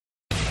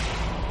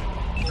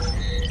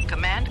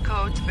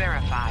codes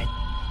verified.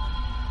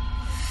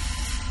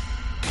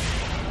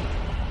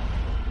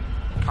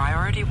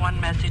 Priority 1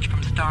 message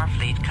from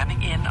Starfleet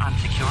coming in on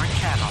secured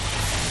channel.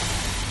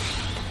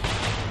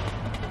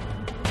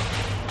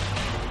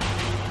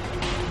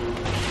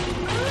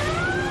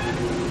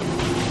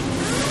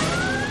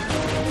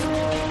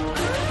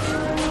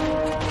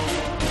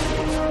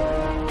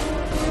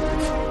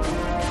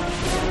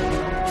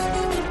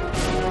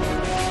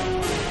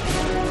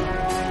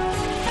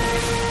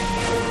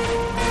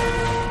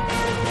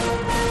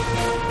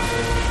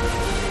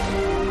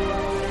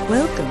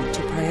 Welcome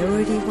to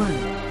Priority 1.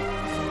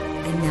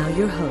 And now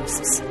your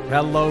hosts.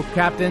 Hello,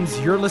 Captains.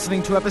 You're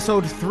listening to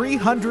episode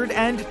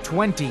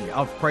 320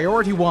 of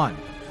Priority 1,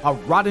 a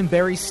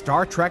Roddenberry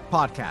Star Trek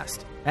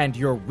podcast, and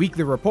your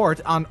weekly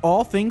report on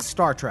all things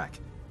Star Trek.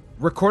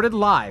 Recorded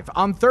live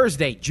on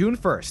Thursday, June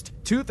 1st,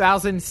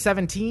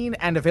 2017,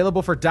 and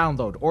available for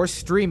download or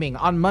streaming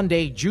on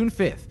Monday, June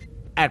 5th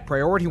at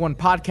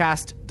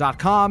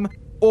PriorityOnePodcast.com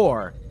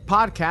or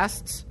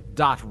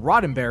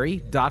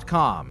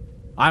podcasts.roddenberry.com.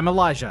 I'm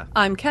Elijah.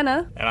 I'm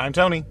Kenna. And I'm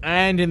Tony.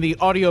 And in the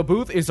audio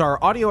booth is our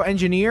audio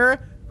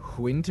engineer,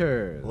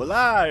 Winters.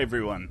 Hola,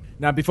 everyone.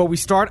 Now, before we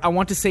start, I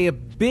want to say a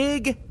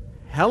big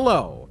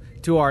hello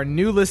to our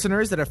new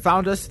listeners that have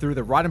found us through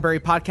the Roddenberry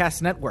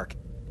Podcast Network.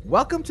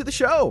 Welcome to the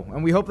show,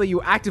 and we hope that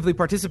you actively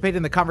participate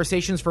in the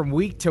conversations from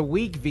week to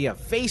week via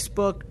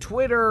Facebook,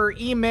 Twitter,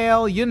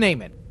 email, you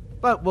name it.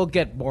 But we'll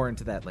get more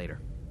into that later.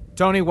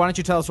 Tony, why don't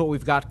you tell us what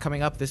we've got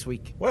coming up this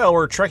week? Well,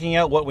 we're checking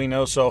out what we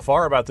know so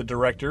far about the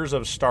directors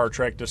of Star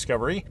Trek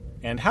Discovery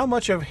and how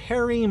much of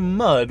hairy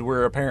mud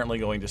we're apparently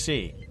going to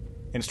see.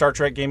 In Star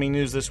Trek gaming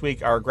news this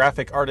week, our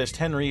graphic artist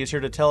Henry is here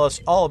to tell us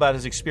all about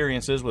his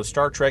experiences with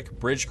Star Trek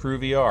Bridge Crew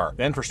VR.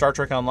 Then for Star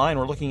Trek Online,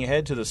 we're looking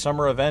ahead to the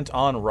summer event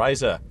on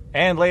Ryza.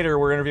 And later,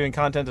 we're interviewing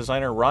content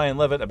designer Ryan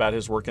Levitt about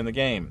his work in the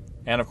game.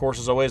 And of course,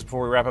 as always,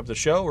 before we wrap up the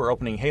show, we're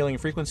opening hailing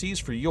frequencies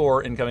for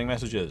your incoming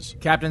messages.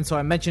 Captain, so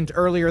I mentioned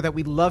earlier that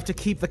we love to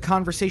keep the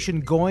conversation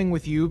going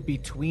with you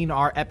between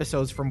our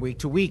episodes from week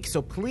to week.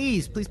 So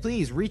please, please,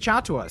 please reach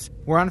out to us.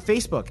 We're on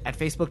Facebook at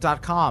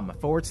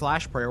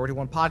facebook.com/Priority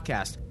One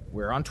Podcast.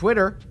 We're on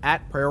Twitter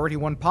at Priority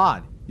One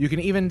Pod. You can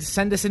even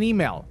send us an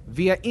email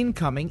via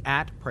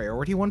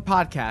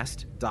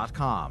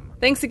incoming@PriorityOnePodcast.com.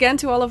 Thanks again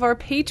to all of our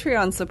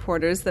Patreon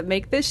supporters that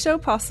make this show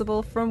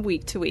possible from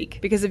week to week.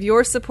 Because of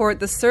your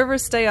support, the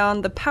servers stay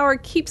on, the power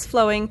keeps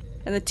flowing,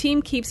 and the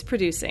team keeps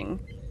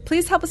producing.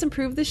 Please help us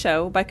improve the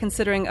show by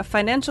considering a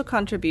financial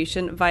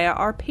contribution via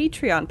our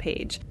Patreon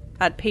page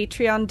at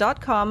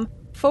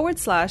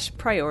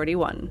patreon.com/Priority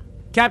One.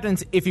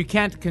 Captains, if you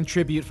can't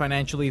contribute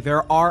financially,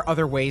 there are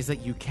other ways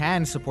that you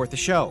can support the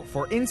show.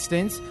 For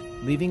instance,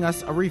 leaving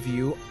us a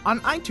review on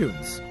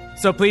iTunes.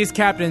 So please,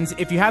 Captains,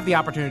 if you have the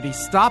opportunity,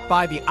 stop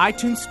by the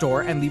iTunes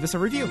store and leave us a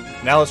review.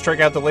 Now let's check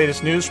out the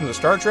latest news from the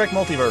Star Trek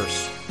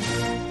multiverse.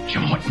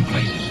 Jim, what in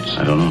blazes?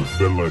 I don't know.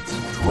 Then let's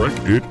trek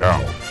it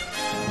out.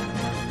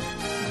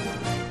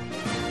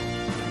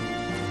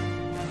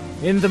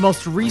 In the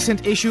most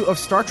recent issue of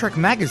Star Trek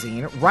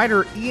Magazine,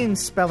 writer Ian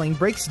Spelling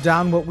breaks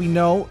down what we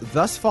know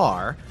thus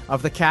far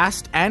of the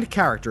cast and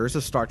characters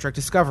of Star Trek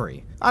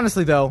Discovery.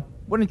 Honestly, though,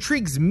 what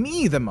intrigues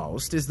me the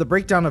most is the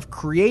breakdown of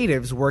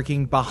creatives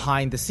working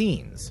behind the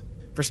scenes.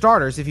 For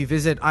starters, if you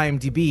visit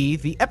IMDb,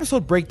 the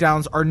episode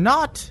breakdowns are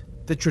not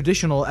the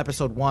traditional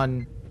episode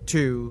 1,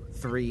 2,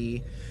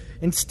 3.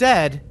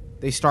 Instead,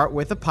 they start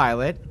with a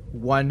pilot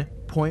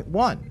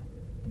 1.1,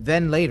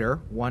 then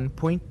later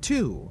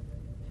 1.2.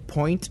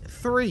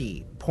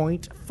 0.3,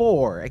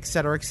 0.4,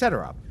 etc.,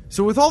 etc.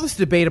 So with all this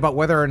debate about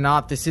whether or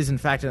not this is in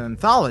fact an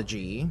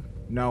anthology,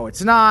 no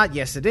it's not,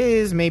 yes it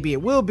is, maybe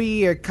it will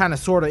be, it kind of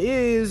sort of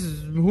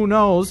is, who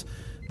knows,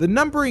 the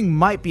numbering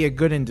might be a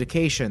good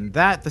indication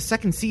that the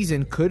second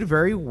season could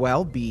very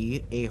well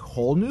be a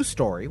whole new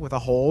story with a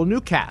whole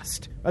new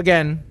cast.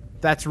 Again,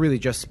 that's really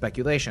just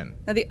speculation.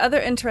 Now, the other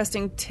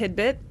interesting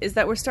tidbit is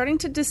that we're starting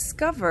to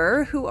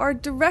discover who our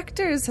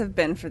directors have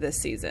been for this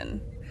season.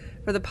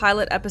 For the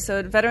pilot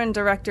episode, veteran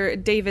director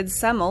David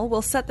Semel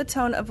will set the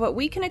tone of what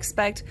we can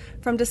expect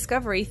from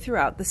Discovery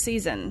throughout the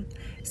season.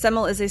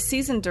 Semel is a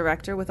seasoned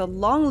director with a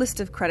long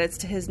list of credits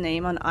to his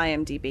name on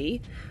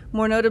IMDb,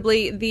 more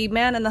notably The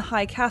Man in the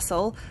High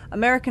Castle,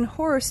 American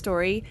Horror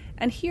Story,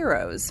 and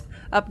Heroes.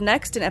 Up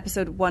next in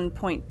episode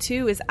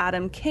 1.2 is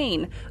Adam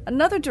Kane,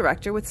 another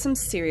director with some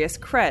serious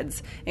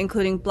creds,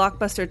 including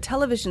blockbuster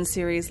television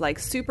series like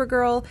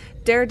Supergirl,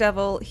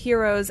 Daredevil,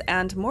 Heroes,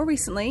 and more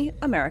recently,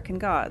 American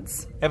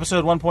Gods.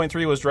 Episode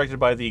 1.3 was directed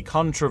by the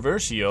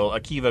controversial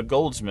Akiva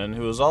Goldsman,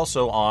 who is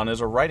also on as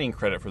a writing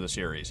credit for the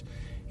series.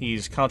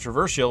 He's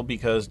controversial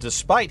because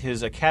despite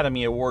his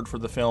Academy Award for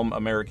the film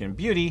American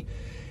Beauty,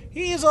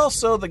 he is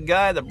also the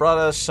guy that brought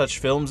us such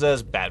films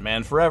as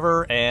Batman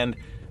Forever and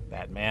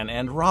Batman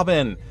and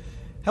Robin.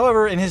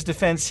 However, in his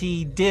defense,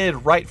 he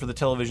did write for the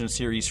television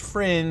series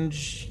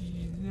Fringe.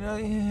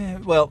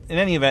 Well, in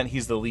any event,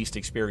 he's the least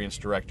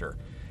experienced director.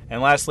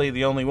 And lastly,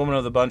 the only woman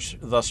of the bunch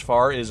thus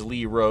far is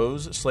Lee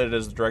Rose, slated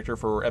as the director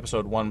for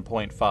episode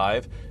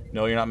 1.5,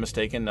 No, you're not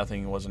mistaken.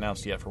 Nothing was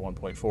announced yet for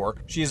 1.4.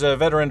 She's a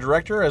veteran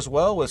director as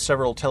well, with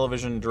several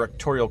television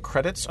directorial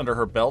credits under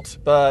her belt,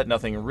 but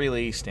nothing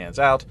really stands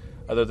out,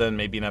 other than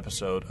maybe an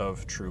episode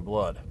of True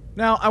Blood.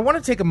 Now, I want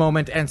to take a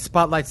moment and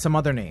spotlight some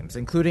other names,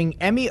 including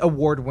Emmy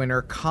Award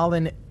winner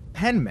Colin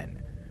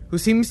Penman, who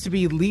seems to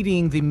be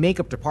leading the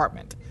makeup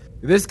department.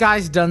 This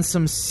guy's done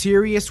some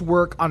serious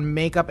work on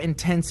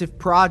makeup-intensive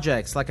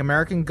projects like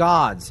American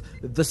Gods,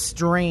 The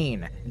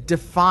Strain,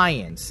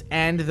 Defiance,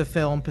 and the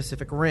film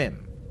Pacific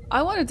Rim.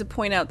 I wanted to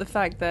point out the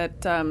fact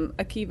that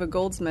Akiva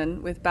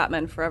Goldsman with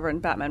Batman Forever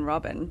and Batman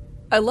Robin,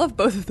 I love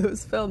both of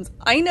those films.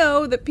 I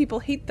know that people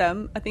hate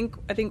them. I think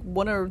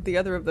one or the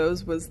other of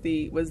those was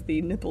the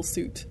nipple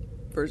suit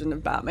version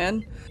of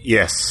Batman.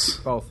 Yes.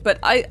 Both. But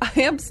I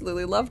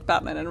absolutely loved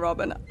Batman and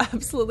Robin. I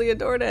absolutely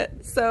adored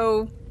it.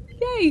 So,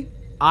 yay.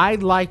 I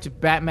liked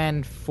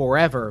Batman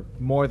Forever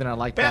more than I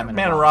liked Batman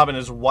and Robin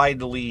is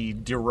widely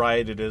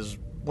derided as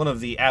one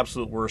of the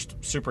absolute worst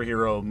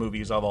superhero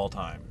movies of all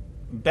time.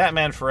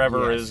 Batman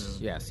Forever is...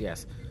 Yes.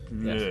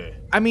 Ugh.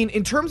 I mean,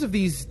 in terms of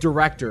these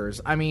directors,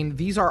 I mean,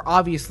 these are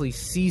obviously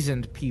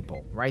seasoned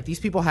people, right? These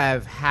people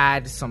have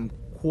had some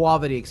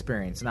quality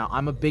experience. Now,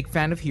 I'm a big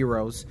fan of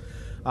Heroes,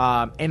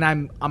 and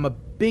I'm a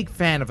big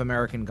fan of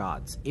American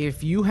Gods.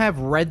 If you have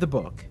read the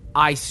book,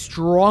 I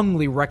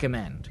strongly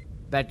recommend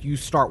that you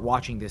start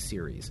watching this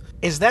series.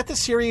 Is that the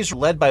series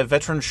led by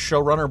veteran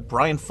showrunner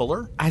Brian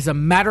Fuller? As a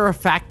matter of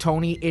fact,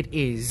 Tony, it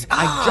is.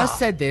 I just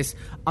said this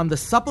on the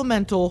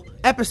supplemental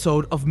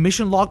episode of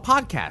Mission Log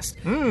Podcast,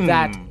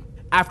 that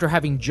after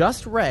having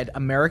just read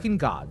American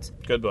Gods...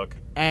 Good book.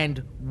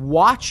 ...and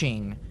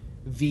watching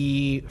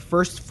the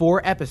first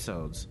 4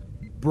 episodes,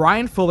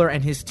 Brian Fuller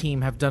and his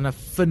team have done a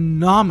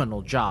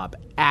phenomenal job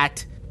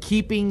at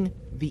keeping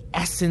the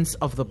essence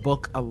of the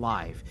book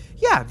alive.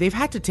 Yeah, they've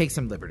had to take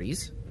some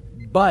liberties,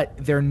 but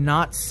they're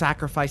not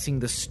sacrificing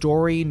the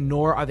story,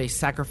 nor are they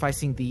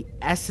sacrificing the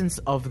essence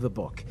of the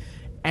book.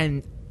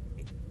 And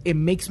it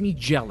makes me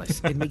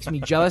jealous. It makes me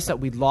jealous that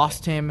we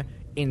lost him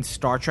in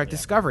Star Trek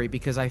Discovery,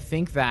 because I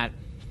think that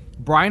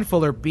Brian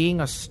Fuller,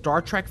 being a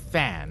Star Trek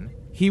fan,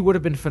 he would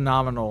have been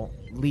phenomenal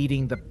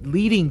leading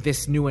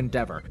this new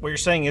endeavor. What you're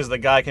saying is the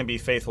guy can be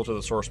faithful to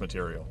the source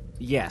material.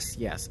 Yes.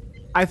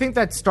 I think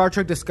that Star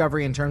Trek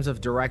Discovery, in terms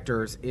of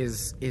directors,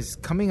 is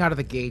coming out of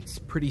the gates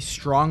pretty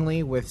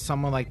strongly with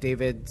someone like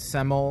David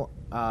Semmel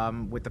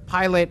with the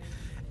pilot,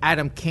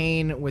 Adam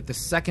Kane with the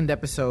second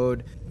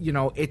episode. You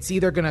know, it's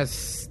either going to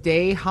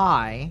stay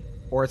high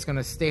or it's going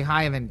to stay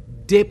high and then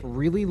dip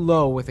really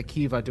low with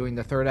Akiva doing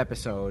the third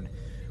episode.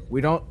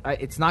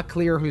 It's not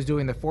clear who's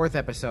doing the fourth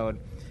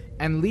episode.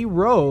 And Lee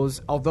Rose,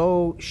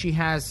 although she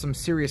has some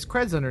serious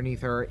creds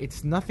underneath her,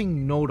 it's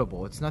nothing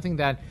notable. It's nothing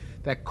that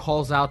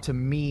calls out to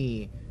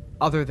me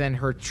other than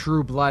her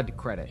True Blood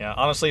credit. Yeah,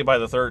 honestly, by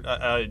the third,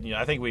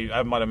 I think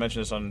I might have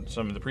mentioned this on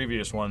some of the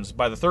previous ones.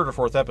 By the third or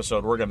fourth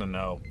episode, we're going to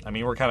know. I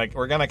mean, we're gonna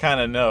kind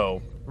of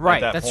know.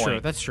 Right. At that That's point, true.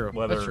 That's true.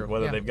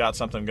 Whether they've got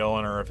something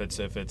going or if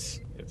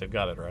they've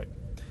got it right.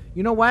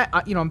 You know what?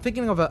 I'm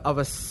thinking of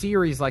a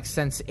series like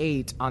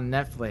Sense8 on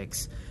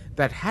Netflix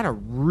that had a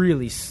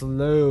really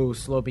slow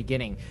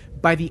beginning.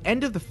 By the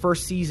end of the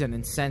first season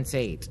in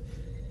Sense8,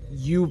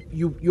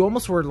 you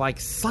almost were like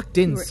sucked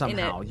in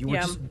somehow. You were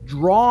just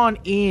drawn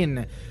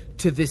in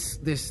to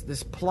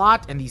this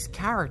plot and these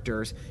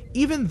characters,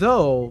 even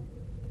though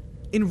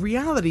in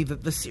reality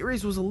the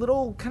series was a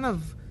little kind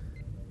of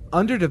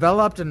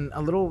underdeveloped and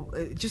a little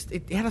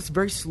it had a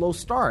very slow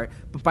start.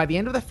 But by the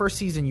end of the first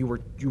season, you were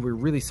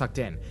really sucked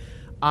in.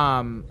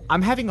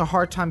 I'm having a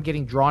hard time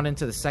getting drawn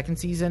into the second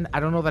season.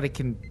 I don't know that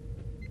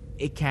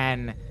it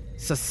can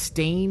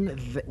sustain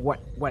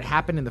what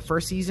happened in the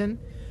first season.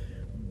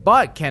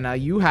 But Kenna,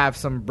 you have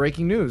some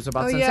breaking news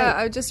about Sense8. Yeah,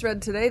 I just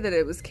read today that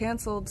it was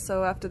canceled.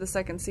 So after the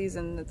second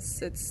season,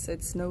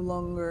 it's no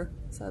longer,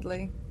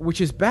 sadly.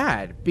 Which is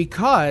bad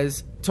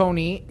because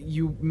Tony,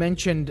 you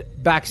mentioned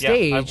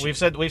backstage. Yeah, we've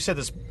said this.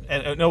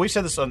 We've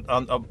said this on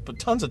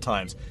tons of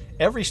times.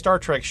 Every Star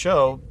Trek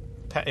show,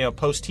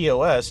 post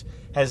TOS,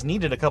 has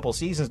needed a couple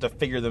seasons to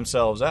figure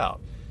themselves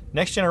out.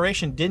 Next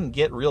Generation didn't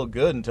get real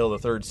good until the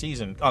third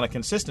season on a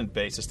consistent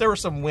basis. There were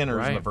some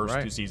winners in the first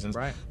 2 seasons,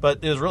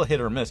 but it was real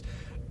hit or miss.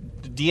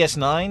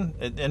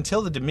 DS9,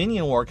 until the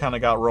Dominion War kind of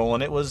got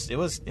rolling, it was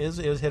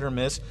hit or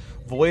miss.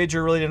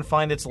 Voyager really didn't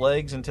find its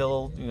legs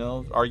until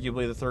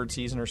arguably the third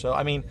season or so.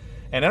 I mean,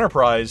 and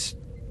Enterprise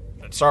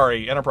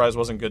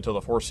wasn't good till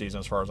the fourth season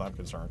as far as I'm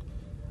concerned.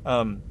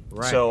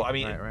 So I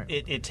mean,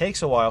 it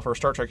takes a while for a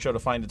Star Trek show to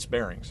find its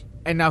bearings.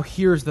 And now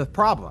here's the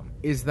problem: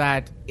 is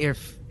that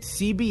if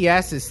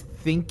CBS is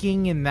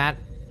thinking in that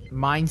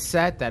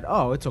mindset that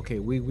it's okay,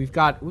 we've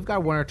got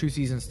 1 or 2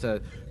 seasons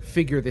to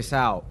figure this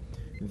out,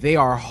 they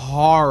are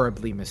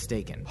horribly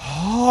mistaken.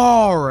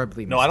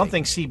 No, I don't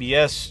think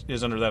CBS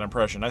is under that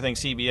impression. I think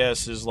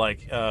CBS is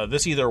like,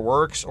 this either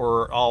works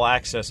or All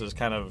Access is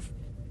kind of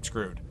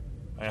screwed.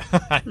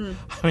 I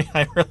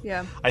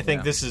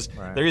think this is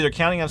they're either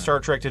counting on Star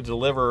Trek to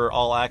deliver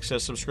All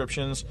Access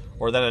subscriptions,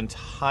 or that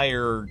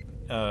entire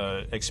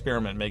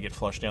experiment may get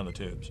flushed down the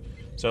tubes.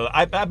 So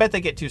I bet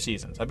they get 2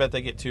 seasons. I bet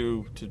they get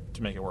 2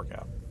 to make it work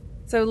out.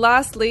 So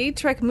lastly,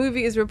 Trek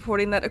Movie is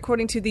reporting that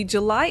according to the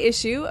July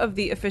issue of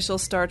the official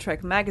Star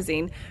Trek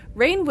magazine,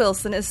 Rainn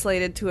Wilson is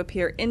slated to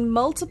appear in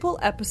multiple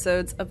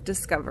episodes of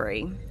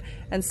Discovery.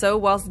 And so,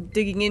 whilst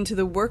digging into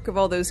the work of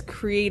all those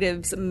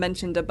creatives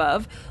mentioned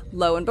above,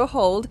 lo and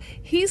behold,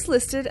 he's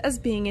listed as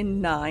being in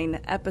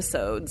 9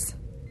 episodes.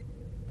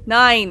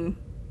 9!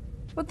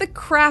 What the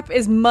crap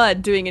is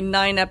Mudd doing in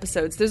 9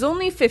 episodes? There's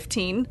only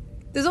 15.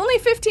 There's only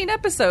 15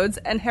 episodes,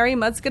 and Harry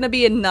Mudd's going to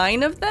be in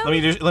 9 of them?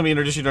 Let me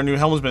introduce you to our new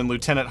helmsman,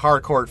 Lieutenant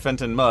Harcourt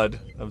Fenton Mudd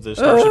of the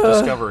Starship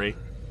Discovery.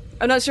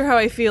 I'm not sure how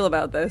I feel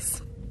about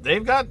this.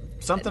 They've got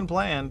something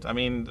planned. I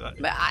mean,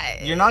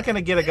 you're not going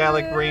to get a guy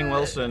like Rainn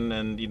Wilson,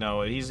 and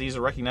he's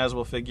a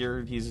recognizable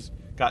figure. He's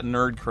got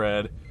nerd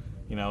cred.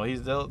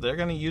 They're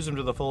going to use him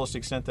to the fullest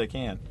extent they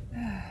can.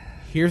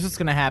 Here's what's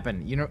going to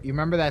happen. You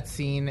remember that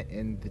scene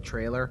in the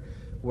trailer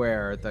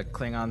where the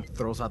Klingon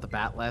throws out the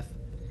bat'leth?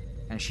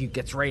 And she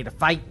gets ready to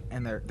fight,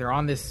 and they're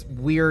on this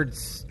weird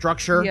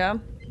structure. Yeah.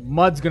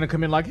 Mudd's gonna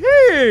come in like,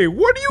 "Hey,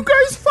 what are you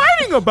guys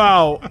fighting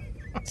about?"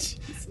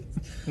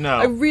 No.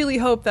 I really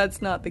hope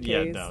that's not the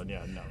case. No.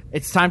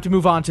 It's time to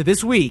move on to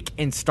this week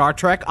in Star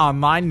Trek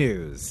Online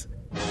News.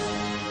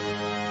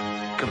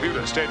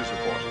 Computer status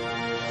report.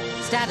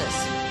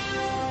 Status.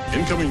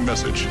 Incoming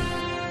message.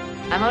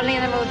 I'm only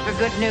in the mood for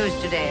good news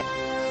today.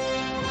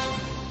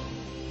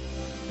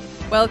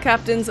 Well,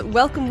 Captains,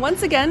 welcome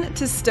once again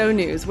to Stowe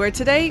News, where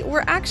today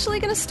we're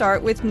actually going to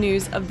start with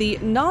news of the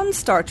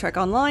non-Star Trek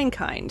Online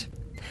kind.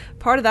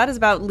 Part of that is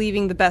about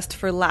leaving the best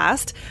for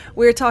last.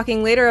 We're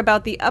talking later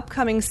about the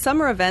upcoming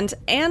summer event,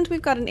 and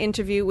we've got an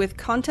interview with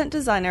content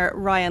designer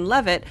Ryan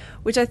Levitt,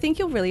 which I think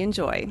you'll really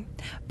enjoy.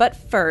 But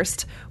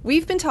first,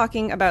 we've been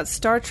talking about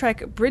Star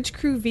Trek Bridge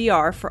Crew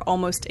VR for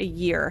almost a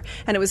year,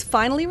 and it was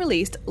finally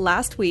released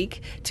last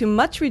week to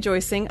much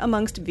rejoicing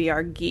amongst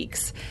VR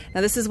geeks. Now,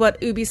 this is what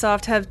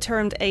Ubisoft have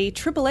termed a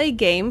AAA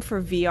game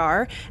for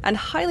VR, and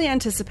highly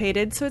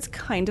anticipated, so it's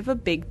kind of a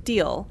big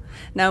deal.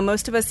 Now,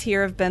 most of us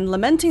here have been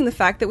lamenting the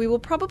fact that we will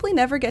probably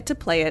never get to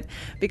play it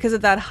because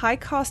of that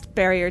high-cost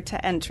barrier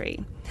to entry.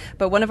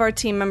 But one of our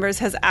team members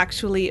has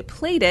actually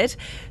played it,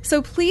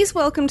 so please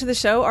welcome to the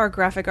show our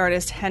graphic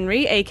artist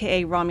Henry,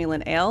 aka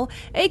Romulan Ale,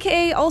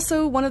 aka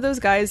also one of those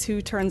guys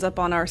who turns up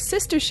on our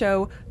sister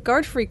show,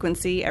 Guard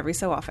Frequency, every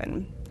so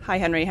often. Hi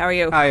Henry, how are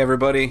you? Hi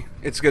everybody,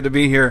 it's good to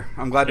be here.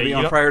 I'm glad to be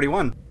on Priority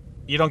 1.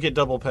 You don't get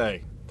double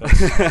pay.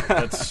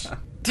 That's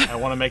I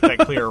want to make that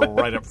clear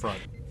right up front.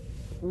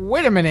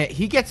 Wait a minute,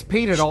 he gets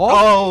paid at all?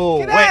 Oh,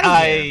 Get wait,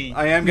 outta here.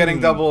 I am getting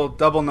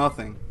double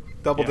nothing.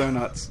 Double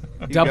donuts.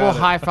 You Double got it.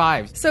 high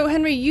fives. So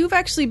Henry, you've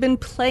actually been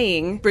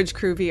playing Bridge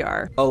Crew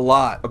VR. A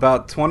lot.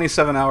 About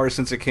 27 hours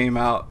since it came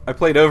out. I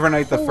played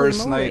overnight the Holy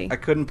first moly. night. I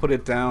couldn't put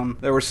it down.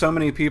 There were so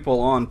many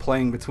people on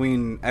playing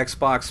between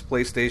Xbox,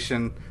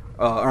 PlayStation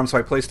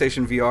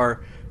VR,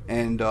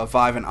 and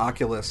Vive and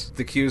Oculus.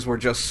 The queues were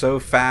just so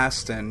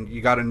fast, and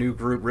you got a new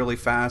group really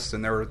fast,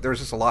 and there was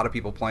just a lot of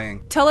people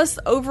playing. Tell us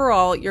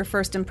overall your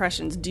first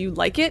impressions. Do you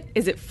like it?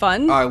 Is it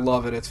fun? I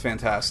love it. It's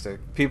fantastic.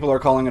 People are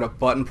calling it a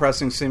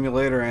button-pressing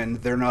simulator, and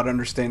they're not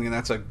understanding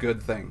that's a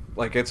good thing.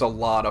 Like, it's a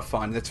lot of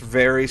fun. It's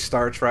very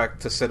Star Trek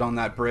to sit on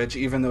that bridge,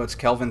 even though it's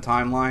Kelvin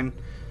Timeline.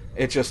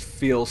 It just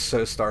feels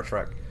so Star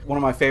Trek. One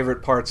of my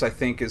favorite parts, I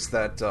think, is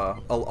that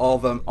all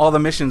the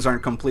missions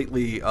aren't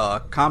completely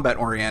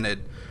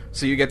combat-oriented.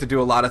 So you get to do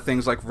a lot of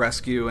things like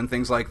rescue and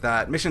things like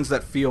that. Missions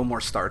that feel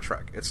more Star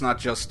Trek. It's not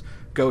just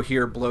go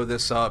here, blow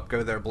this up,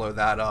 go there, blow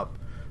that up.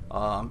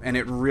 And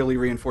it really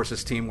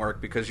reinforces teamwork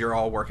because you're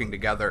all working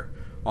together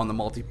on the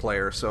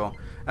multiplayer. So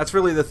that's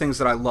really the things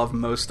that I love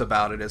most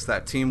about it is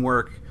that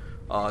teamwork.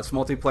 It's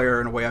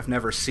multiplayer in a way I've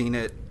never seen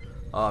it,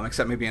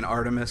 except maybe in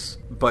Artemis.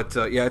 But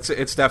yeah,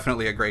 it's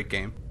definitely a great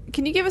game.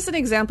 Can you give us an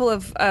example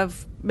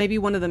of maybe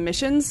one of the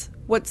missions?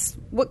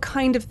 What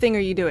kind of thing are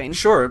you doing?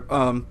 Sure.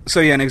 So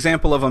yeah, an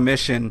example of a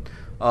mission.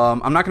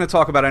 I'm not going to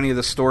talk about any of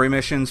the story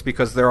missions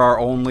because there are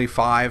only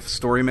 5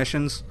 story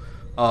missions,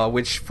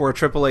 which for a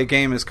AAA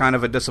game is kind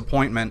of a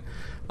disappointment.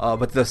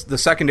 But the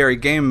secondary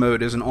game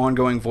mode is an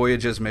ongoing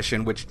Voyages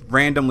mission, which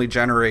randomly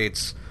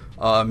generates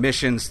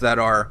missions that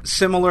are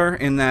similar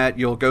in that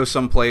you'll go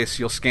someplace,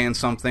 you'll scan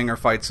something or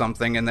fight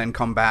something, and then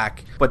come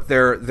back. But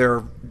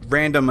they're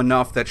random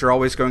enough that you're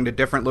always going to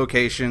different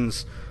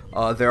locations.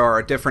 There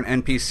are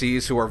different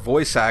NPCs who are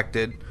voice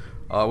acted,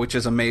 which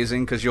is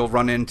amazing because you'll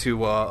run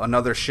into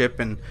another ship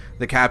and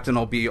the captain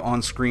will be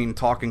on screen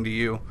talking to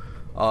you,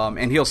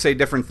 and he'll say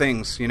different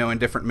things, in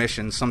different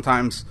missions.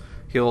 Sometimes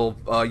he'll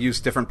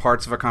use different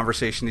parts of a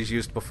conversation he's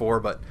used before,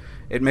 but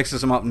it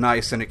mixes them up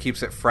nice and it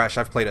keeps it fresh.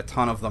 I've played a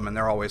ton of them and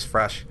they're always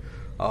fresh.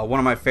 One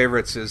of my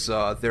favorites is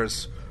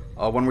there's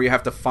one where you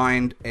have to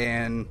find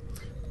an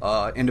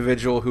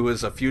individual who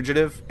is a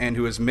fugitive and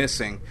who is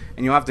missing,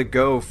 and you'll have to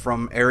go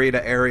from area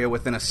to area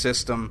within a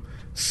system,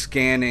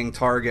 scanning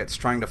targets,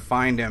 trying to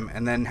find him,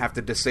 and then have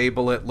to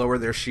disable it, lower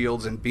their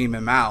shields, and beam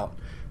him out,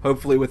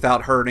 hopefully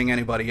without hurting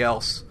anybody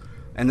else.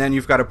 And then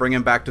you've got to bring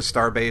him back to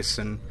Starbase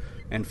and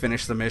and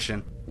finish the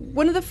mission.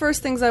 One of the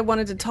first things I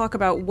wanted to talk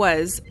about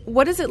was,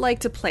 what is it like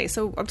to play?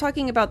 So I'm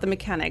talking about the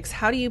mechanics.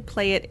 How do you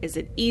play it? Is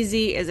it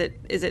easy? Is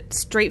it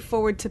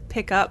straightforward to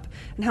pick up?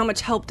 And how much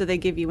help do they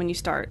give you when you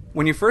start?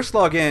 When you first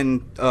log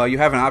in, you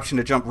have an option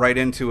to jump right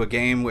into a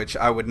game, which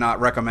I would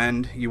not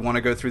recommend. You want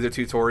to go through the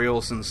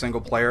tutorials in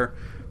single player.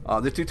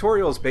 The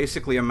tutorials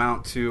basically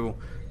amount to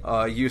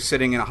you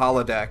sitting in a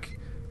holodeck,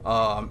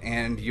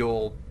 and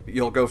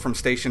you'll go from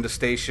station to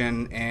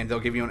station, and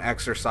they'll give you an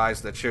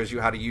exercise that shows you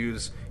how to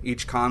use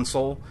each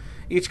console.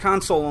 Each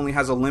console only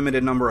has a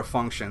limited number of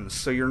functions,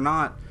 so you're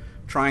not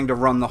trying to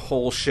run the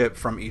whole ship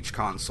from each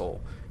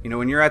console. You know,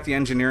 when you're at the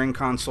engineering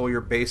console,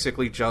 you're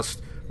basically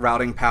just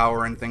routing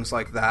power and things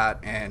like that,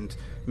 and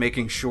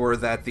making sure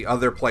that the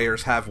other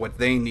players have what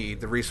they need,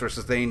 the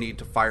resources they need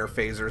to fire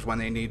phasers when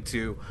they need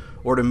to,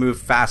 or to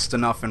move fast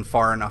enough and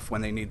far enough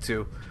when they need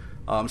to.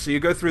 So you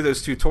go through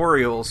those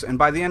tutorials, and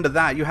by the end of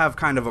that, you have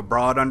kind of a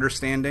broad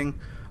understanding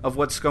of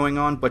what's going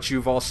on, but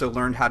you've also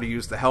learned how to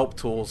use the help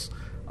tools,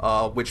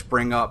 which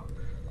bring up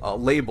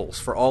labels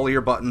for all of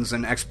your buttons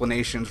and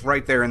explanations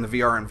right there in the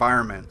VR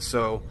environment.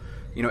 So,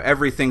 you know,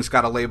 everything's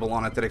got a label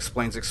on it that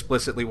explains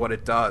explicitly what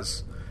it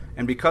does.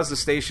 And because the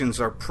stations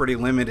are pretty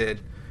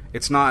limited,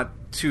 it's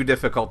not too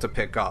difficult to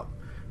pick up.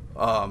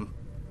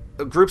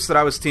 Groups that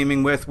I was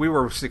teaming with, we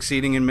were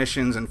succeeding in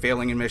missions and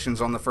failing in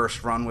missions on the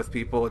first run with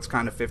people. It's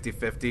kind of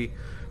 50-50.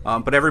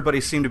 But everybody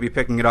seemed to be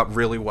picking it up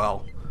really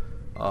well.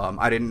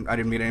 I didn't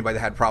meet anybody that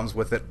had problems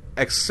with it,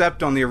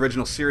 except on the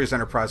original series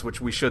Enterprise,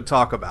 which we should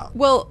talk about.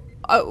 Well,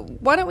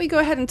 why don't we go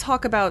ahead and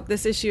talk about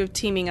this issue of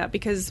teaming up,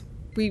 because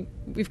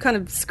we've kind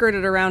of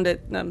skirted around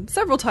it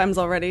several times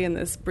already in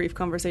this brief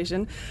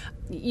conversation.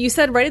 You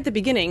said right at the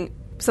beginning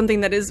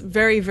something that is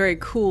very, very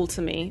cool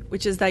to me,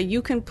 which is that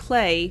you can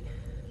play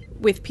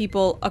with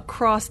people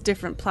across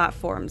different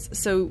platforms.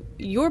 So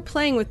you're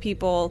playing with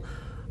people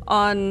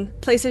on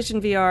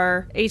PlayStation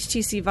VR,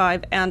 HTC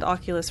Vive, and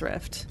Oculus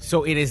Rift.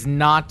 So it is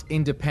not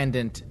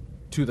independent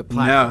to the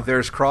platform. No,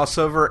 there's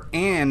crossover,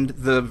 and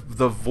the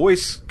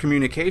voice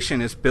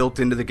communication is built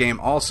into the game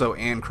also,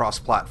 and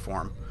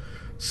cross-platform.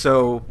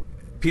 So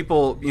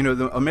people, you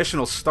know, a mission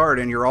will start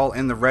and you're all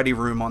in the ready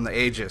room on the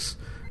Aegis,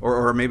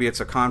 or maybe it's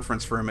a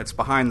conference room, it's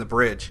behind the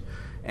bridge,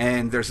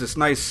 and there's this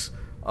nice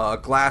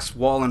glass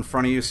wall in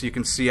front of you so you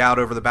can see out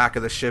over the back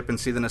of the ship and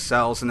see the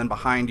nacelles, and then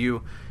behind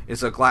you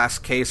is a glass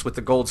case with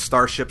the gold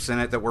starships in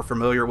it that we're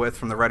familiar with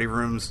from the ready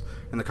rooms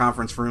and the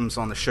conference rooms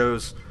on the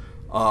shows.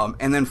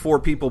 And then 4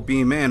 people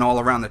beam in all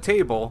around the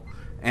table,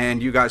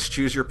 and you guys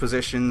choose your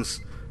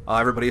positions.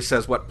 Everybody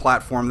says what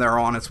platform they're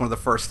on. It's one of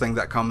the first things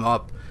that come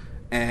up.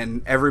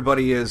 And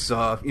everybody is,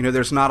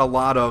 there's not a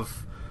lot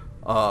of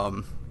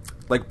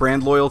like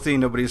brand loyalty.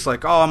 Nobody's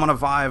like, oh, I'm on a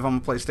Vive, I'm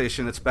on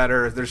PlayStation, it's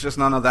better. There's just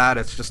none of that.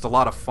 It's just a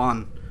lot of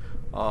fun.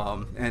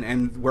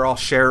 And we're all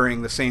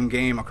sharing the same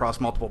game across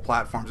multiple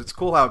platforms. It's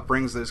cool how it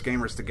brings those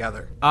gamers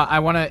together. I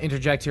want to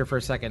interject here for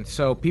a second.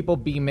 So people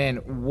beam in.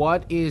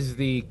 What is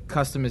the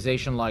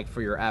customization like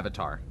for your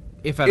avatar,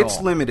 if at all?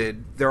 It's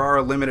limited. There are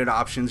limited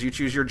options. You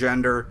choose your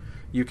gender.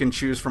 You can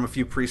choose from a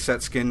few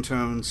preset skin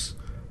tones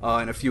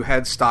and a few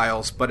head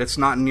styles, but it's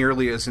not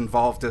nearly as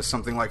involved as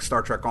something like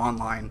Star Trek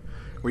Online,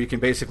 where you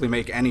can basically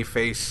make any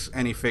face,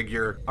 any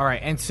figure. All right,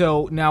 and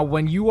so now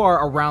when you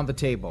are around the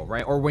table,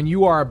 right, or when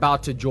you are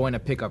about to join a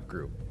pickup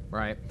group,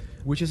 right,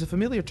 which is a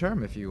familiar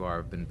term if you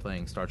have been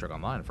playing Star Trek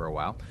Online for a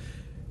while,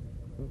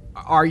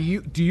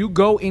 do you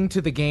go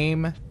into the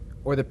game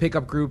or the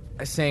pickup group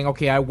saying,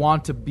 okay, I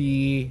want to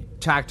be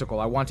tactical,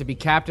 I want to be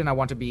captain, I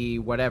want to be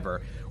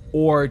whatever,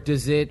 or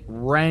does it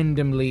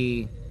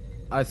randomly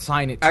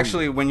assign it to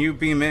Actually, you? when you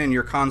beam in,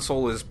 your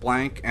console is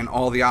blank and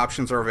all the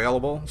options are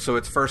available, so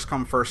it's first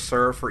come, first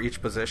serve for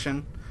each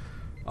position.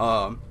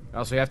 So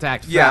you have to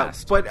act yeah,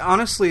 fast. but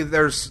honestly,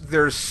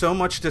 there's so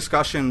much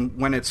discussion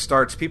when it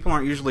starts. People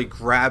aren't usually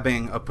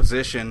grabbing a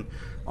position.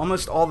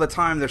 Almost all the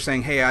time they're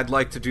saying, hey, I'd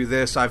like to do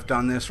this, I've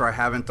done this, or I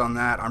haven't done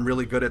that, I'm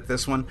really good at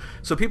this one.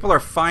 So people are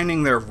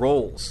finding their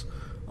roles,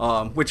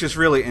 which is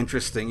really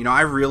interesting. You know,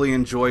 I really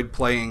enjoyed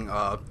playing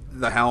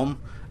the Helm.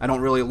 I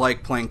don't really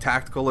like playing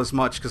tactical as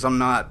much because I'm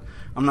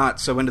not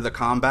so into the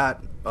combat,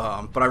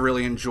 but I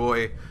really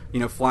enjoy,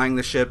 flying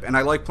the ship, and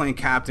I like playing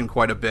captain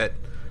quite a bit.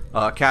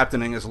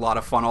 Captaining is a lot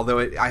of fun, although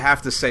I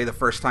have to say the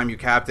first time you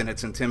captain,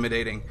 it's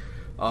intimidating.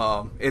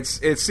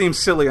 It seems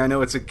silly, I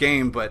know it's a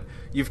game, but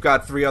you've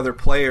got 3 other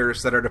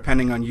players that are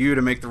depending on you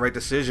to make the right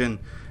decision,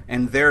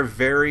 and they're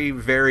very,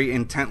 very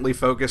intently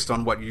focused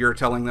on what you're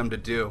telling them to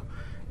do.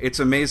 It's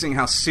amazing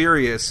how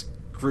serious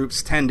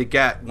groups tend to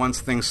get once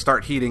things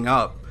start heating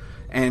up.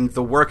 And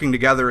the working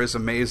together is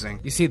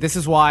amazing. You see, this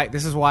is why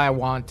I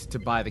want to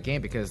buy the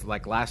game, because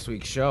like last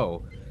week's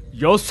show,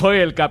 yo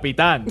soy el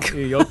capitán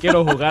y yo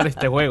quiero jugar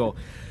este juego.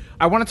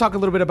 I want to talk a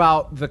little bit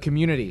about the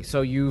community.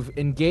 So you've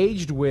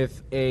engaged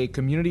with a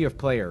community of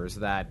players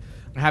that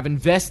have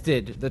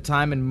invested the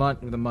time and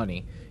the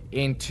money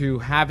into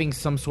having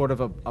some sort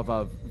of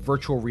a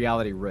virtual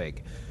reality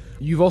rig.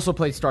 You've also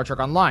played Star Trek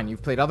Online.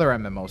 You've played other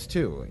MMOs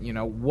too.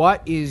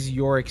 What is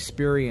your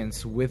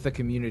experience with the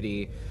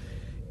community?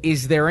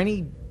 Is there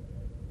any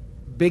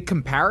big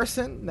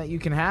comparison that you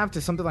can have to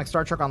something like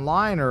Star Trek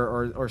Online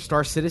or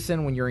Star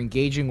Citizen when you're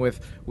engaging with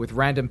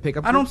random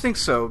pickup groups? I don't think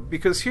so,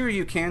 because here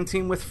you can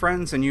team with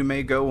friends and you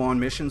may go on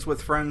missions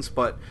with friends,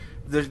 but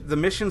the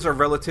missions are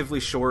relatively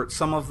short.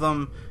 Some of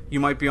them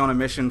you might be on a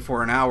mission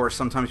for an hour,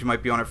 sometimes you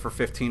might be on it for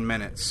 15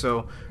 minutes.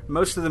 So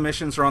most of the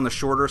missions are on the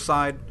shorter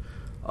side,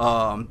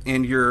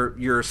 and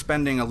you're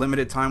spending a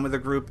limited time with a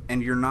group,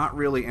 and you're not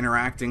really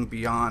interacting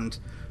beyond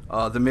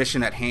the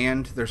mission at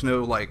hand. There's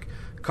no like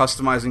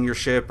customizing your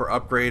ship or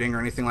upgrading or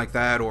anything like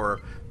that,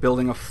 or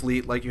building a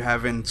fleet like you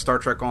have in Star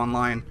Trek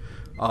Online.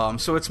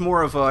 So it's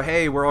more of a,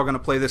 hey, we're all going to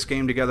play this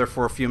game together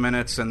for a few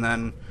minutes and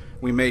then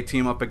we may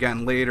team up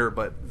again later.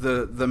 But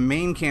the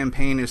main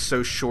campaign is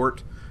so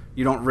short,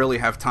 you don't really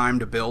have time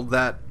to build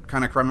that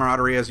kind of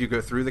camaraderie as you go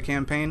through the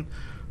campaign.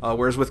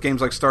 Whereas with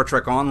games like Star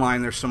Trek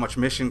Online, there's so much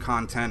mission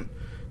content,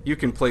 you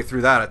can play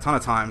through that a ton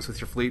of times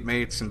with your fleet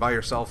mates and by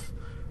yourself.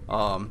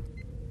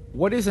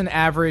 What is an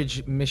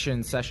average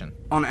mission session?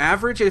 On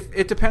average,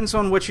 it depends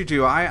on what you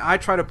do. I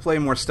try to play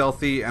more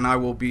stealthy, and I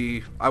will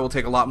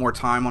take a lot more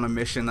time on a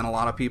mission than a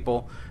lot of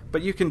people.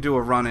 But you can do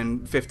a run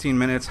in 15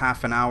 minutes,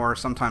 half an hour,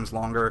 sometimes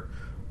longer.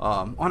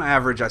 On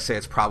average, I say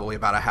it's probably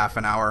about a half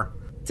an hour.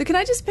 So can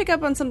I just pick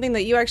up on something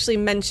that you actually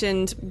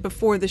mentioned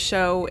before the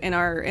show in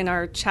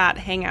our chat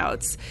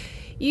hangouts?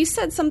 You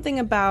said something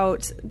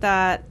about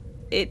that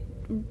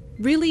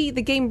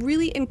the game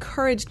really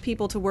encouraged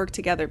people to work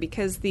together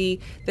because the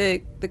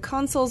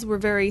consoles were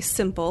very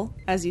simple,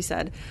 as you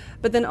said,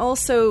 but then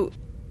also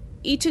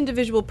each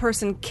individual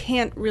person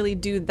can't really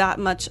do that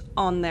much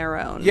on their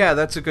own. Yeah,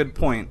 that's a good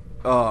point.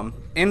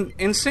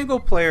 In single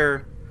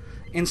player,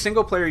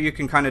 you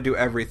can kind of do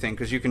everything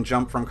because you can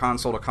jump from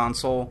console to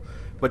console,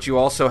 but you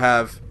also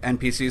have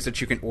NPCs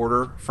that you can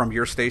order from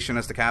your station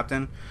as the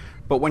captain.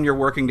 But when you're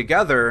working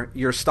together,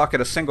 you're stuck at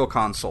a single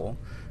console.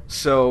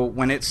 So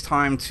when it's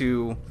time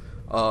to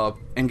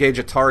engage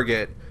a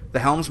target, the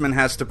helmsman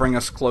has to bring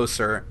us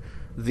closer,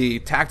 the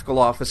tactical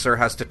officer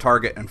has to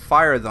target and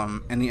fire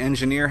them, and the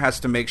engineer has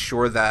to make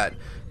sure that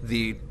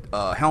the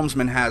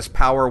helmsman has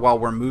power while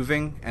we're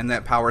moving, and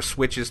that power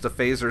switches to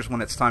phasers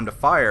when it's time to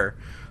fire.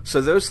 So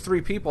those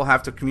three people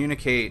have to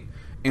communicate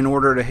in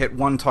order to hit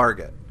one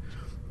target.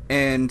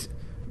 And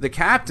the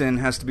captain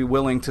has to be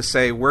willing to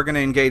say, we're going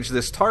to engage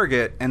this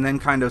target, and then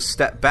kind of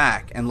step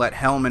back and let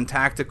Helm and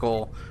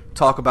Tactical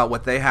talk about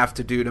what they have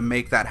to do to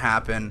make that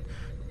happen.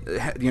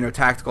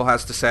 Tactical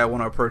has to say, I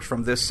want to approach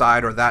from this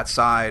side or that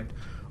side,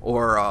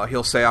 or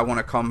he'll say, I want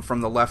to come from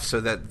the left so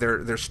that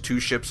there's two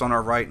ships on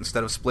our right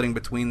instead of splitting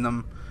between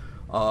them.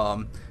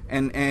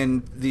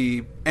 And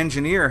the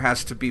engineer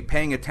has to be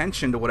paying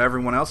attention to what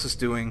everyone else is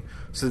doing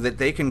so that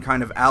they can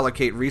kind of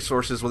allocate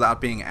resources without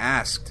being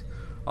asked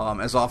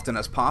as often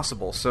as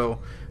possible. So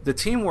the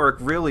teamwork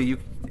really,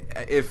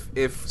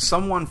 if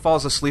someone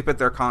falls asleep at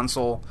their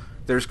console,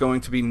 there's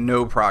going to be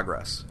no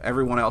progress.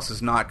 Everyone else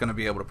is not going to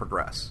be able to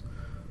progress.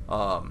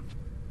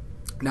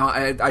 Now,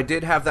 I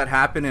did have that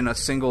happen in a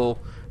single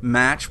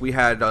match. We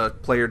had a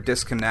player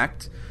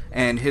disconnect,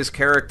 and his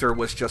character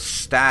was just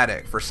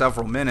static for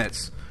several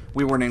minutes.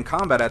 We weren't in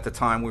combat at the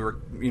time. We were,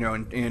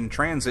 in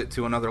transit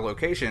to another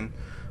location,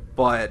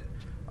 but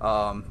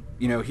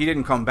he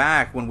didn't come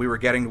back when we were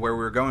getting to where we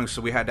were going,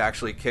 so we had to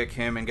actually kick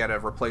him and get a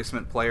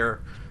replacement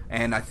player.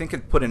 And I think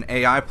it put an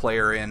AI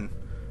player in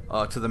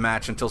to the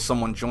match until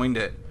someone joined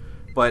it.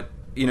 But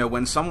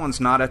when someone's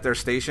not at their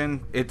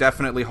station, it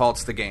definitely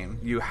halts the game.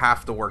 You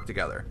have to work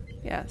together.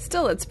 Yeah,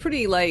 still, it's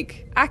pretty,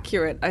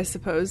 accurate, I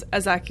suppose,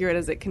 as accurate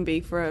as it can be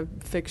for a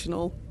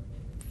fictional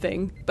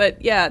thing.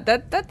 But, yeah,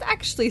 that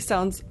actually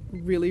sounds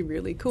really,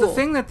 really cool. The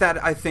thing that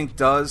I think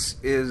does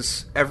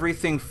is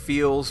everything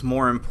feels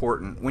more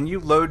important. When you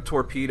load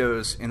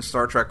torpedoes in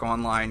Star Trek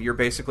Online, you're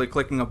basically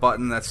clicking a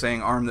button that's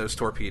saying, arm those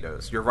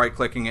torpedoes. You're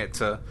right-clicking it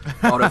to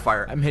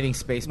auto-fire. I'm hitting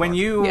space bar. When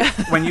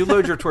you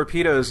load your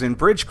torpedoes in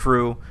Bridge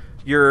Crew,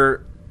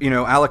 you're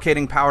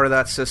allocating power to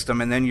that system,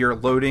 and then you're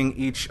loading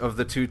each of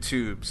the two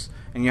tubes,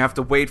 and you have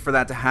to wait for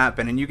that to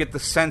happen, and you get the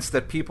sense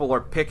that people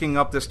are picking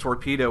up this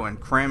torpedo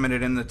and cramming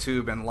it in the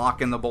tube and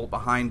locking the bolt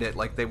behind it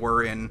like they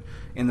were in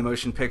the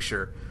motion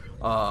picture,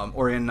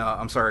 or in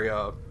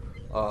The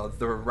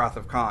Wrath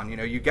of Khan.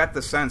 You get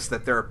the sense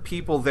that there are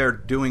people there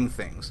doing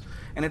things,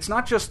 and it's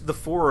not just the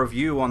four of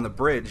you on the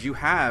bridge. You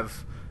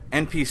have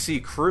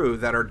NPC crew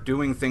that are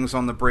doing things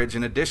on the bridge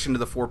in addition to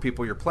the four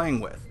people you're playing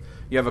with.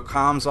 You have a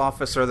comms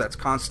officer that's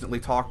constantly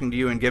talking to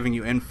you and giving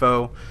you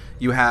info.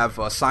 You have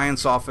a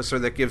science officer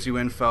that gives you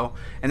info.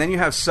 And then you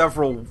have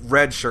several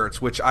red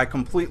shirts, which I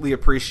completely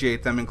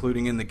appreciate them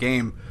including in the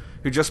game,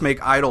 who just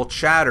make idle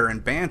chatter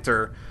and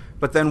banter.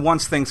 But then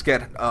once things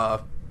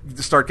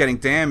start getting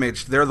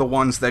damaged, they're the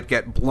ones that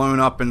get blown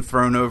up and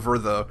thrown over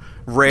the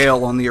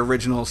rail on the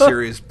original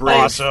series bridge.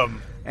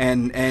 Awesome.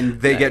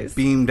 And they get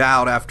beamed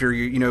out after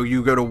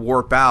you go to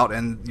warp out,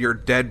 and your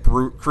dead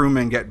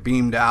crewmen get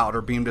beamed out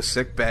or beamed to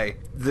sick bay.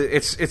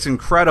 It's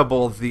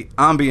incredible the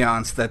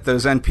ambiance that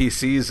those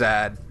NPCs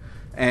add,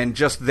 and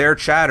just their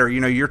chatter.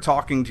 You're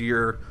talking to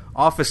your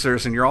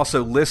officers, and you're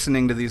also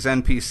listening to these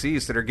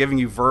NPCs that are giving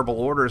you verbal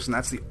orders, and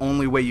that's the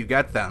only way you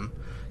get them.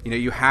 You know,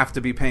 you have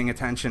to be paying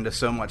attention to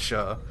so much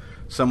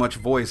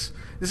voice.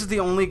 This is the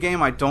only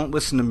game I don't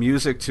listen to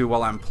music to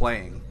while I'm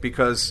playing,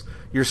 because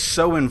you're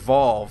so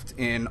involved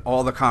in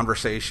all the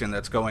conversation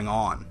that's going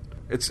on.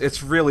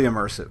 It's really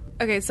immersive.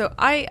 Okay, so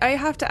I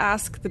have to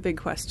ask the big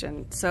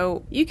question.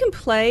 So you can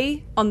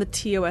play on the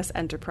TOS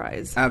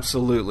Enterprise.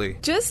 Absolutely.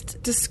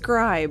 Just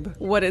describe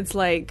what it's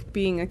like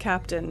being a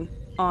captain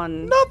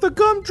on... Not the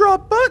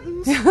gumdrop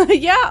buttons!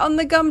 Yeah, on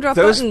the gumdrop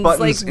buttons. Those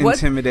buttons like,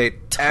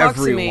 intimidate Talk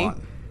to me.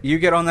 everyone. You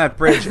get on that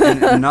bridge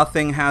and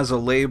nothing has a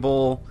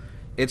label.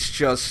 It's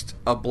just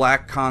a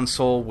black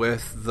console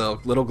with the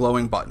little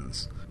glowing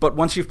buttons. But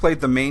once you've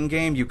played the main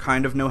game, you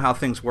kind of know how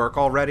things work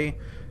already.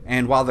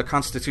 And while the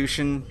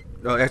Constitution,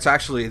 it's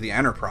actually the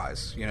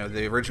Enterprise, you know,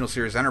 the original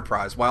series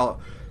Enterprise.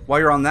 While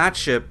you're on that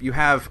ship, you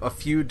have a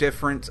few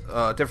different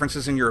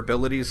differences in your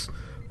abilities.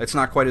 It's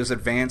not quite as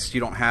advanced.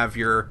 You don't have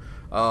your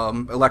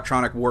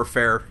electronic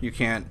warfare. You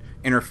can't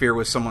interfere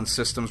with someone's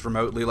systems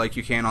remotely like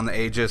you can on the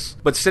Aegis.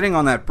 But sitting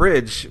on that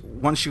bridge,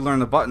 once you learn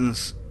the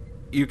buttons,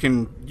 you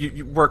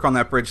work on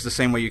that bridge the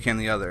same way you can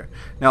the other.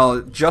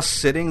 Now, just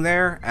sitting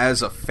there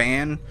as a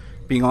fan,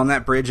 being on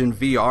that bridge in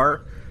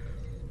VR,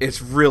 it's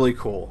really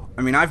cool.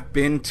 I mean, I've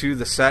been to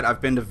the set.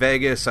 I've been to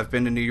Vegas. I've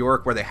been to New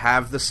York where they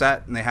have the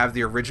set, and they have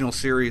the original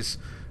series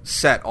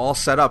set all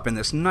set up in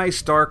this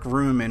nice dark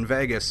room in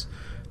Vegas.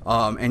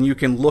 And you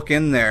can look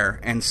in there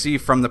and see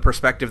from the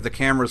perspective the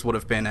cameras would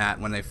have been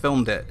at when they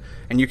filmed it.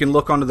 And you can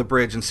look onto the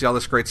bridge and see all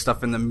this great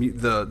stuff. And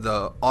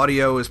the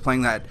audio is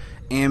playing that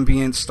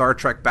ambient Star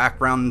Trek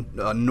background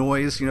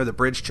noise, you know, the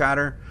bridge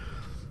chatter.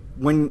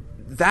 When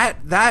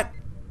that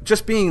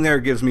just being there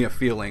gives me a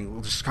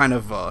feeling, just kind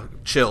of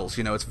chills,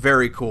 you know, it's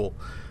very cool.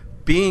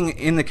 Being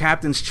in the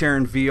captain's chair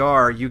in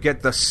VR, you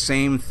get the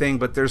same thing,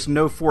 but there's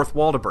no fourth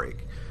wall to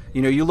break.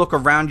 You know, you look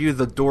around you,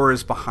 the door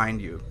is behind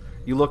you.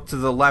 You look to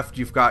the left,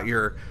 you've got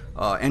your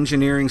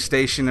engineering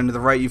station, and to the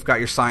right, you've got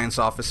your science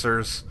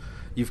officers.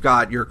 You've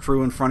got your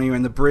crew in front of you,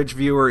 and the bridge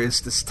viewer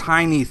is this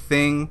tiny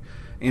thing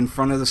in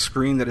front of the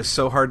screen that is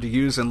so hard to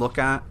use and look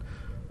at.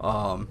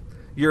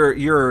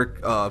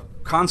 Your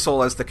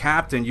console as the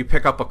captain, you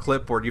pick up a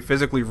clipboard. You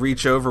physically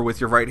reach over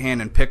with your right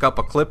hand and pick up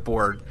a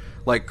clipboard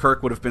like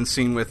Kirk would have been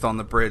seen with on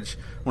the bridge.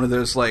 One of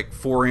those like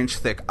 4-inch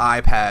thick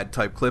iPad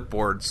type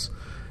clipboards.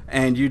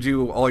 And you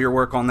do all your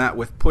work on that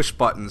with push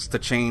buttons to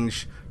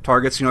change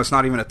targets. You know, it's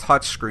not even a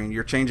touch screen.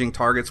 You're changing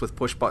targets with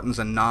push buttons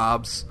and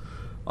knobs.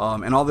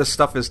 And all this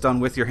stuff is done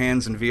with your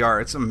hands in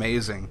VR. It's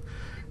amazing.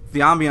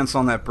 The ambience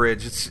on that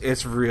bridge,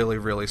 it's really,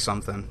 really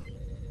something.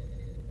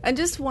 And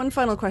just one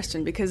final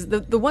question, because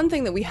the one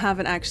thing that we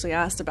haven't actually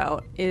asked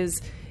about is,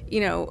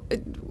 you know,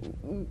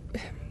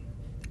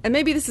 and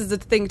maybe this is a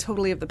thing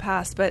totally of the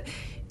past, but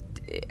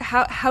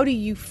how do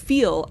you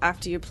feel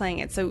after you're playing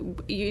it? So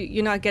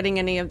you're not getting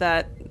any of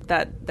that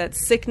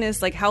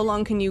sickness? Like, how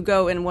long can you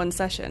go in one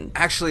session?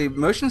 Actually,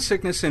 motion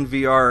sickness in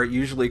VR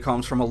usually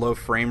comes from a low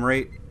frame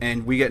rate,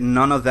 and we get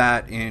none of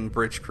that in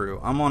Bridge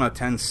Crew. I'm on a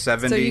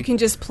 1070. So you can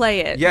just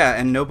play it. Yeah,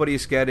 and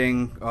nobody's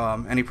getting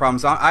any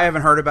problems. I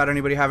haven't heard about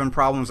anybody having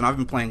problems, and I've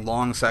been playing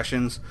long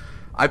sessions.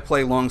 I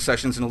play long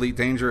sessions in Elite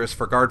Dangerous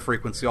for guard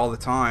frequency all the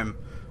time,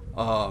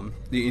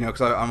 you know, because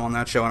I'm on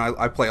that show, and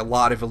I play a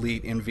lot of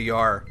Elite in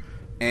VR,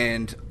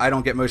 and I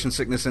don't get motion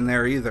sickness in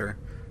there either.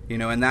 You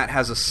know, and that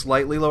has a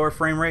slightly lower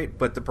frame rate,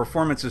 but the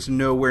performance is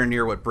nowhere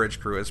near what Bridge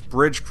Crew is.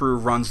 Bridge Crew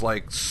runs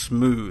like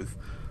smooth,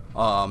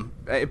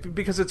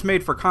 because it's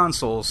made for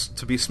consoles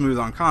to be smooth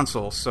on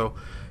consoles. So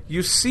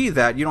you see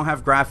that. You don't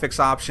have graphics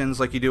options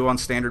like you do on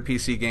standard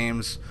PC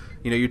games.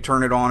 You know, you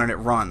turn it on and it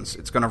runs.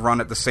 It's going to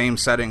run at the same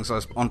settings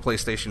as on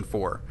PlayStation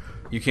 4.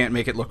 You can't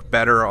make it look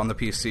better on the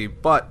PC,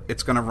 but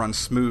it's going to run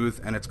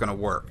smooth and it's going to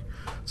work.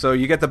 So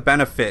you get the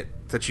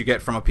benefit that you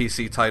get from a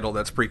PC title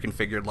that's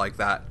pre-configured like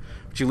that,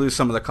 but you lose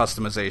some of the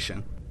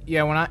customization.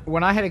 Yeah,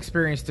 when I had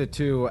experienced it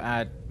too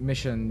at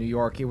Mission New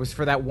York, it was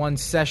for that one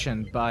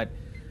session, but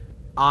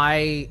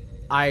I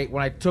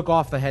when I took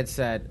off the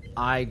headset,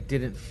 I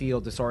didn't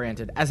feel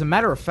disoriented. As a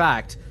matter of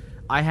fact,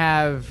 I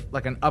have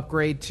like an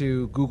upgrade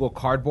to Google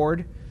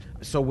Cardboard.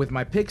 So with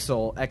my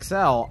Pixel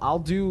XL, I'll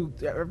do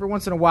every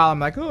once in a while. I'm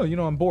like, oh, you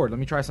know, I'm bored. Let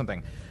me try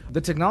something.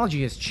 The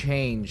technology has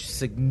changed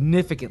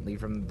significantly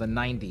from the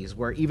 90s,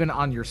 where even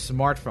on your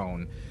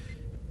smartphone,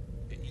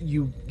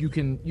 you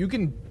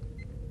can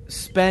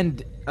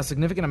spend a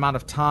significant amount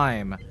of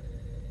time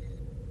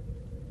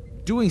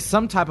doing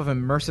some type of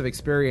immersive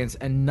experience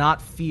and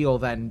not feel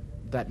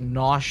that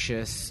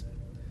nauseous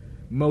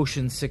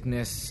motion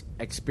sickness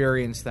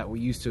experience that we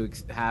used to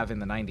have in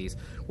the 90s,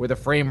 where the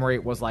frame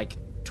rate was like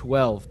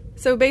 12.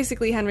 So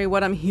basically, Henry,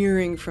 what I'm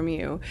hearing from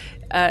you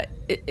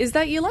is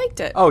that you liked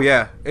it. Oh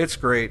yeah, it's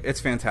great.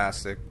 It's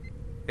fantastic.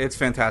 It's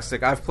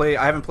fantastic. I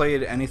haven't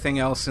played anything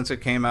else since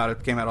it came out.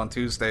 It came out on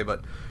Tuesday,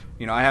 but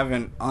you know, I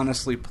haven't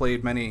honestly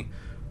played many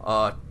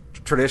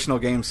traditional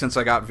games since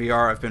I got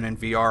VR. I've been in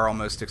VR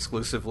almost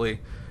exclusively,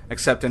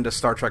 except into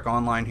Star Trek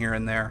Online here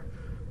and there.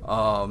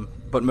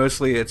 But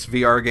mostly it's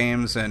VR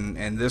games,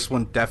 and this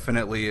one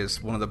definitely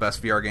is one of the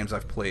best VR games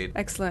I've played.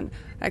 Excellent.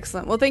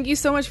 Well, thank you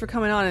so much for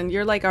coming on, and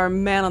you're like our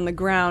man on the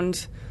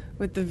ground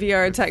with the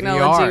VR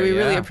technology. We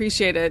really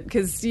appreciate it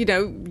because,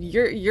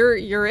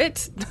 you're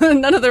it.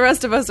 None of the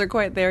rest of us are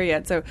quite there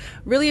yet. So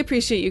really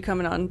appreciate you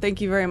coming on. Thank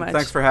you very much.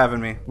 Thanks for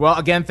having me. Well,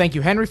 again, thank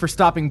you, Henry, for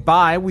stopping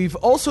by. We've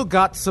also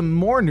got some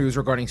more news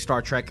regarding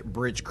Star Trek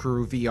Bridge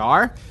Crew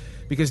VR,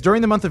 because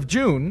during the month of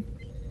June,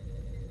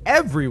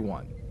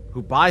 everyone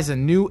who buys a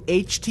new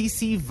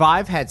HTC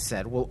Vive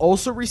headset will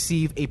also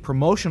receive a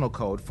promotional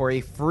code for a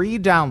free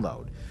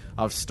download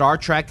of Star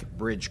Trek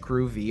Bridge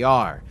Crew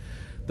VR.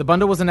 The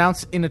bundle was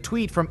announced in a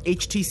tweet from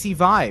HTC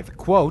Vive.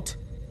 Quote,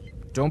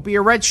 "Don't be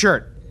a red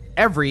shirt.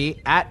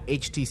 Every at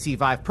HTC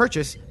Vive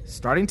purchase,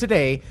 starting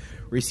today,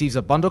 receives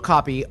a bundle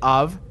copy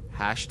of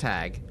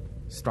hashtag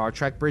Star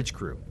Trek Bridge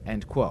Crew."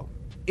 End quote.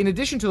 In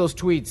addition to those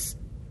tweets,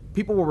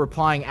 people were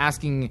replying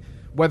asking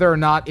whether or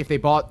not if they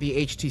bought the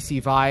HTC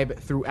Vive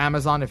through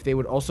Amazon, if they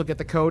would also get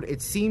the code.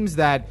 It seems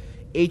that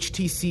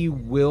HTC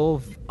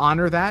will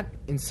honor that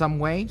in some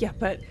way. Yeah,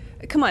 but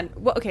come on.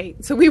 Well, okay,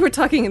 so we were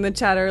talking in the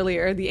chat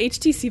earlier. The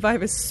HTC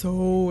Vive is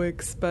so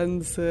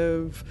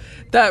expensive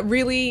that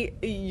really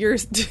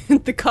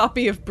the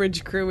copy of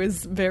Bridge Crew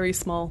is very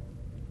small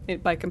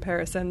by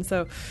comparison,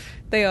 so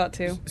they ought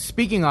to.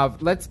 Speaking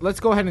of, let's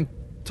go ahead and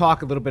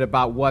talk a little bit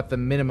about what the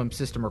minimum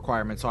system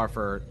requirements are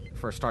for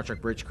Star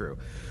Trek Bridge Crew.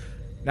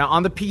 Now,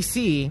 on the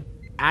PC,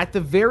 at the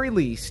very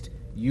least,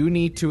 you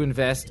need to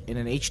invest in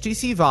an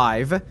HTC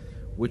Vive,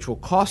 which will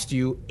cost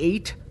you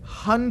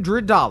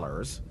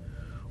 $800,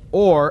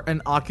 or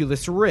an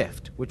Oculus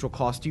Rift, which will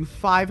cost you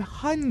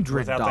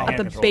 $500.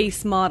 The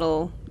base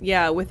model,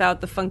 yeah,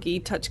 without the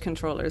funky touch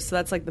controllers. So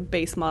that's like the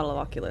base model of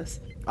Oculus.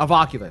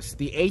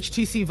 The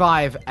HTC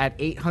Vive at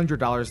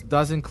 $800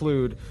 does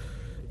include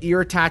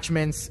ear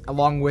attachments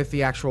along with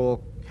the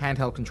actual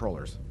handheld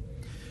controllers.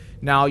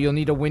 Now, you'll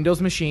need a Windows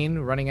machine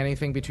running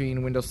anything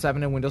between Windows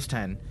 7 and Windows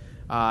 10.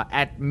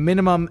 At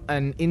minimum,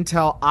 an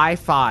Intel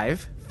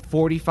i5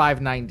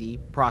 4590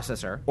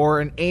 processor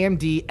or an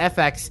AMD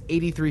FX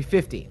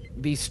 8350.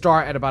 These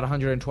start at about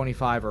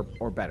 125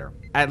 or better.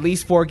 At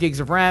least 4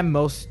 gigs of RAM.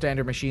 Most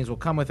standard machines will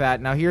come with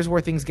that. Now, here's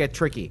where things get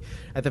tricky.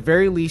 At the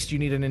very least, you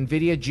need an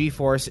NVIDIA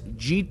GeForce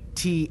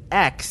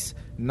GTX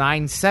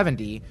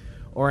 970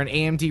 or an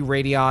AMD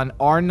Radeon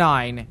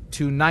R9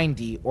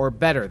 290 or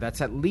better.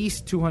 That's at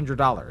least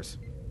 $200.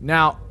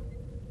 Now,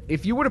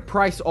 if you were to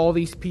price all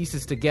these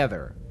pieces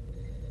together,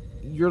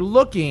 you're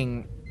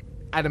looking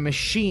at a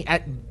machine,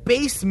 at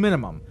base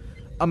minimum,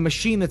 a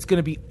machine that's going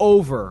to be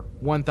over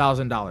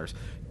 $1,000.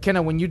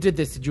 Kenna, when you did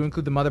this, did you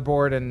include the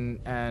motherboard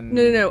and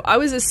No. I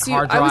was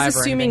hard drive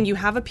assuming you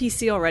have a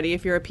PC already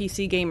if you're a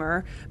PC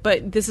gamer,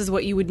 but this is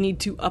what you would need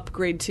to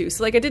upgrade to.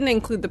 So, like, I didn't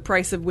include the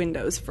price of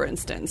Windows, for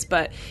instance,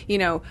 but,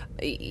 and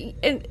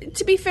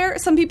to be fair,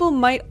 some people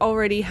might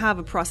already have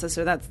a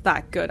processor that's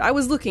that good. I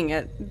was looking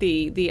at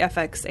the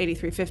FX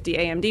 8350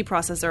 AMD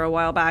processor a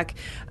while back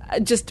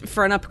just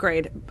for an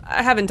upgrade.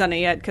 I haven't done it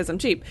yet because I'm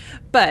cheap,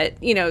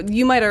 but,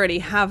 you might already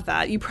have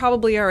that. You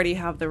probably already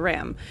have the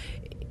RAM.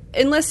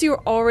 Unless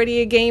you're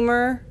already a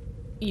gamer,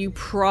 you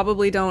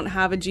probably don't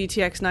have a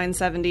GTX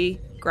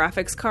 970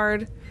 graphics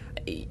card.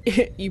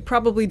 You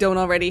probably don't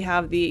already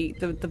have the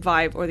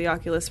Vive or the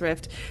Oculus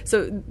Rift.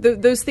 So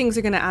those things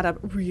are going to add up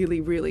really,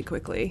 really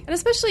quickly. And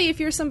especially if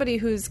you're somebody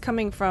who's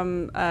coming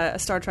from a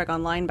Star Trek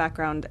Online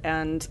background.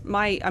 And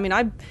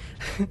I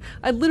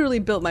literally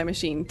built my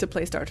machine to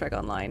play Star Trek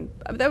Online.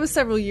 That was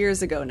several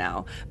years ago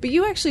now. But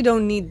you actually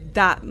don't need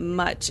that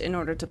much in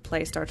order to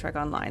play Star Trek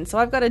Online. So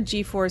I've got a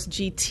GeForce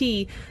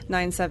GT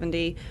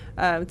 970.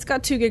 It's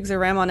got 2 gigs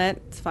of RAM on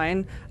it. It's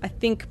fine. I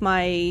think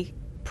my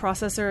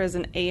processor is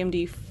an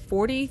AMD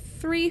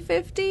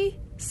 4350,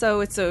 so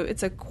it's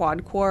a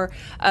quad core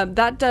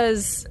that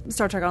does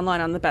Star Trek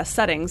Online on the best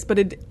settings, but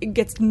it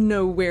gets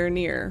nowhere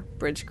near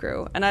Bridge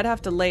Crew, and I'd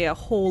have to lay a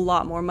whole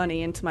lot more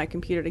money into my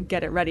computer to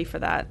get it ready for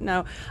that.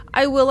 Now,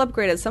 I will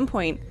upgrade at some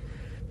point,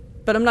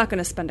 but I'm not going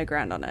to spend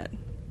 $1,000 on it.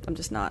 I'm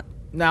just not.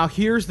 Now,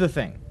 here's the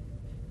thing.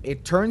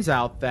 It turns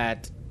out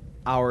that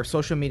our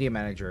social media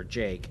manager,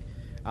 Jake,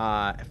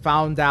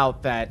 found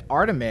out that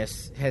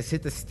Artemis has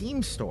hit the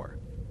Steam store.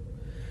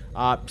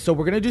 So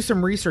we're going to do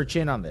some research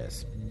in on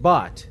this.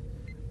 But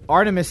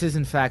Artemis is,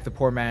 in fact, the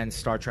poor man's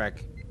Star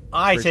Trek.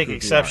 I take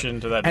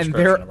exception to that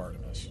description of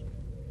Artemis.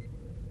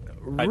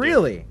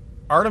 Really?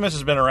 Artemis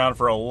has been around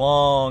for a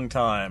long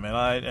time, and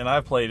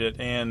I've played it,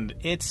 and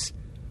it's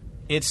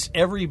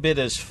every bit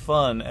as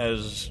fun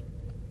as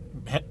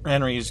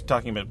Henry's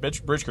talking about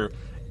Bridge Crew.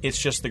 It's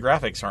just the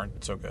graphics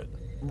aren't so good.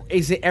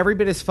 Is it every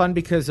bit as fun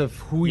because of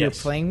who you're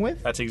playing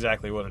with? That's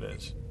exactly what it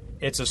is.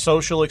 It's a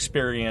social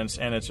experience,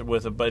 and it's a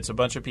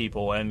bunch of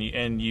people,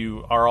 and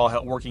you are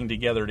all working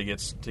together to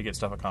get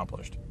stuff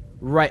accomplished.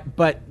 Right,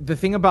 but the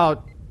thing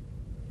about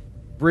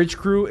Bridge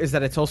Crew is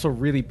that it's also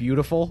really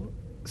beautiful.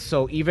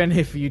 So even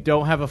if you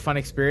don't have a fun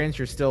experience,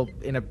 you're still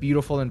in a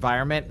beautiful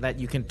environment that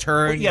you can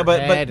turn your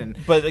head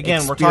but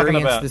again, we're talking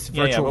about this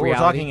virtual reality. What we're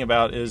talking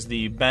about is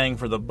the bang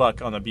for the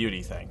buck on the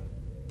beauty thing.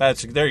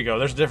 There you go.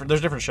 There's a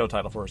different show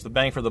title for us. The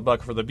bang for the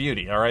buck for the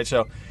beauty. All right.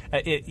 So,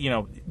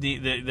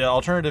 the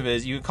alternative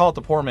is you call it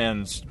the poor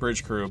man's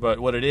Bridge Crew, but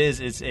what it is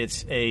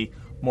it's a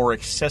more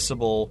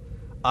accessible,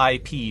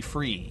 IP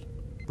free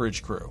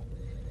Bridge Crew,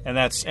 and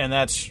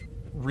that's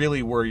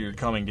really where you're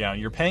coming down.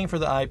 You're paying for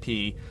the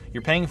IP.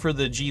 You're paying for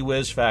the gee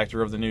whiz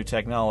factor of the new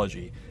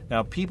technology.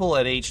 Now, people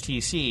at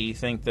HTC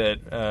think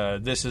that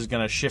this is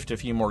going to shift a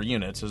few more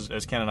units,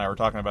 as Ken and I were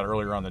talking about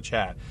earlier on the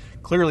chat.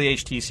 Clearly,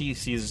 HTC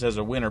sees this as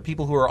a winner.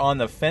 People who are on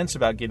the fence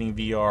about getting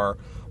VR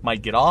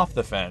might get off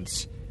the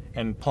fence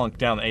and plunk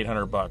down the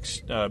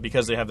 $800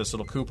 because they have this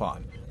little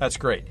coupon. That's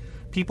great.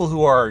 People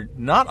who are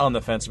not on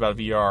the fence about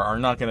VR are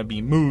not going to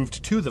be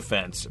moved to the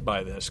fence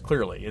by this,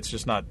 clearly. It's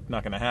just not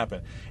going to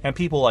happen. And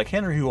people like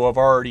Henry who have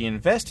already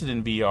invested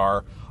in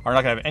VR are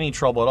not going to have any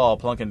trouble at all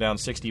plunking down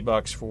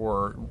 $60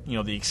 for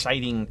the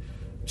exciting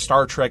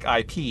Star Trek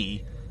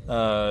IP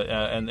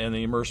and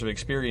the immersive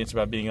experience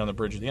about being on the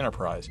bridge of the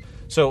Enterprise.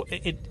 So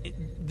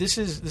this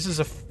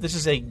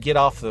is a get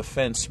off the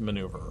fence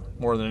maneuver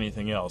more than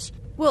anything else.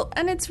 Well,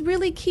 and it's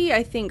really key,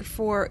 I think,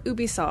 for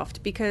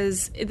Ubisoft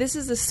because this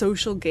is a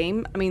social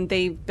game. I mean,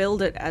 they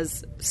build it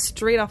as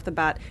straight off the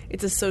bat,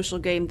 it's a social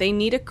game. They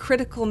need a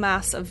critical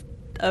mass of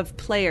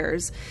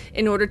players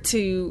in order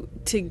to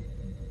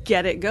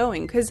get it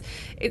going. Because,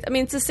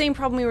 it's the same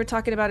problem we were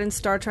talking about in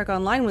Star Trek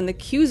Online. When the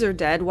queues are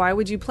dead, why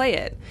would you play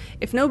it?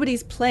 If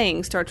nobody's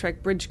playing Star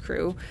Trek Bridge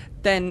Crew,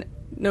 then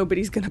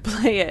nobody's going to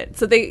play it.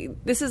 So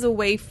this is a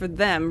way for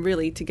them,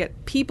 really, to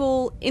get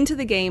people into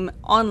the game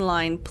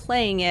online,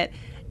 playing it,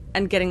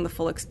 and getting the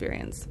full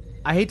experience.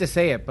 I hate to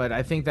say it, but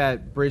I think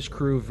that Bridge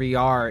Crew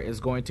VR is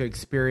going to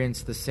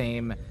experience the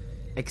same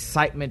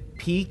excitement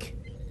peak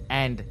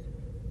and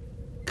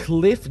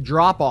cliff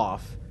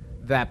drop-off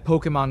that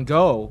Pokemon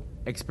Go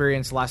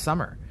experienced last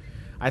summer.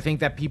 I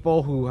think that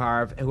people who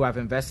have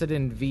invested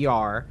in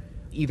VR,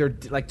 either,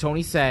 like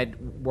Tony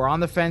said, were on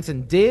the fence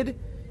and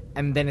did,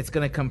 and then it's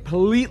going to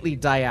completely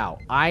die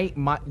out.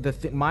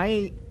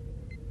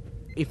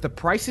 If the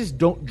prices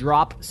don't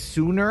drop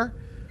sooner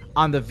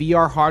on the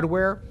VR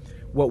hardware,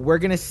 what we're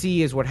going to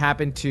see is what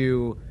happened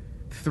to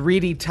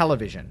 3D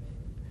television,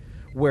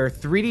 where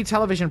 3D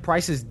television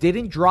prices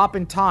didn't drop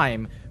in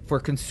time for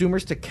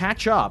consumers to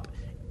catch up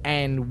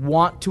and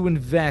want to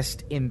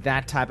invest in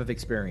that type of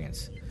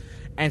experience.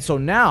 And so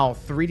now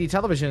 3D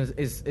television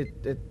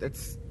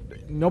it's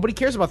nobody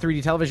cares about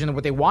 3D television.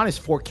 What they want is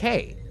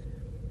 4K.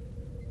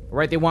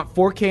 Right? They want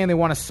 4K and they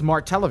want a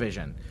smart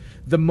television.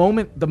 The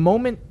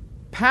moment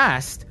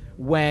passed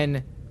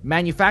when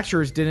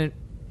manufacturers didn't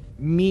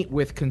meet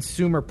with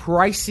consumer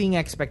pricing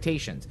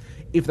expectations.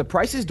 If the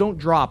prices don't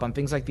drop on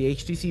things like the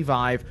HTC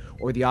Vive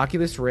or the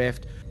Oculus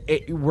Rift,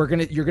 you're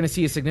gonna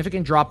see a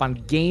significant drop on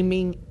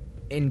gaming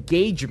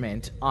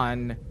engagement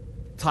on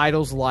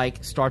titles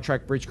like Star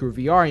Trek Bridge Crew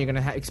VR. You're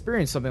gonna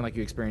experience something like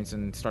you experienced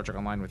in Star Trek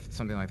Online with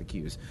something like the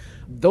queues.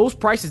 Those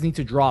prices need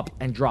to drop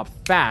and drop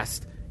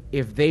fast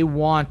if they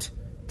want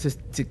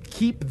to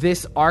keep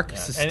this arc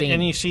sustained.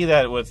 And you see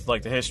that with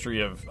like the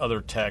history of other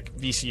tech,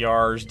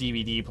 VCRs,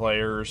 DVD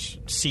players,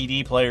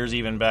 CD players,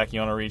 even back. You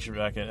want to reach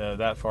back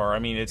that far. I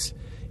mean, it's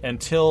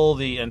until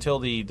the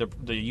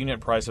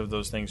unit price of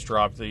those things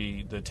dropped,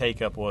 the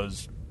take up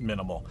was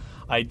minimal.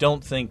 I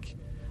don't think,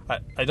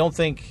 and I don't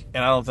think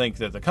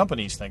that the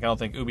companies think. I don't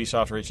think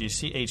Ubisoft or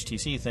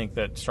HTC think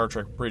that Star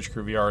Trek Bridge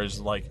Crew VR is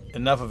like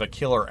enough of a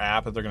killer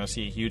app that they're going to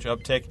see a huge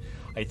uptick.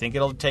 I think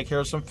it'll take care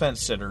of some fence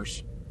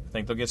sitters. I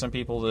think they'll get some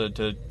people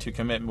to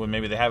commit when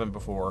maybe they haven't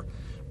before,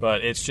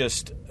 but it's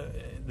just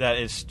that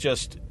it's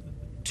just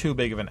too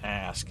big of an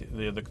ask.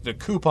 The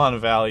coupon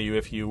value,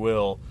 if you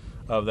will,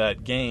 of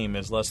that game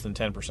is less than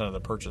 10% of the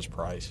purchase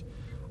price.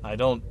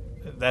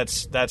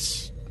 That's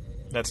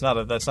not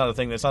a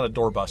thing. That's not a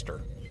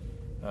doorbuster.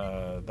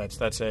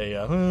 That's a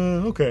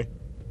okay,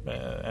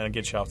 and it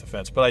gets you off the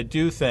fence. But I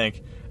do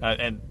think,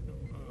 and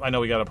I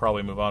know we got to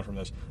probably move on from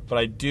this, but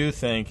I do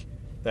think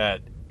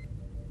that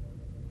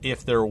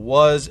if there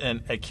was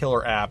a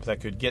killer app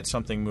that could get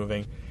something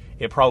moving,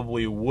 it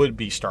probably would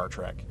be Star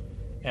Trek.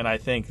 And I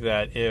think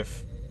that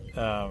if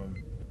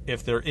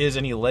there is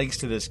any legs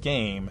to this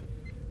game,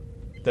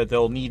 that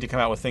they'll need to come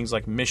out with things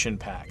like mission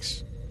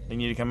packs. They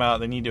need to come out.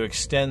 They need to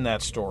extend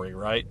that story,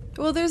 right?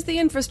 Well, there's the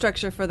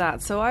infrastructure for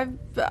that, so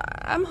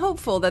I'm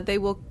hopeful that they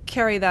will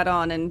carry that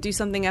on and do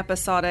something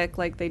episodic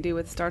like they do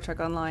with Star Trek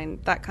Online.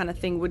 That kind of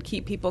thing would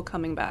keep people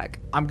coming back.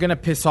 I'm gonna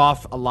piss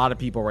off a lot of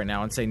people right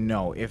now and say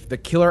no. If the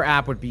killer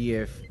app would be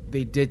if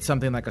they did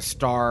something like a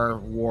Star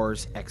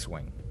Wars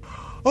X-Wing.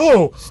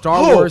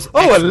 Star Wars.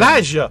 X-Wing.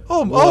 Elijah.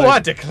 I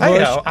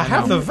declare, I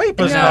have the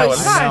vapors now.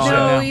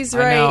 No, he's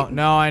right.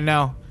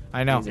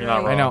 I know. You're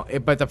not wrong. I know.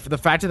 But the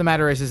fact of the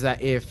matter is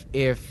that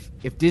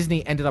if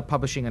Disney ended up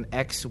publishing an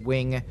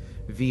X-Wing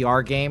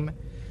VR game,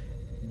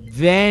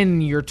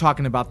 then you're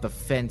talking about the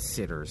fence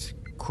sitters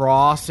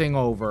crossing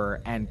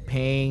over and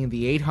paying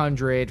the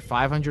 $800,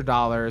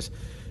 $500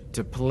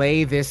 to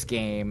play this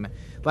game.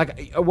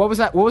 Like, what was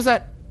that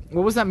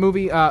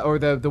movie or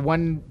the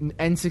one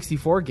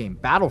N64 game,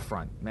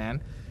 Battlefront,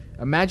 man?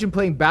 Imagine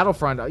playing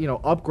Battlefront,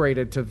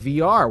 upgraded to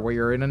VR, where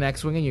you're in an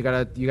X-wing and you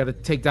gotta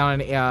take down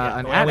an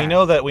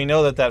AT-AT. We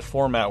know that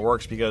format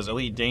works because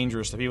Elite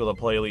Dangerous, the people that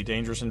play Elite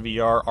Dangerous in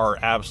VR, are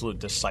absolute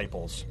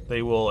disciples.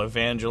 They will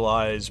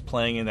evangelize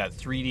playing in that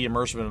 3D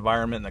immersive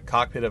environment in the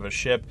cockpit of a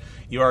ship.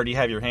 You already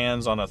have your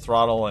hands on a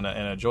throttle and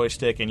a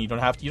joystick, and you don't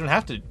have to.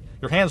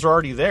 Your hands are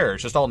already there.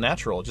 It's just all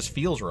natural. It just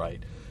feels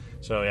right.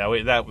 So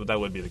yeah, that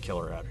would be the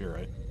killer app. You're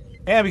right.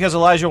 And because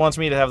Elijah wants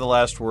me to have the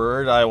last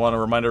word, I want to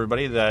remind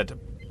everybody that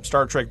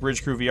Star Trek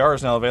Bridge Crew VR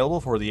is now available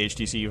for the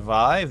HTC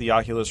Vive, the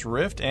Oculus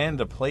Rift, and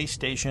the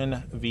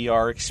PlayStation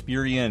VR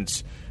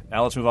experience.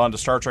 Now let's move on to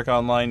Star Trek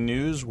Online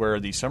news, where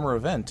the summer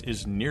event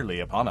is nearly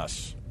upon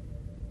us.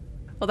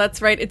 Well,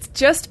 that's right. It's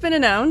just been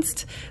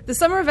announced. The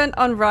summer event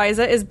on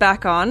Ryza is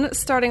back on,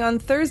 starting on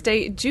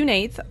Thursday, June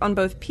 8th, on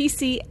both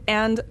PC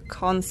and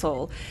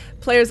console.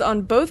 Players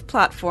on both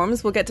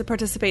platforms will get to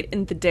participate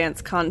in the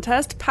dance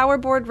contest,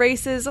 powerboard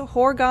races,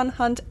 Horgon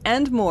hunt,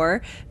 and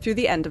more through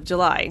the end of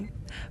July.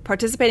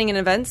 Participating in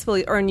events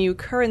will earn you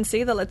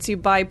currency that lets you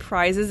buy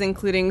prizes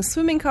including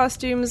swimming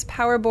costumes,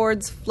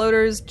 powerboards,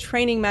 floaters,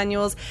 training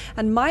manuals,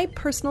 and my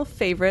personal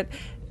favorite,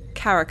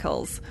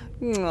 caracals.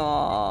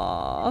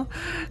 Aww.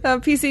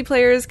 PC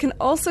players can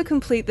also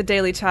complete the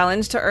daily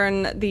challenge to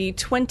earn the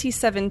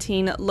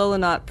 2017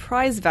 Lolonaut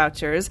prize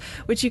vouchers,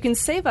 which you can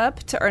save up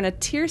to earn a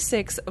Tier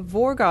 6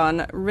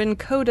 Vorgon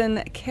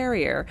Rinkodan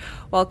carrier,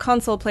 while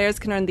console players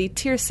can earn the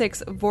Tier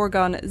 6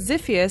 Vorgon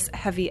Ziphius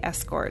heavy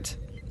escort.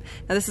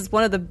 Now, this is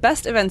one of the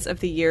best events of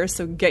the year,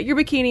 so get your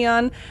bikini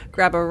on,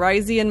 grab a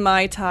Ryzian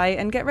Mai Tai,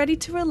 and get ready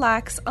to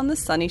relax on the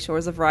sunny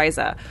shores of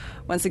Ryza.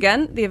 Once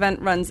again, the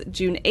event runs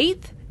June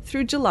 8th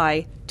through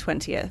July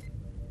 20th.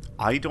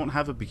 I don't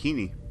have a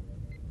bikini.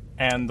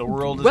 And the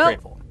world is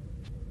grateful.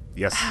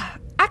 Yes.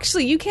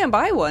 Actually, you can't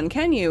buy one,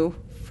 can you?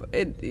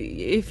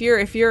 If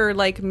you're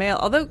like male,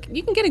 although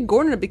you can get a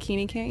Gordon a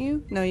bikini, can't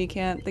you? No, you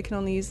can't. They can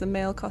only use the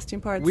male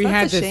costume parts.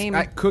 That's a shame.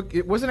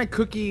 Wasn't it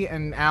Cookie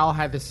and Al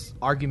had this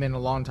argument a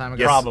long time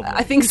ago? Yes. Probably.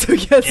 I think so.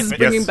 Yes, it's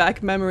bringing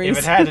back memories. If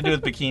it had to do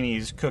with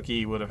bikinis,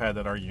 Cookie would have had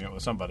that argument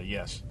with somebody.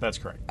 Yes, that's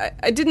correct.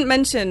 I didn't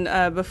mention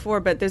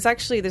before, but there's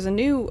a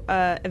new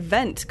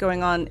event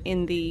going on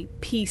in the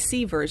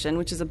PC version,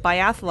 which is a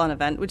biathlon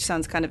event, which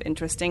sounds kind of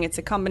interesting. It's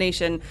a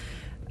combination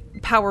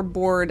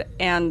powerboard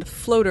and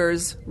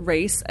floaters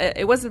race.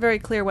 It wasn't very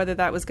clear whether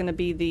that was going to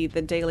be the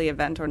daily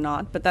event or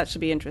not, but that should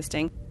be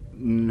interesting.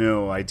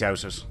 No, I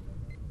doubt it.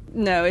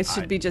 No, it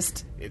should be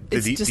just.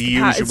 It's the just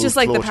usual it's just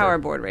like the floater.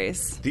 powerboard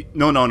race.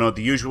 No.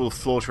 The usual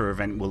floater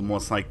event will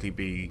most likely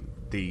be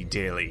the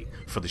daily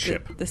for the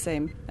ship. The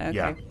same. Okay.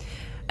 Yeah.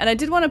 And I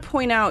did want to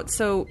point out,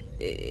 so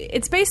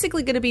it's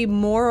basically going to be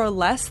more or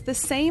less the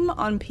same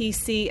on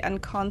PC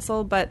and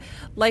console, but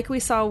like we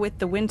saw with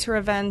the winter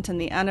event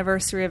and the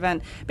anniversary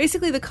event,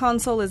 basically the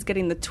console is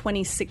getting the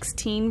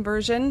 2016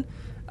 version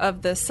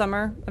of the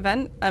summer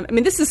event. I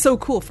mean, this is so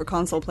cool for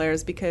console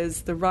players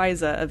because the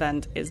Ryza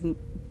event is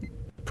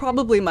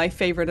probably my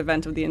favorite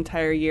event of the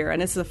entire year,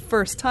 and it's the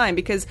first time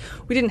because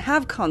we didn't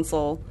have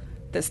console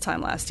this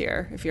time last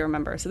year, if you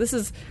remember. So this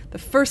is the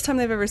first time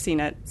they've ever seen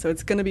it, so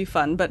it's going to be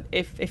fun. But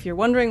if you're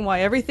wondering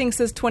why everything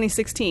says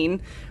 2016,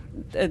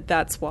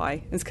 that's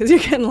why. It's because you're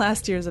getting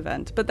last year's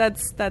event. But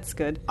that's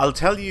good. I'll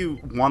tell you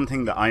one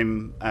thing that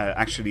I'm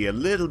actually a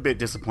little bit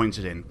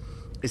disappointed in,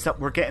 is that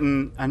we're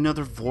getting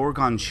another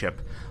Vorgon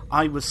ship.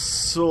 I was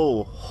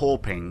so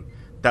hoping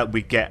that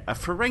we get a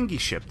Ferengi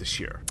ship this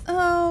year.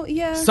 Oh,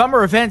 yeah.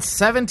 Summer Event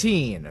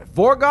 17,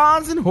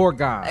 Vorgons and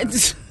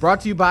Horgons.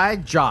 Brought to you by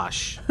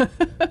Josh.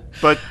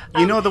 But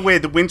you know the way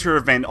the winter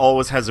event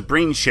always has a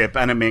Breen ship,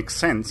 and it makes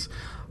sense.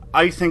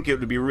 I think it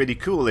would be really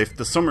cool if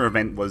the summer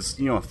event was,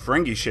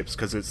 Ferengi ships,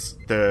 because it's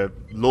the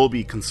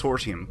Lobi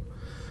Consortium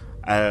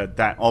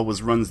that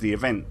always runs the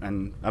event.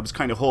 And I was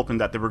kind of hoping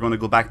that they were going to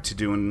go back to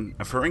doing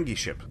a Ferengi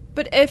ship.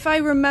 But if I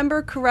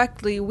remember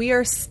correctly, we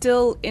are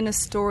still in a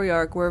story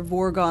arc where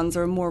Vorgons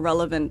are more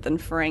relevant than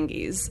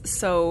Ferengis.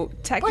 So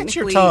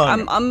technically,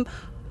 I'm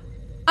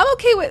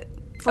okay with.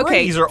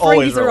 Ferengis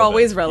are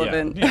always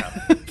relevant. Yeah.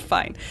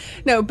 Fine.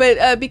 No,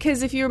 but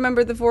because if you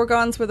remember, the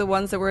Vorgons were the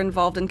ones that were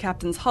involved in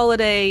Captain's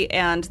Holiday,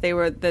 and they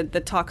were the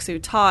Toxu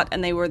Tot,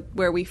 and they were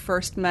where we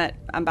first met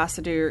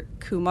Ambassador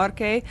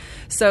Kumarke.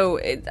 So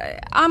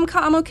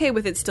I'm okay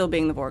with it still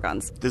being the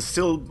Vorgons. There's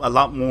still a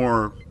lot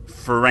more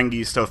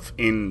Ferengi stuff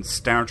in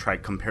Star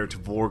Trek compared to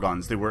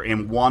Vorgons. They were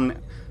in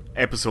one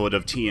episode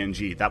of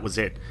TNG. That was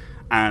it.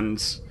 And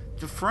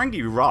the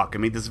Ferengi rock. I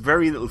mean, there's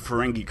very little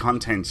Ferengi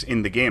content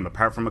in the game,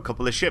 apart from a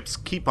couple of ships.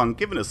 Keep on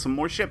giving us some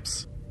more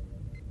ships.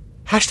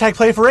 Hashtag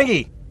play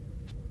Ferengi.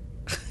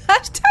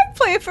 Hashtag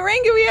play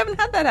Ferengi. We haven't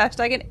had that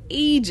hashtag in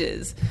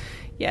ages.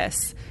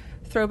 Yes.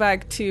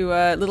 Throwback to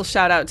a little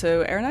shout out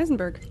to Aaron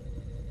Eisenberg.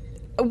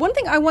 One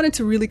thing I wanted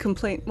to really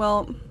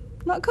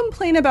not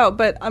complain about,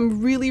 but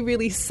I'm really,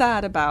 really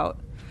sad about,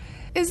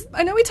 is,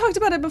 I know we talked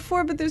about it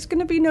before, but there's going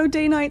to be no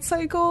day-night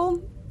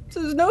cycle.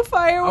 So there's no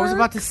fireworks. I was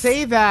about to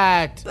say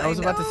that.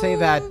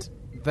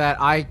 That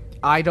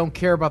I don't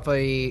care about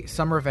the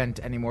summer event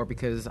anymore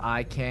because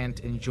I can't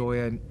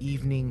enjoy an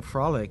evening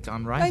frolic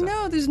on Ryza. I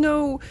know, there's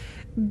no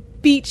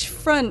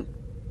beachfront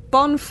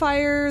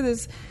bonfire.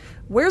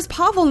 Where's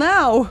Pavel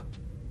now?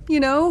 You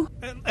know?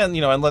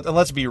 And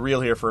let's be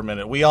real here for a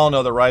minute. We all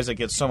know that Ryza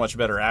gets so much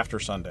better after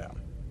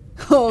sundown.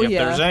 Oh, If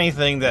yeah. there's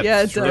anything that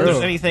it does.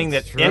 any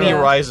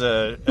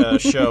Ryza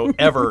show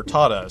ever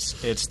taught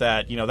us, it's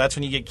that that's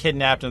when you get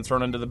kidnapped and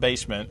thrown into the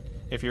basement.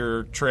 If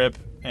you're Trip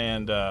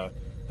and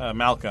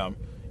Malcolm,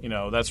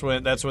 that's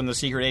when the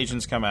secret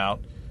agents come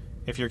out.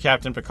 If you're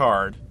Captain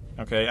Picard,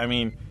 okay, I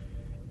mean,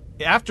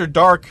 after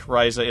dark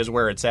Ryza is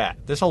where it's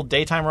at. This whole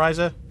daytime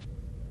Ryza,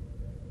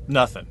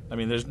 nothing. I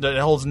mean, it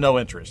holds no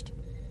interest.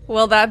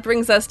 Well, that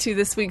brings us to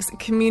this week's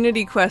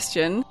community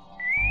question.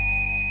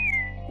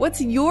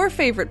 What's your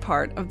favorite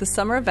part of the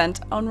summer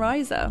event on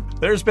Ryza?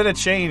 There's been a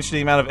change to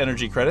the amount of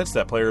energy credits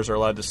that players are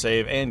allowed to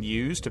save and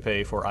use to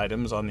pay for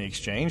items on the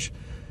exchange.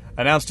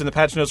 Announced in the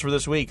patch notes for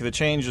this week, the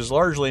change is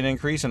largely an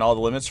increase in all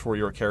the limits for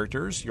your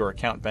characters, your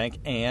account bank,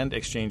 and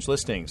exchange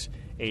listings.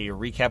 A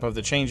recap of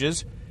the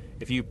changes: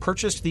 if you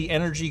purchased the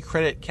energy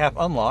credit cap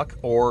unlock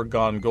or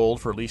gone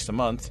gold for at least a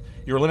month,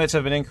 your limits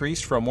have been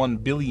increased from 1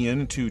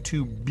 billion to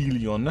 2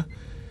 billion.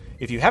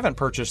 If you haven't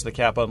purchased the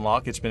cap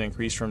unlock, it's been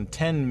increased from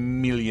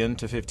 10 million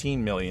to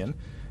 15 million.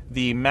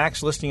 The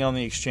max listing on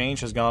the exchange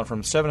has gone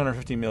from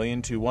 750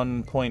 million to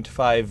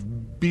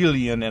 1.5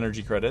 billion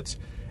energy credits,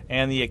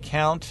 and the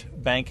account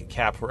bank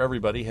cap for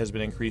everybody has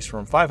been increased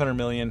from 500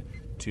 million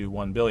to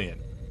 1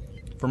 billion.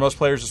 For most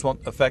players, this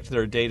won't affect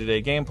their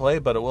day-to-day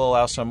gameplay, but it will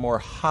allow some more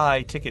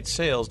high-ticket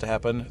sales to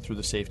happen through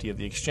the safety of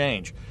the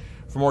exchange.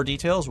 For more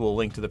details, we'll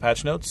link to the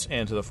patch notes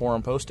and to the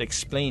forum post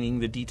explaining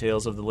the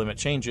details of the limit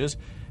changes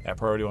at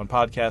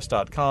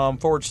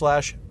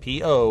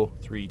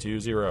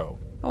PriorityOnePodcast.com/PO320.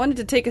 I wanted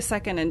to take a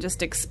second and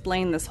just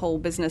explain this whole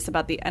business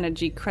about the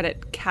energy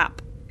credit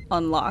cap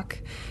unlock.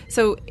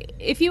 So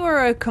if you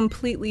are a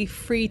completely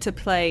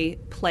free-to-play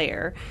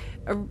player,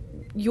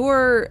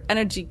 your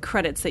energy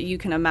credits that you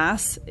can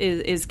amass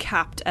is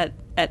capped at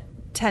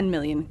 10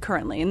 million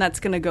currently, and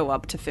that's going to go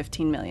up to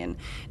 15 million.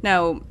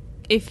 Now,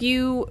 if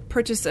you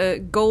purchase a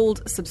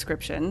gold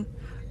subscription,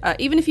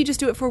 even if you just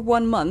do it for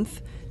 1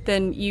 month,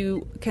 then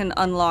you can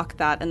unlock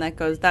that, and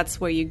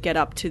that's where you get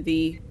up to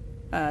the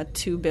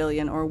 2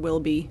 billion, or will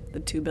be the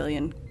 2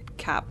 billion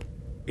cap.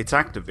 It's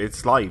active.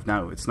 It's live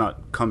now. It's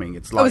not coming.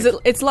 It's live. Oh, is it?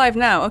 It's live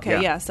now. Okay,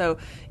 Yeah. So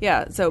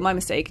my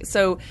mistake.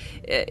 So,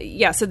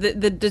 so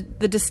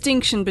the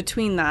distinction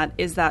between that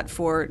is that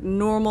for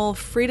normal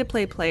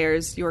free-to-play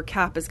players, your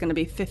cap is going to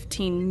be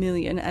 15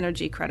 million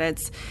energy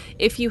credits.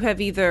 If you have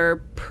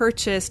either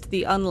purchased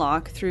the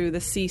unlock through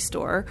the C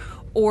store,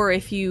 or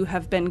if you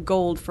have been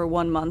gold for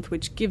 1 month,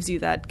 which gives you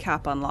that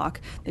cap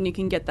unlock, then you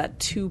can get that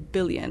 2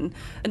 billion.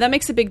 And that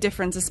makes a big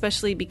difference,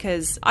 especially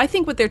because I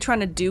think what they're trying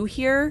to do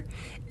here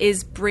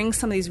is bring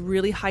some of these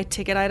really high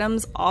ticket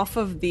items off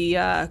of the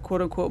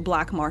quote unquote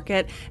black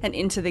market and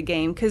into the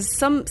game. Because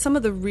some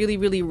of the really,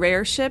 really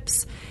rare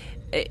ships,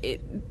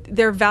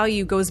 their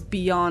value goes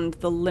beyond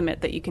the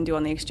limit that you can do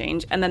on the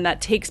exchange. And then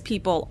that takes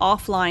people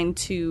offline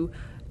to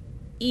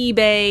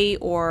eBay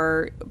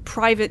or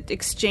private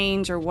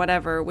exchange or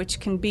whatever, which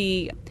can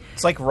be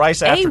It's like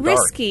Rice after dark.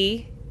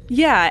 risky.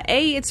 Yeah,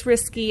 A, it's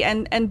risky,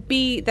 and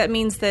B, that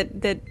means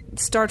that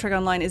Star Trek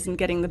Online isn't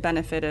getting the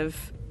benefit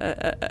of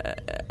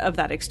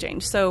that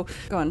exchange. So,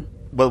 go on.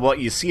 Well, what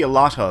you see a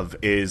lot of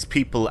is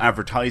people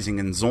advertising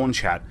in Zone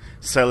Chat,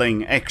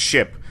 selling X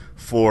ship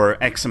for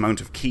X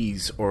amount of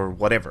keys or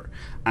whatever.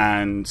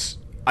 And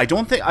I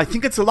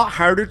think it's a lot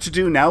harder to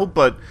do now,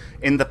 but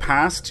in the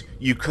past,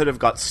 you could have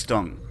got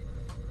stung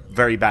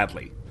very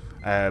badly.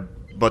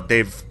 But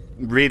they've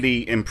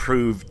really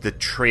improved the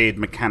trade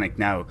mechanic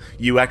now.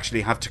 You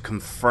actually have to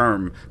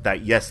confirm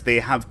that, yes,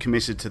 they have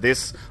committed to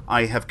this,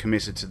 I have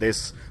committed to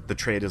this, the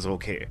trade is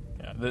okay.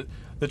 Yeah,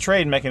 the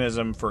trade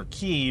mechanism for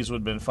keys would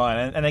have been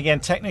fine. And again,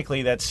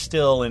 technically, that's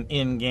still an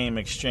in-game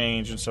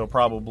exchange, and so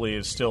probably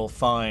is still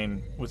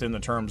fine within the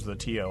terms of the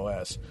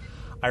TOS.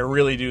 I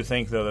really do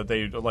think, though, that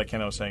they, like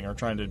Ken was saying, are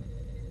trying to...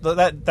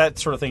 That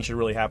sort of thing should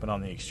really happen on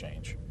the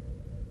exchange.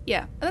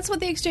 Yeah, and that's what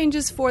the exchange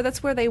is for.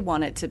 That's where they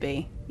want it to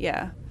be.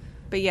 Yeah.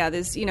 But yeah,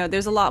 there's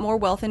a lot more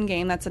wealth in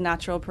game. That's a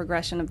natural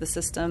progression of the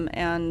system,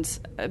 and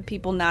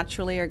people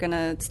naturally are going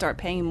to start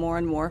paying more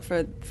and more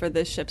for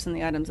the ships and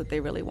the items that they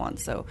really want.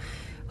 So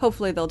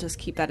hopefully they'll just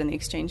keep that in the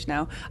exchange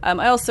now.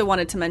 I also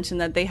wanted to mention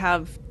that they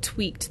have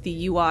tweaked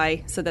the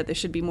UI so that there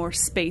should be more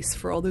space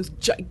for all those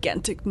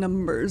gigantic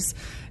numbers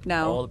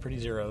now. All the pretty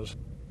zeros.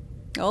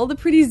 All the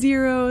pretty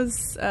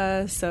zeros.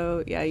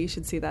 So yeah, you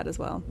should see that as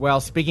well. Well,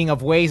 speaking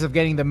of ways of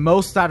getting the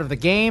most out of the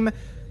game,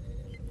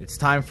 it's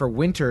time for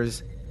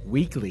Winter's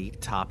weekly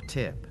top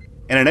tip.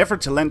 In an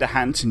effort to lend a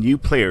hand to new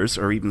players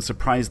or even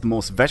surprise the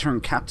most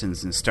veteran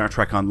captains in Star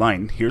Trek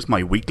Online, here's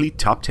my weekly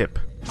top tip.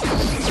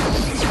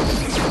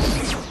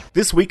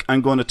 This week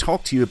I'm going to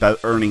talk to you about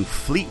earning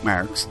fleet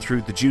marks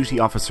through the duty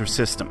officer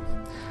system.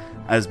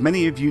 As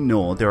many of you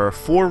know, there are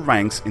 4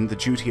 ranks in the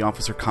duty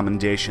officer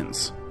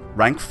commendations: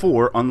 Rank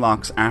 4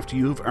 unlocks after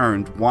you have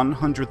earned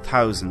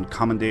 100,000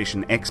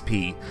 Commendation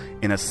XP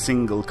in a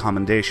single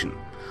commendation.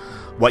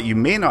 What you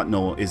may not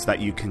know is that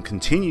you can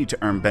continue to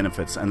earn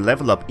benefits and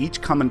level up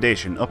each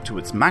commendation up to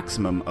its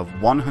maximum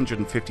of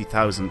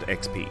 150,000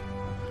 XP.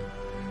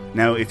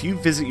 Now, if you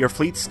visit your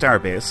fleet's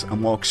starbase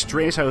and walk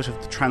straight out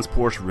of the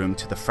transporter room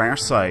to the far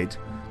side,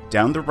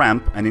 down the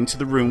ramp and into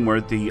the room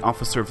where the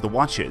officer of the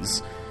watch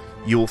is,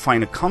 you will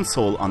find a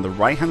console on the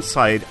right hand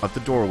side of the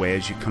doorway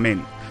as you come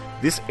in.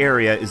 This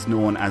area is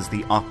known as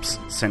the Ops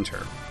Center.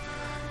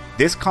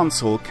 This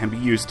console can be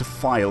used to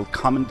file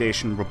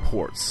commendation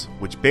reports,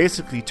 which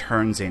basically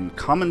turns in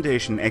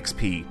commendation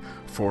XP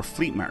for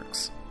fleet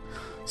marks.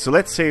 So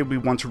let's say we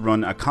want to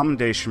run a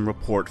commendation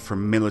report for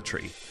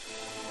military.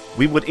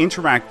 We would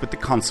interact with the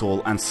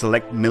console and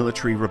select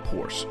military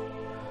report.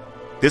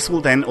 This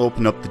will then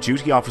open up the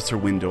duty officer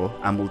window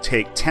and will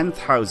take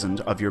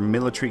 10,000 of your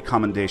military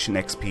commendation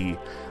XP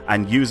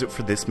and use it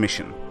for this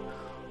mission.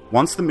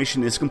 Once the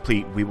mission is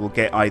complete, we will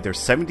get either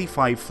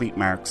 75 fleet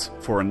marks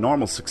for a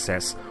normal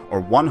success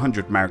or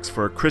 100 marks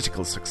for a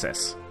critical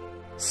success.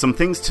 Some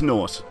things to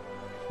note: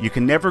 you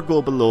can never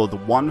go below the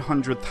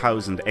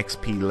 100,000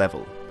 XP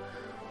level.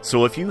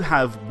 So if you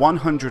have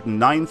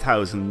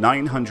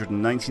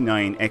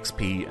 109,999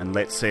 XP and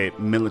let's say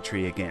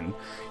military again,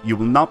 you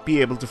will not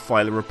be able to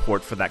file a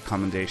report for that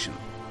commendation.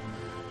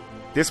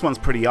 This one's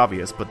pretty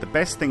obvious, but the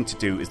best thing to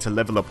do is to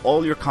level up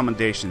all your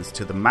commendations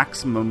to the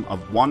maximum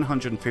of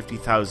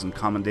 150,000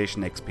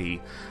 commendation XP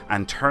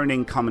and turn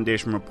in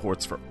commendation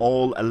reports for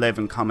all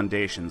 11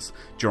 commendations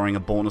during a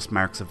bonus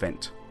marks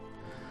event.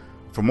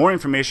 For more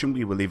information,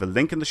 we will leave a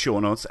link in the show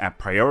notes at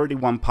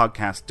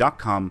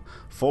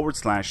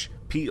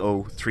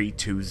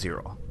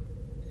priority1podcast.com/PO320.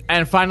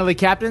 And finally,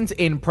 Captains,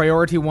 in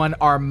Priority 1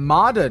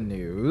 Armada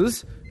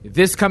news,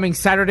 this coming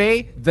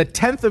Saturday, the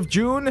 10th of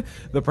June,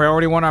 the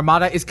Priority 1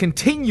 Armada is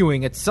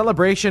continuing its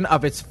celebration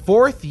of its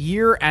 4th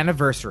year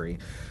anniversary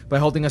by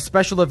holding a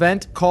special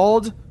event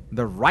called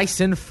the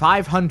Ryson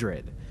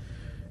 500.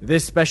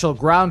 This special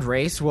ground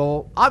race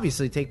will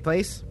obviously take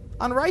place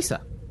on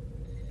Risa.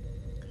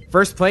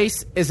 First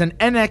place is an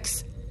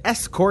NX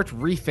Escort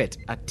Refit,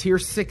 a Tier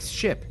 6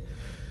 ship.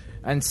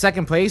 And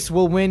second place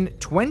will win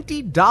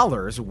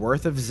 $20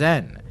 worth of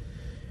Zen.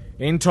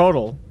 In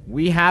total,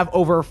 we have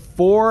over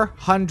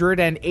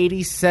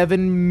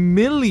 487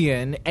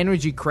 million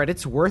energy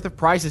credits worth of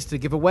prizes to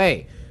give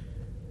away.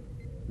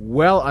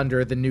 Well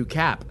under the new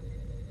cap.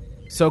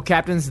 So,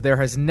 Captains, there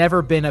has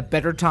never been a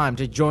better time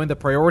to join the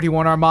Priority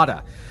 1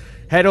 Armada.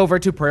 Head over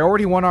to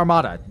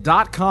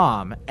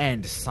PriorityOneArmada.com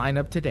and sign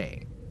up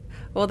today.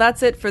 Well,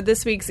 that's it for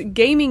this week's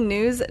gaming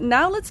news.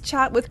 Now let's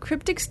chat with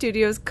Cryptic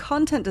Studios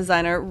content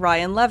designer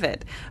Ryan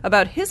Levitt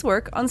about his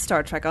work on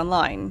Star Trek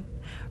Online.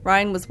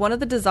 Ryan was one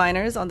of the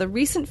designers on the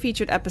recent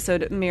featured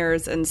episode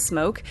Mirrors and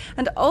Smoke,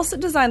 and also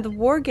designed the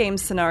war game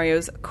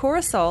scenarios Core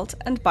Assault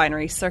and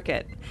Binary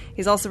Circuit.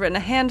 He's also written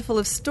a handful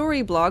of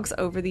story blogs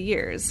over the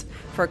years.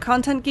 For a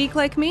content geek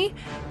like me,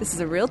 this is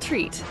a real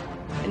treat.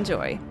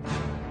 Enjoy.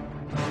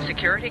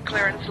 Security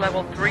clearance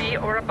level 3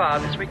 or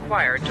above is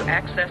required to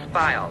access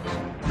files.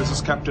 This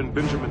is Captain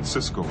Benjamin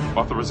Sisko.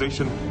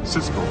 Authorization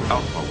Sisko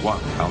Alpha 1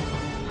 Alpha.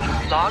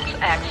 Logs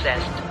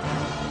accessed.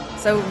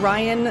 So,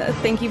 Ryan,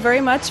 thank you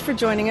very much for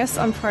joining us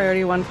on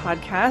Priority 1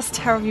 Podcast.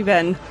 How have you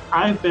been?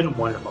 I've been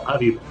wonderful. How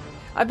have you been?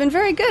 I've been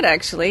very good,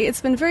 actually.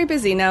 It's been very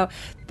busy. Now,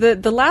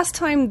 the last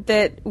time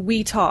that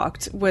we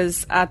talked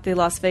was at the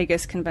Las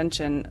Vegas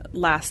convention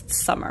last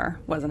summer,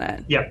 wasn't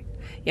it? Yep.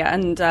 Yeah,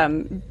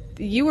 and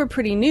you were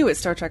pretty new at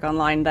Star Trek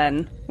Online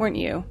then, weren't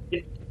you?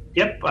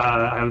 Yep.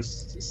 I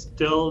was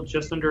still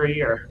just under a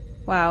year.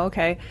 Wow,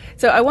 okay.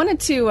 So I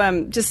wanted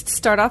to just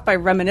start off by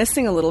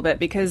reminiscing a little bit,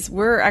 because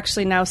we're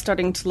actually now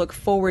starting to look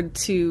forward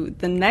to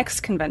the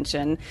next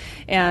convention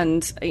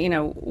and, you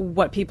know,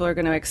 what people are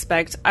going to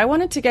expect. I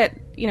wanted to get,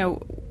 you know,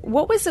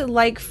 what was it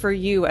like for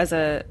you as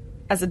a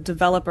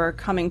developer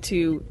coming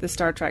to the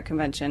Star Trek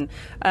convention?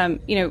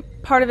 You know,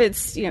 part of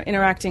it's, you know,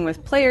 interacting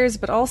with players,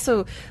 but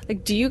also,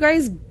 like, do you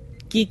guys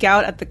geek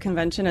out at the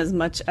convention as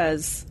much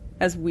as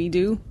we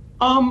do?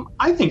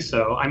 I think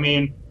so. I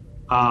mean,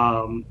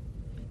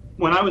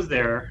 when I was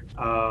there,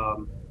 I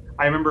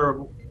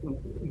remember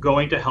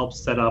going to help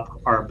set up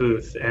our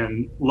booth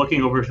and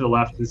looking over to the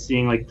left and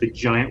seeing like the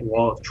giant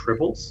wall of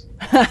triples.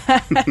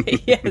 Yes.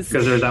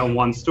 Because there's that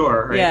one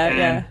store, right? Yeah, and,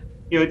 yeah.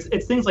 You know,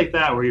 it's things like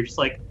that where you're just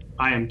like,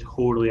 I am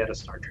totally at a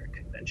Star Trek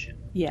convention.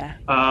 Yeah.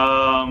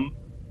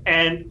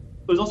 And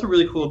it was also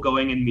really cool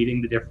going and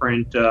meeting the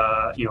different,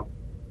 you know,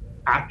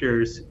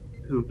 actors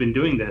who've been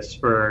doing this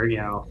for, you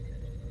know,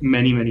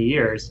 many, many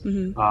years.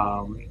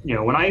 Mm-hmm. You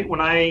know, when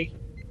I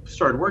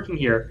started working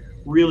here,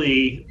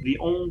 really the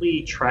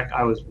only Trek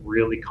I was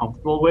really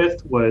comfortable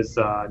with was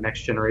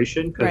Next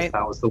Generation, because Right.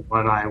 that was the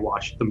one I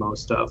watched the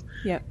most of.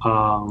 Yep.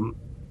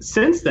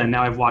 Since then,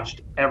 now I've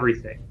watched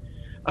everything.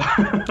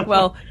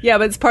 Well, yeah,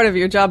 but it's part of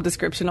your job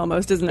description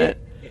almost, isn't it?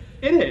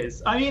 It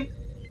is. I mean,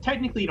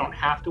 technically you don't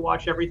have to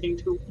watch everything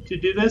to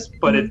do this,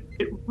 but Mm-hmm.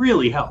 it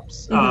really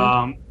helps.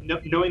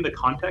 Mm-hmm. Knowing the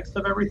context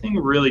of everything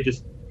really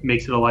just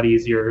makes it a lot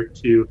easier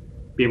to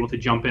be able to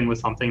jump in with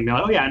something and be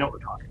like, oh yeah, I know what we're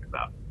talking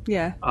about.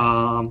 Yeah.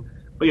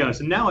 But yeah,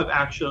 so now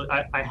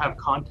I have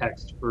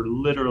context for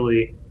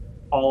literally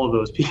all of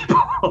those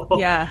people.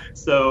 Yeah.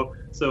 So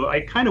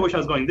I kind of wish I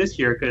was going this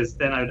year, because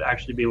then I'd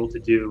actually be able to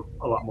do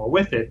a lot more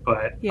with it.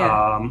 But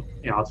I'll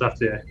just have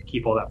to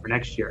keep all that for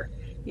next year.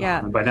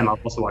 Yeah. By then I'll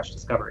also watch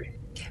Discovery.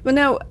 Well,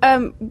 now,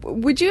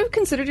 would you have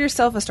considered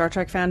yourself a Star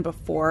Trek fan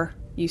before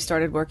you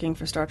started working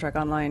for Star Trek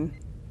Online?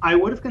 I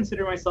would have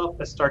considered myself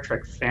a Star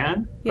Trek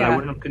fan, but I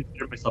wouldn't have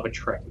considered myself a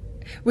Trekkie.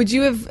 Would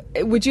you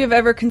have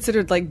ever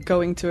considered like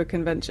going to a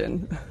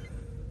convention?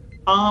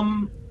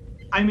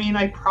 I mean,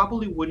 I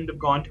probably wouldn't have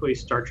gone to a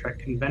Star Trek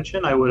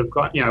convention. I would have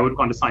gone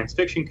to science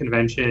fiction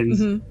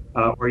conventions,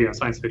 or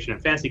science fiction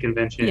and fantasy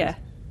conventions. Yeah.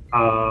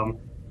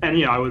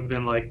 And I would have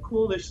been like,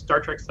 cool, there's Star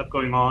Trek stuff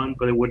going on,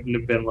 but it wouldn't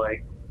have been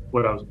like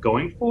what I was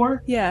going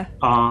for. Yeah.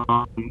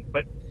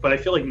 But I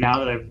feel like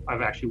now that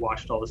I've actually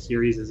watched all the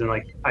series, and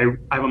like I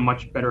have a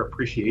much better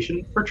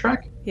appreciation for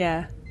Trek.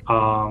 Yeah.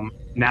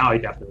 Now I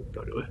definitely would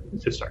go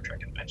to Star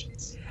Trek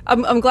conventions.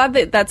 I'm glad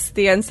that that's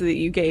the answer that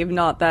you gave,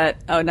 not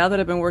that, oh, now that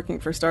I've been working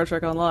for Star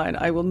Trek Online,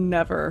 I will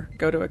never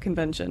go to a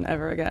convention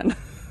ever again.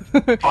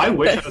 I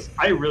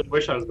really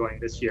wish I was going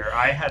this year.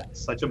 I had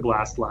such a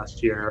blast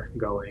last year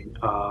going.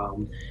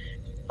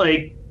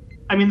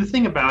 The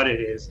thing about it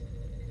is,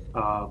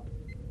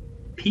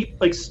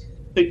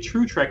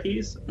 true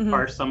Trekkies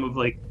are some of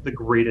like the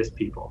greatest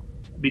people,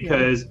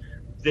 because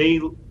they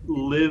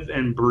live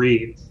and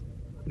breathe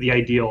the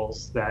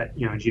ideals that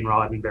Gene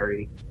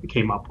Roddenberry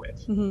came up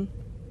with.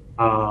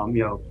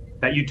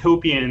 That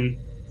utopian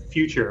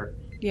future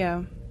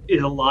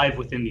is alive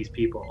within these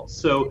people.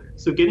 So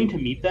getting to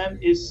meet them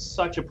is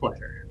such a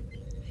pleasure.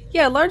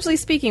 Yeah, largely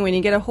speaking, when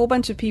you get a whole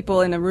bunch of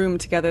people in a room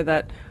together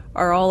that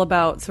are all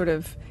about sort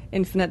of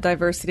infinite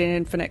diversity and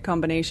infinite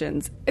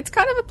combinations, it's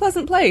kind of a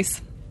pleasant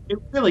place. It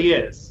really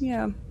is.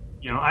 Yeah.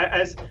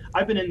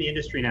 I've been in the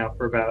industry now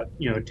for about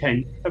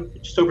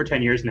just over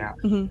 10 years now,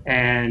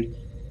 and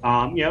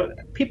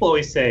people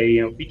always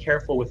say be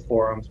careful with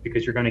forums,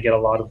 because you're going to get a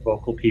lot of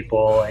vocal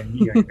people, and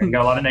you're going to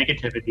get a lot of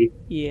negativity.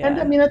 Yeah. And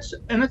I mean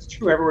that's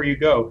true everywhere you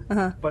go.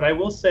 But I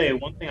will say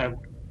one thing I've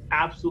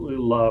absolutely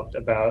loved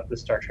about the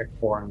Star Trek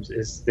forums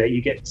is that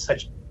you get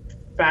such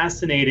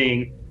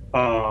fascinating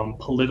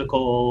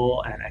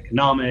political and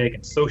economic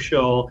and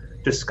social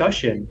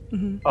discussion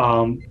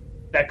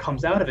that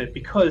comes out of it,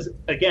 because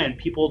again,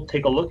 people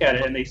take a look at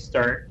it and they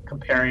start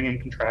comparing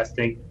and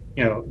contrasting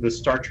the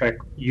Star Trek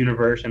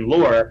universe and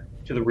lore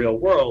to the real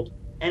world,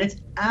 and it's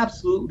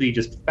absolutely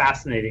just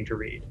fascinating to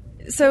read.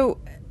 So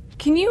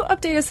can you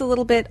update us a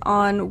little bit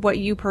on what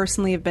you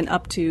personally have been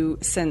up to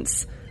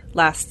since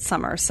last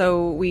summer?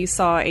 So we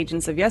saw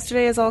Agents of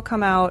Yesterday has all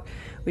come out.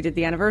 We did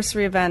the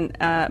anniversary event.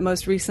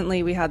 Most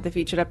recently, we had the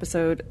featured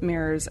episode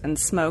Mirrors and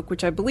Smoke,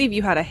 which I believe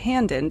you had a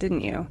hand in,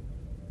 didn't you?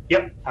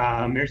 Yep.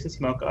 Mirrors and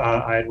Smoke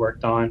I had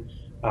worked on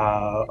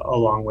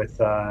along with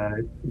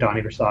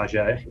Donnie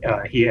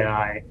Versace. He and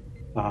I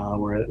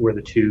were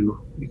the two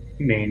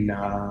main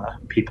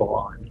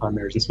people on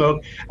Mirrors and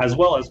Smoke, as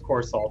well as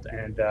Core Salt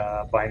and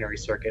Binary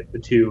Circuit, the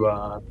two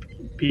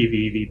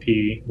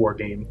PvP war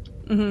game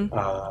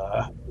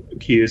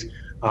queues.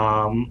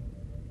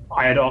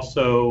 I had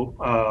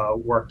also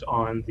worked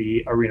on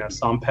the Arena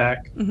Sompek.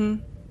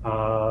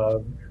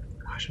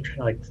 I'm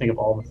trying to think of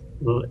all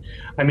the.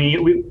 I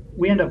mean,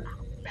 we end up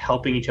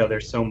helping each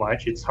other so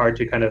much. It's hard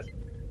to kind of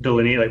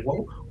delineate like,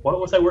 what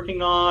was I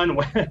working on?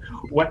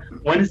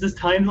 When is this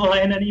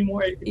timeline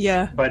anymore?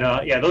 But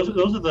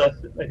those are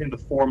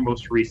the four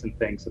most recent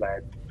things that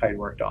I had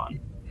worked on.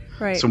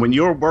 Right. So when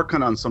you're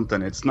working on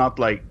something, it's not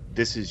like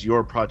this is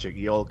your project.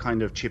 You all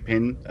kind of chip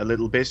in a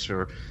little bit,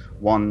 or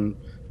one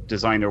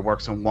designer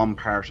works on one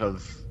part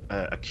of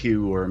a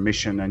queue or a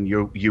mission, and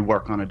you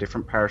work on a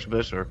different part of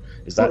it, or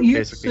is that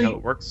basically how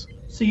it works?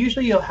 So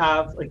usually you'll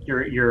have like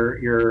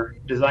your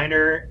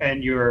designer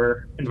and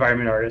your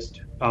environment artist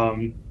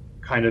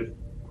kind of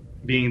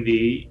being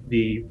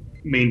the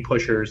main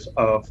pushers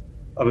of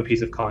a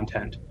piece of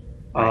content,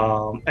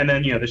 and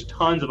then there's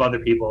tons of other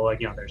people,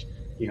 like there's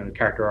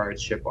character art,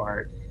 ship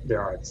art,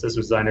 there are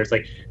system designers,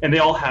 and they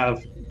all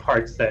have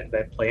parts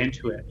that play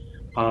into it.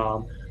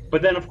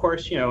 But then of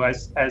course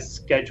as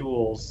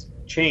schedules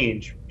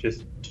change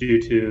just due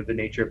to the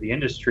nature of the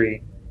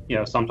industry,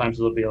 sometimes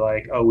it'll be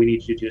like, oh, we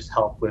need you to just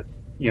help with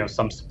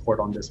some support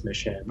on this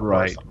mission,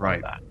 right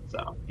like that.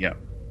 So yeah.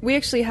 We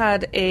actually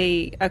had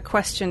a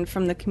question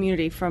from the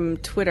community from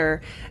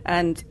Twitter,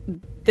 and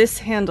this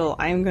handle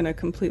I'm going to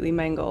completely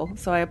mangle,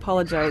 so I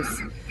apologize.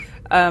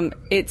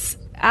 It's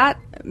at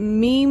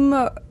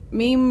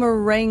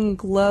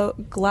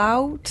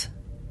memeranglout,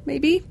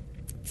 maybe?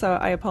 So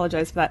I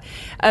apologize for that.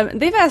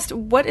 They've asked,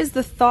 what is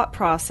the thought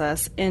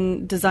process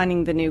in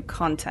designing the new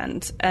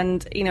content?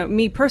 And,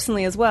 me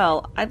personally as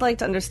well, I'd like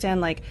to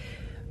understand,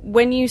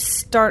 when you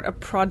start a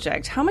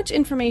project, how much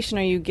information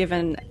are you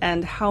given,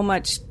 and how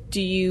much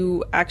do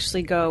you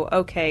actually go,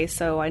 okay,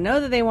 so I know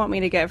that they want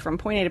me to get from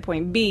point A to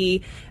point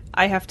B,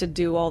 I have to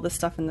do all the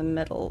stuff in the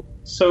middle.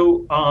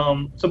 So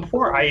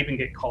before I even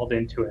get called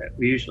into it,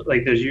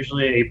 there's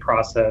usually a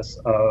process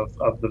of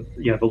the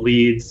the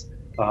leads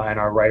and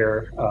our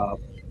writer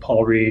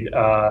Paul Reed,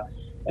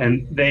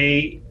 and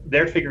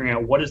they're figuring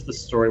out what is the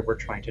story we're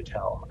trying to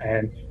tell,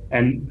 and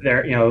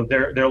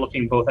they're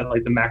looking both at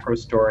like the macro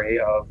story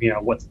of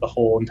what's the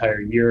whole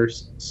entire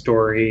year's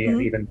story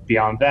and even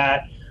beyond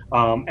that.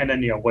 And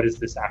then what is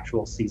this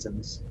actual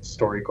season's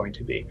story going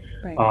to be?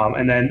 Right.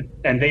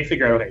 And they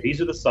figure out, okay,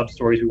 these are the sub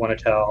stories we want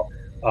to tell.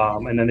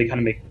 And then they kind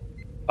of make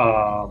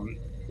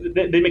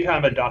they make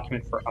kind of a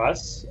document for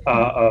us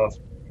of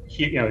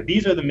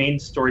these are the main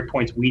story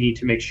points we need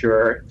to make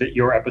sure that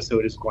your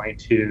episode is going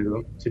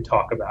to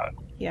talk about.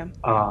 Yeah.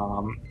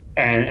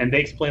 And they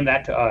explain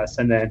that to us,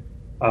 and then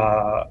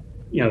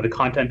the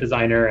content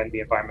designer and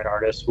the environment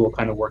artist will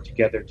kind of work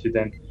together to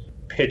then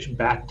pitch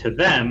back to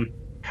them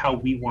how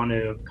we want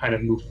to kind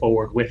of move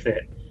forward with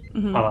it,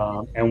 and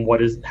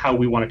how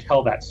we want to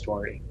tell that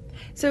story.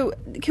 So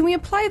can we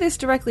apply this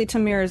directly to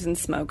Mirrors and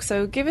Smoke?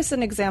 So give us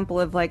an example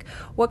of like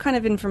what kind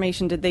of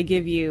information did they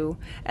give you,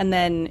 and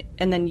then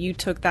you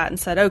took that and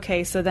said,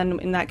 okay, so then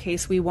in that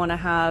case we want to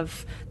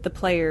have the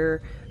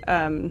player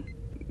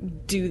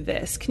do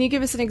this. Can you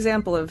give us an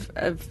example of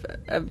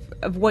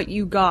what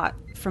you got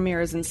from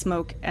Mirrors and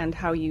Smoke and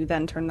how you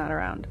then turned that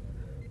around?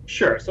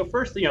 Sure. So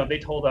first, they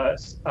told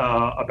us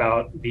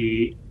about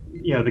the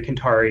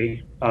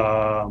Kentari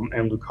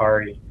and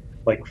Lucari,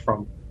 like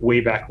from way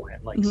back when.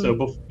 Like so,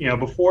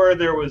 before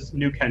there was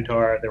New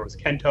Kentar, there was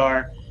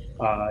Kentar.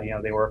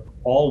 They were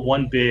all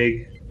one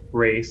big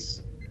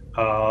race.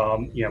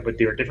 But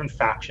there were different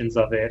factions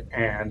of it,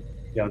 and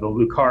the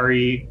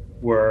Lucari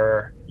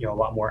were a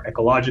lot more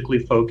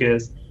ecologically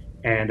focused,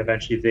 and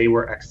eventually they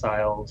were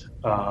exiled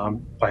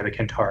by the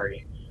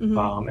Kentari.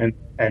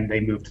 And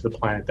they moved to the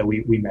planet that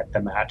we met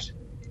them at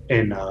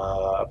in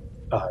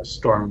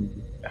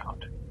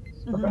Stormbound.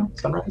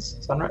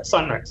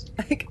 Sunrise.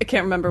 I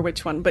can't remember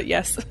which one, but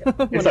yes.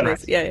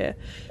 Sunrise. Yeah.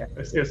 It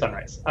was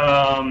Sunrise.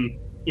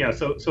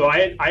 So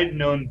I'd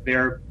known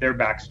their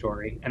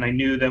backstory, and I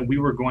knew that we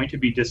were going to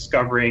be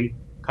discovering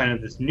kind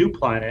of this new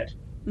planet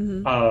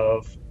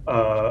of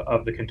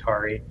the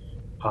Kentari,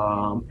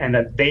 and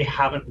that they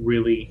haven't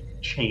really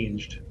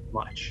changed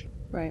much.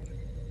 Right.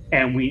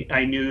 And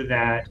I knew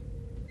that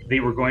they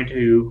were going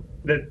to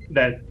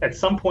that at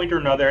some point or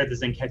another the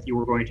Zenketi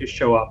were going to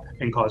show up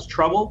and cause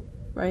trouble.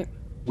 Right.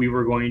 We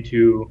were going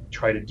to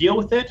try to deal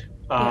with it,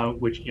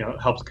 which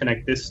helps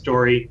connect this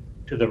story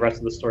to the rest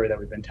of the story that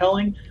we've been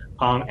telling,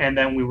 and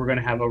then we were going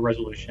to have a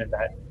resolution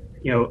that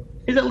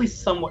is at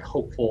least somewhat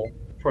hopeful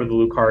for the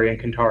Lucari and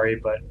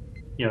Kentari, but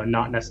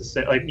not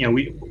necessarily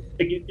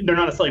they're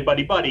not necessarily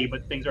buddy,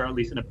 but things are at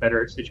least in a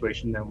better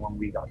situation than when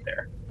we got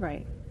there.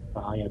 Right.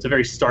 It's a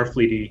very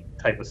Starfleet-y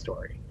type of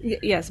story.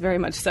 Yes, very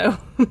much so.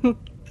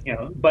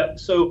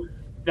 But so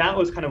that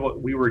was kind of what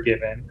we were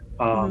given.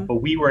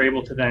 But we were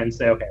able to then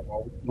say, okay,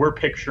 well, we're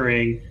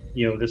picturing,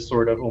 this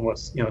sort of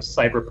almost,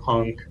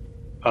 cyberpunk,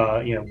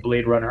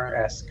 Blade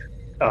Runner-esque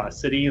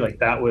city. Like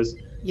that was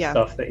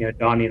stuff that,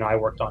 Donnie and I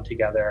worked on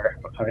together.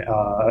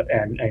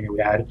 And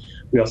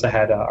we also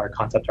had our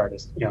concept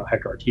artist,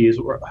 Hector Ortiz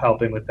were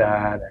helping with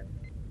that. And,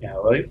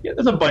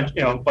 there's a bunch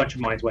of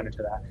minds went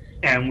into that.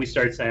 And we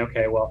started saying,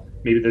 okay, well,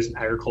 maybe there's an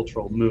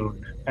agricultural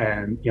moon,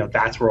 and,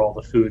 that's where all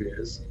the food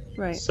is.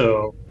 Right.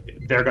 So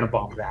they're going to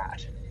bomb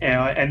that.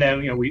 And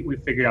then, we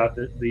figured out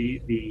that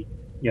the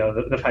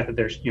fact that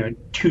there's,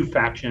 two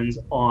factions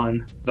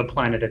on the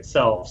planet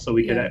itself. So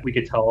we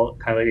could tell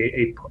kind of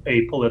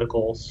a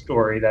political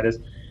story that is,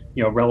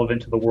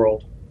 relevant to the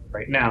world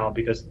right now,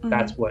 because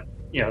that's what,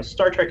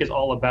 Star Trek is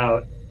all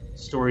about.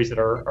 Stories that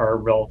are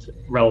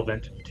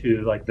relevant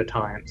to like the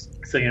times.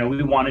 So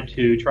we wanted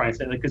to try and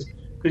say because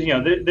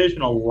there's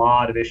been a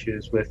lot of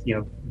issues with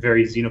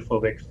very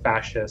xenophobic,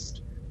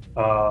 fascist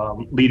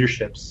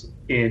leaderships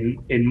in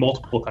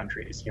multiple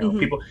countries.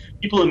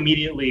 People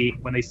immediately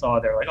when they saw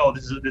it, they're like, oh,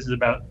 this is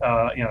about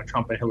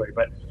Trump and Hillary,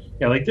 but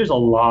there's a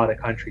lot of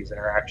countries that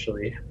are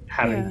actually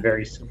having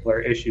very similar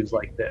issues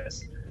like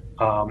this.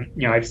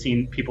 I've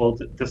seen people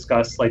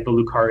discuss like the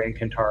Lucari and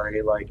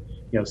Kentari, like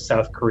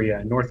South Korea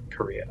and North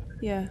Korea.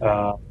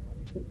 Yeah.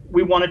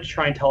 We wanted to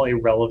try and tell a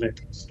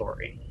relevant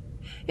story.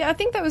 Yeah, I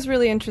think that was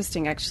really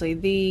interesting, actually.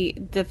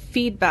 The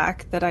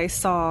feedback that I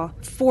saw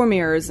for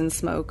Mirrors and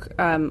Smoke,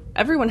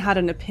 everyone had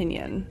an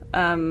opinion.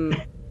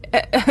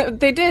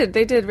 They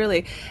did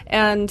really.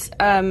 And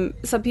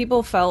some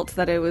people felt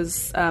that it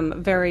was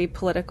very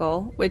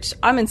political, which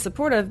I'm in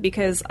support of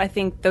because I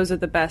think those are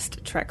the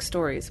best Trek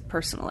stories,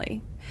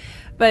 personally.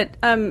 But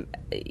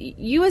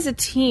you as a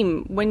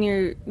team, when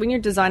you're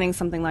designing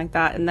something like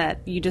that, and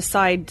that you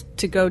decide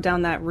to go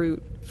down that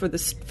route for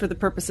the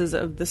purposes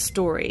of the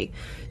story,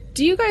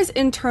 do you guys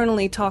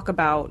internally talk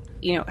about,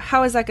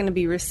 how is that going to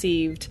be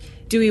received?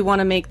 Do we want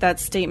to make that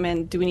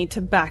statement? Do we need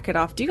to back it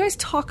off? Do you guys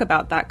talk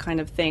about that kind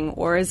of thing,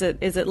 or is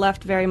it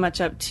left very much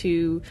up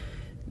to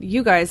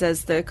you guys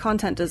as the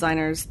content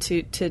designers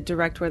to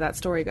direct where that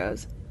story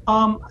goes?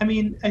 I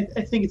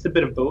think it's a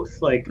bit of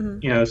both. Like,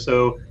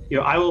 so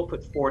I will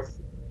put forth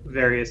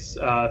various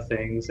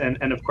things,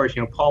 and of course,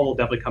 Paul will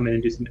definitely come in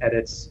and do some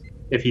edits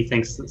if he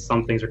thinks that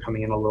some things are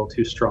coming in a little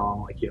too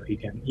strong. Like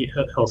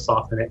he'll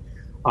soften it.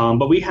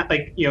 But we have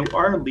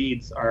our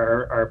leads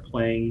are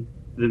playing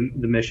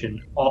the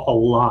mission a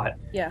lot,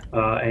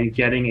 and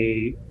getting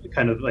a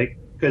kind of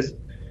because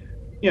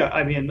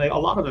a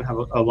lot of them have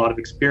a lot of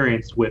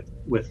experience with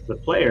the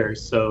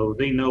players, so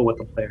they know what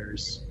the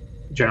players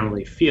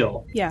generally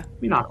feel. Yeah,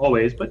 not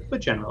always, but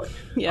generally.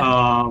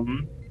 Yeah.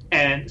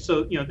 And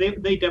so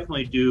they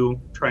definitely do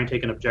try and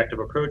take an objective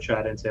approach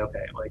at it and say,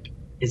 okay,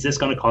 is this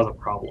going to cause a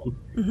problem?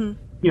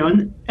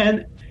 Mm-hmm.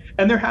 And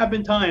there have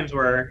been times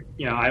where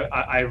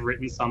I've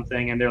written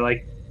something and they're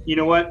like, you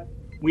know what,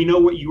 we know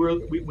what you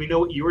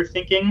were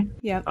thinking.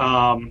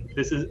 Yeah.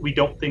 We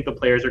don't think the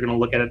players are going to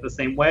look at it the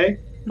same way.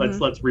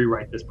 Let's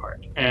rewrite this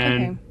part.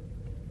 And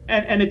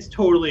it's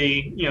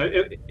totally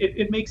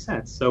it makes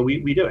sense. So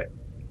we do it.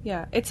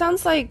 Yeah, it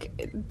sounds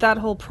like that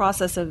whole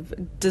process of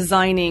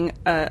designing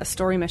a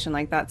story mission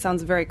like that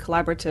sounds very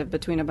collaborative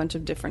between a bunch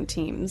of different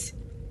teams.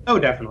 Oh,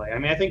 definitely. I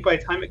mean, I think by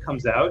the time it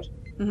comes out,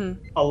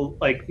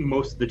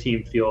 most of the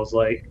team feels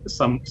like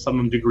some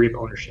degree of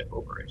ownership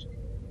over it.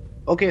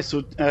 Okay,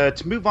 so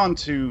to move on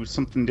to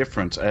something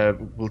different,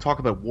 we'll talk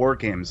about war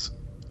games.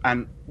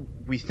 And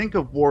we think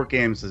of war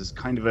games as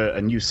kind of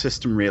a new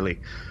system, really.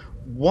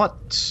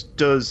 What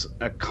does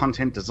a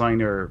content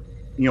designer...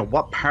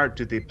 what part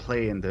do they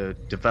play in the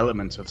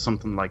development of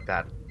something like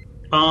that?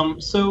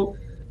 So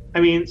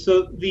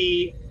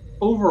the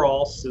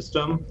overall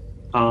system,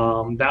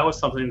 that was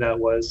something that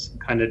was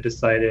kind of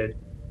decided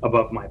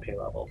above my pay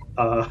level.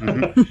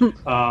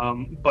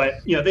 But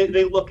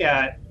they look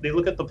at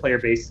the player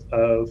base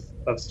of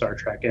Star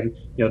Trek, and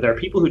there are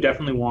people who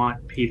definitely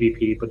want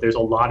PvP, but there's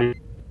a lot of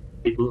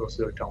people who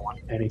also don't want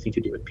anything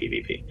to do with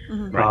PvP.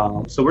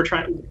 Mm-hmm. So we're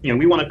trying,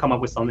 we want to come up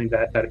with something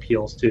that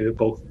appeals to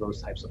both of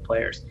those types of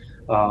players.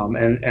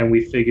 And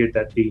we figured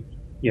that the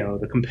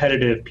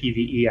competitive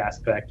PvE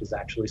aspect is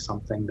actually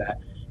something that,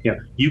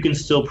 you can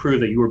still prove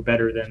that you were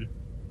better than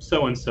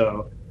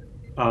so-and-so,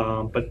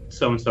 but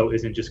so-and-so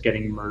isn't just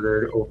getting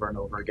murdered over and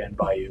over again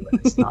by you. And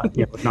it's not,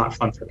 it's not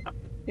fun for them.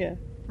 Yeah.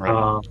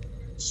 Right.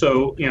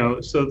 So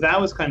that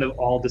was kind of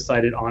all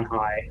decided on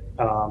high,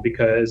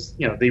 because,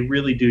 they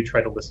really do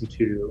try to listen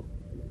to,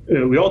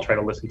 we all try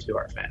to listen to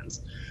our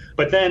fans.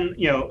 But then,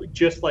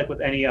 just like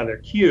with any other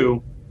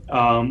queue,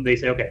 they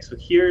say, okay, so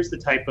here's the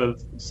type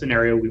of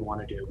scenario we want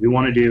to do. We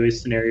want to do a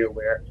scenario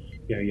where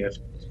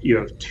you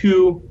have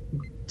two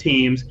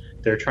teams.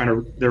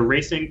 They're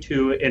racing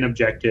to an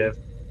objective,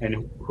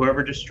 and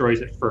whoever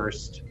destroys it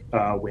first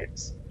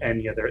wins.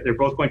 And they're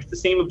both going to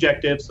the same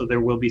objective, so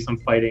there will be some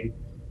fighting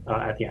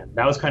at the end.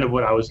 That was kind of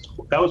what I was.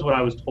 That was what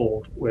I was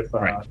told with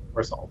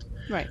Assault.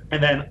 Right.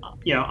 And then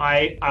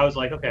I was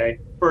like, okay,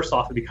 first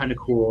off, it'd be kind of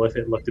cool if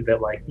it looked a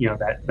bit like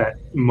that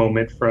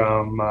moment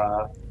from.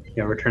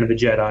 Return of the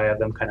Jedi, of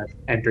them kind of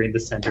entering the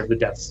center of the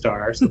Death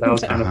Star. So that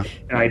was kind of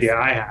an idea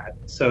I had.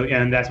 So,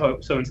 and that's how.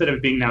 So instead of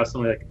it being now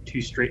something like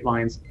two straight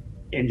lines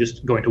and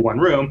just going to one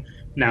room,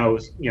 now it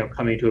was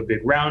coming to a big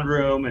round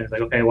room, and it's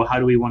like, okay, well, how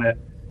do we want to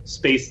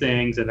space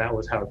things? And that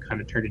was how it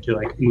kind of turned into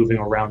like moving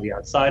around the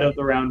outside of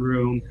the round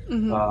room,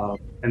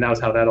 and that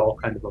was how that all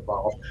kind of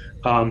evolved.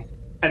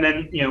 And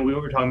then we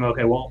were talking about,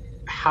 okay, well,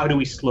 how do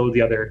we slow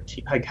the other?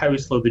 How do we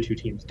slow the two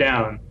teams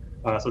down?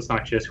 So it's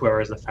not just whoever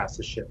has the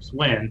fastest ships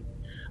win.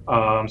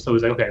 So it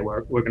was like, okay,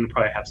 we're going to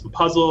probably have some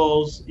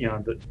puzzles.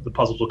 The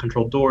puzzles will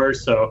control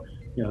doors. So,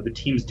 the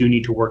teams do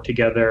need to work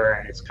together,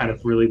 and it's kind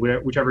of really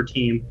whichever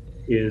team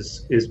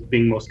is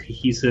being most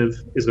cohesive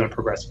is going to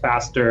progress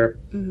faster.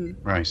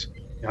 Mm-hmm. Right.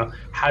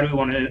 How do we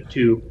want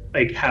to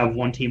have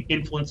one team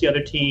influence the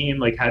other team?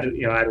 Like how do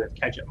we have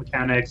catch-up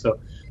mechanics?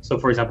 So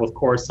for example, with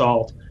Core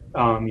Assault,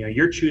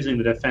 you're choosing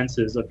the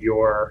defenses of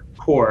your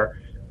core,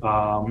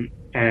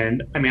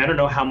 and I mean, I don't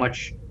know how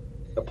much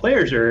the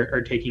players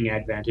are taking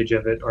advantage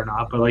of it or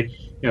not, but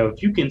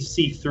if you can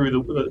see through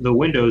the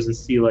windows and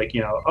see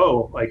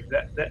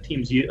that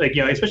team's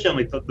especially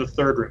on the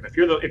third room, if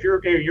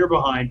you're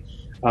behind,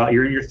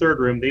 you're in your third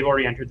room, they've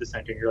already entered the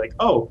center, and you're like,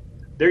 oh,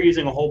 they're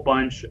using a whole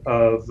bunch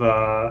of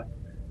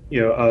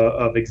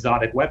of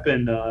exotic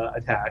weapon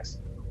attacks.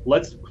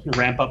 Let's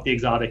ramp up the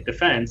exotic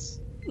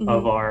defense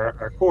of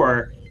our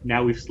core.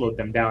 Now we've slowed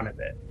them down a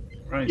bit.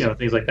 Right.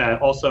 Things like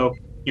that. Also,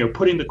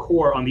 putting the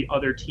core on the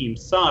other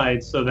team's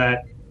side so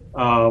that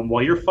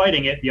while you're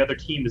fighting it, the other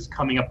team is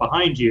coming up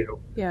behind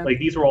you. Yeah.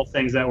 These are all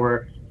things that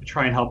were to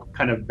try and help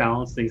kind of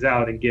balance things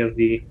out and give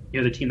the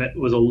the team that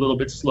was a little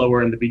bit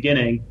slower in the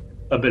beginning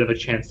a bit of a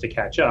chance to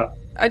catch up.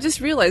 I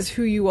just realized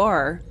who you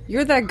are.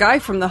 You're that guy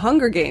from the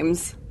Hunger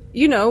Games.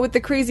 With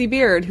the crazy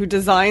beard who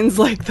designs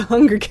the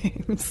Hunger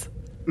Games.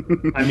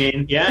 I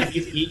mean, yeah,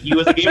 he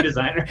was a game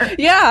designer.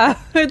 Yeah,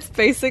 it's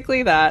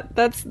basically that.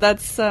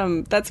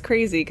 That's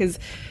crazy because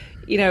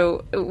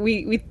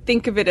we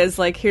think of it as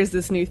here's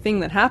this new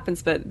thing that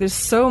happens, but there's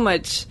so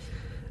much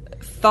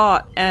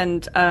thought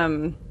and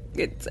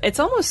It's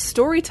almost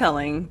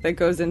storytelling that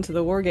goes into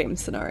the war game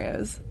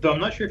scenarios. Though I'm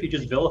not sure if you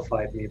just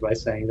vilified me by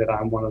saying that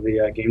I'm one of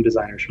the game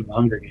designers from the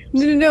Hunger Games.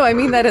 No, I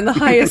mean that in the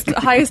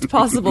highest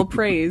possible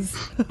praise.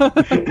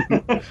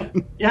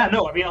 Yeah,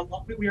 no, I mean,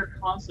 we are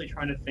constantly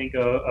trying to think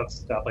of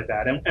stuff like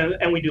that,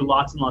 and we do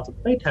lots and lots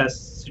of play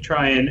tests to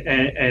try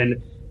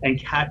and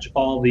catch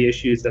all the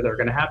issues that are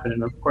going to happen.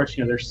 And of course,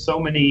 there's so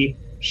many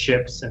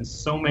ships and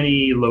so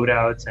many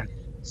loadouts and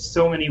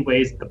so many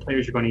ways that the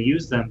players are going to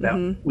use them that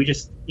we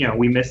just,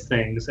 we miss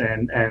things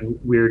and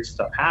weird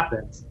stuff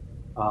happens.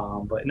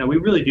 But no, we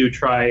really do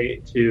try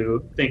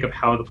to think of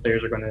how the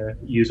players are going to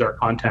use our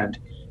content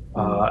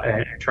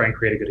and try and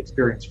create a good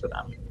experience for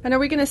them. And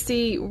we're going to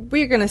see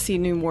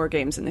new war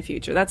games in the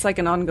future. That's like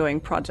an ongoing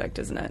project,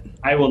 isn't it?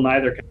 I will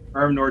neither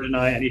confirm nor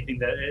deny anything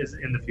that is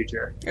in the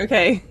future.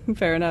 Okay,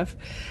 fair enough.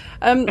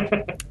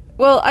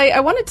 Well, I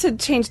wanted to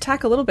change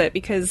tack a little bit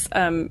because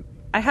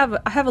I have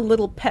a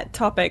little pet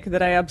topic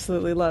that I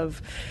absolutely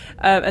love,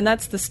 and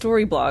that's the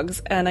story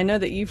blogs. And I know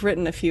that you've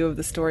written a few of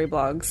the story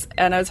blogs,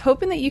 and I was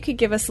hoping that you could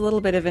give us a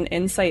little bit of an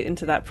insight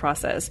into that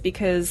process,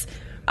 because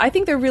I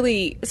think they're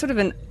really sort of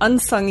an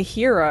unsung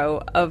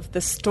hero of the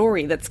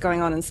story that's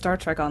going on in Star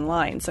Trek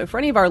Online. So for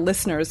any of our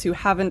listeners who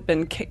haven't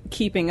been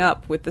keeping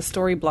up with the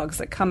story blogs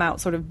that come out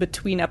sort of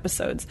between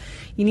episodes,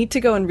 you need to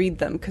go and read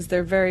them because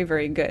they're very,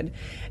 very good.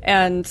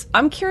 And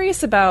I'm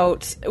curious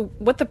about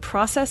what the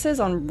process is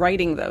on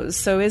writing those.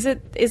 So is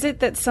it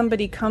that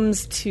somebody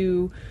comes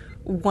to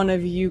one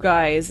of you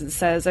guys and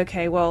says,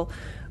 okay, well,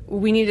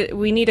 we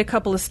need a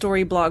couple of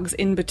story blogs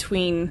in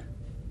between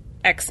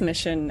X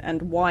mission and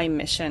Y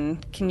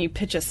mission, can you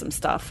pitch us some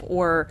stuff?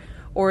 Or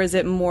is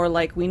it more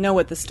like we know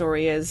what the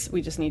story is,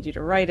 we just need you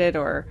to write it?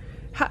 Or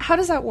how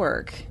does that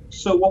work?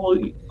 So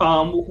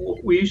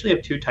we usually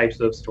have two types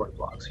of story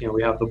blogs.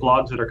 We have the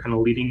blogs that are kind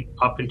of leading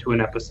up into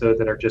an episode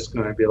that are just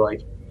going to be like,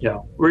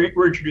 we're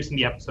introducing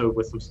the episode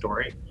with some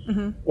story.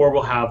 Mm-hmm. Or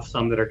we'll have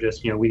some that are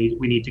just, we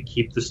need to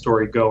keep the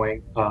story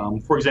going.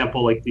 For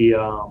example, like the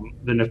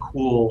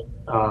Nakul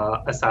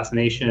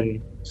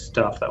assassination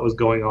stuff that was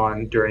going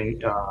on during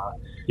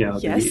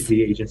yes.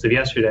 the Agents of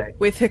Yesterday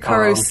with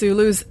Hikaru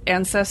Sulu's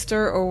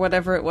ancestor or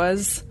whatever it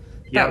was.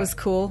 That was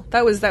cool.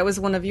 That was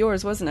one of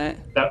yours, wasn't it?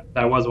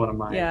 That was one of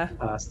mine.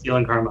 Yeah. Steel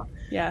and Karma.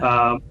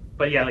 Yeah.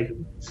 But yeah,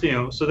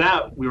 so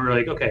that we were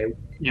like, okay,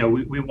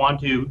 we want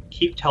to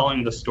keep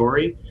telling the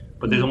story,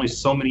 but there's only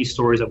so many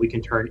stories that we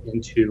can turn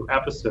into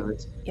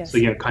episodes. Yes. So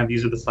kind of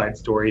these are the side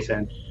stories,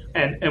 and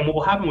what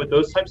will happen with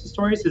those types of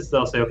stories is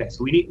they'll say, okay,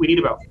 so we need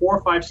about 4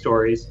 or 5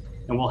 stories,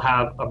 and we'll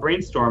have a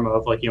brainstorm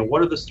of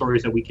what are the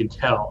stories that we can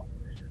tell,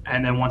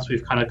 and then once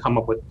we've kind of come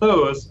up with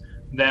those,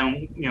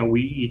 then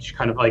we each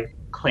kind of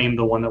claim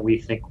the one that we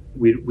think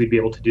we'd be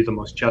able to do the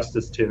most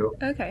justice to.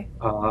 Okay.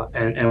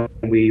 And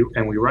we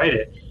write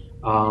it.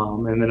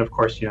 And then, of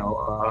course,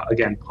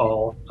 again,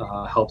 Paul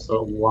helps a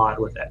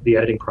lot with the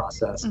editing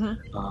process.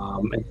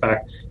 Mm-hmm. In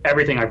fact,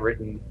 everything I've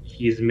written,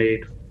 he's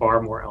made far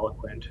more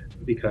eloquent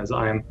because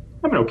I'm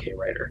an okay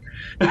writer.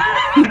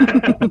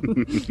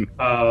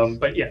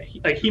 But yeah,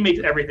 he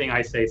makes everything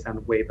I say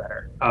sound way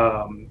better.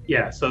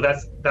 So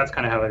that's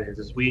kind of how it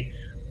is we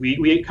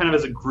kind of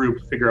as a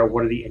group figure out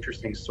what are the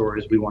interesting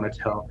stories we want to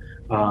tell.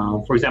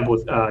 For example,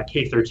 with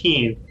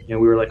K-13, we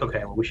were like,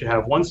 okay, well, we should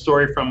have one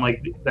story from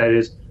that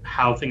is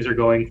how things are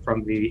going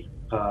from the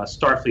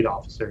Starfleet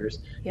officers.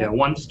 Yep.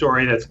 One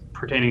story that's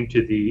pertaining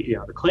to the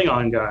the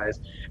Klingon guys,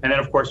 and then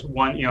of course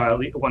one at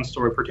least one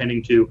story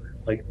pertaining to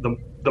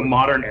the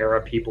modern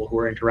era people who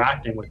are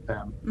interacting with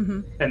them.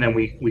 Mm-hmm. And then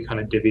we kind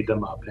of divvied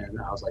them up, and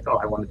I was like, oh,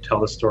 I want to tell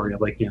the story of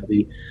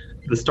the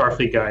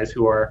Starfleet guys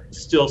who are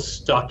still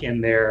stuck in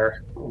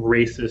their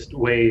racist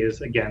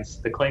ways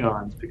against the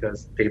Klingons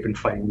because they've been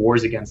fighting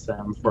wars against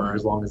them for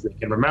as long as they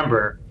can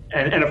remember.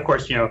 And of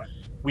course,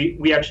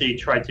 we actually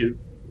tried to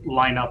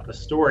line up the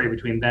story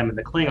between them and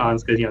the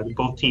Klingons because,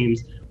 both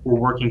teams were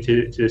working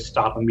to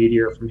stop a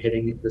meteor from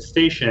hitting the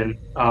station,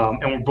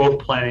 and we're both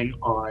planning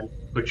on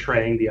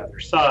betraying the other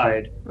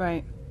side.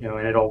 Right.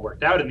 And it all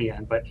worked out in the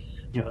end. But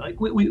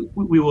we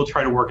will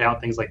try to work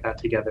out things like that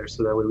together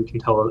so that way we can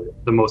tell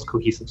the most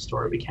cohesive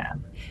story we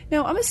can.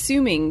 Now, I'm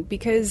assuming,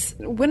 because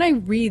when I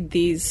read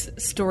these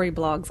story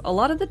blogs, a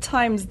lot of the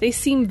times they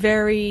seem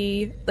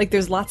very,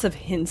 there's lots of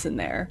hints in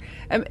there.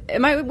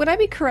 Would I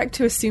be correct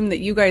to assume that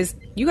you guys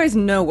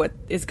know what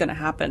is going to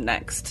happen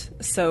next?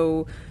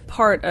 So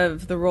part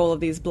of the role of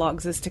these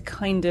blogs is to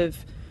kind of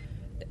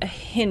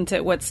hint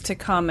at what's to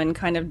come and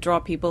kind of draw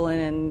people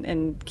in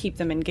and keep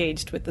them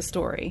engaged with the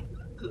story.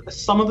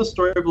 Some of the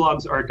story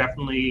blogs are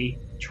definitely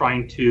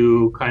trying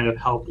to kind of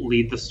help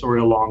lead the story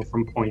along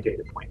from point A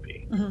to point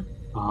B.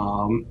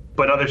 Mm-hmm.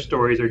 But other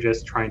stories are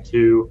just trying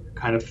to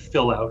kind of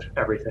fill out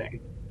everything.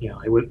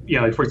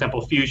 For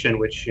example, Fusion,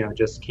 which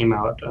just came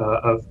out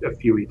a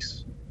few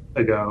weeks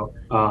ago.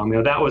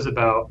 That was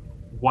about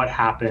what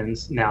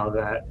happens now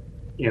that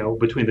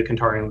between the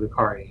Kantari and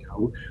Lukari.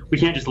 We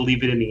can't just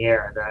leave it in the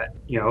air that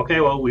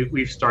okay, well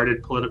we've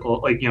started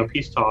political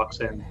peace talks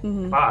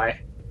and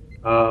bye.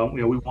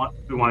 we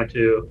wanted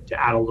to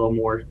add a little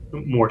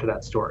more to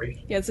that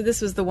story. Yeah, so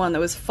this was the one that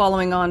was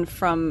following on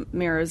from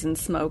Mirrors and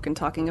Smoke and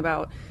talking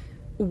about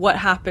what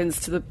happens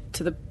to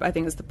the I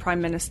think it was the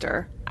Prime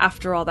Minister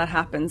after all that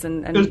happens,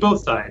 and it was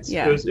both sides.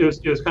 Yeah,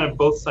 it was kind of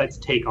both sides'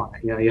 take on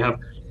it. You have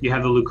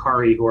the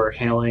Lucari who are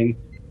hailing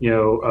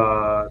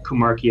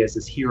Kumarki as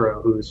this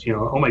hero who's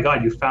oh my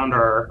God, you found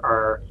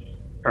our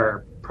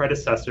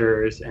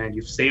predecessors and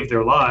you've saved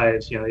their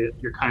lives.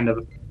 You're kind of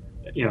a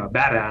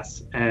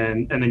badass,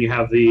 and then you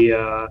have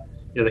the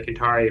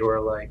Kintari who are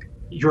like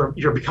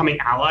you're becoming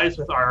allies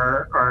with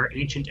our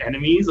ancient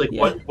enemies. Like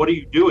what are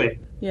you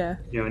doing? Yeah,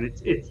 and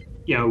it's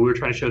we were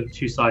trying to show the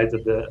two sides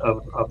of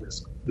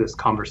this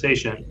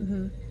conversation.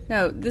 Mm-hmm.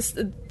 No,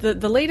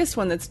 the latest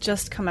one that's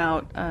just come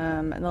out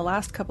in the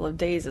last couple of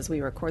days as we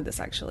record this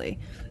actually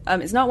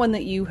is not one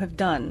that you have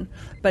done,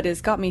 but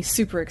it's got me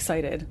super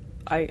excited.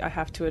 I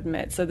have to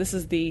admit. So this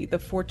is the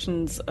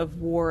Fortunes of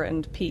War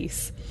and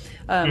Peace,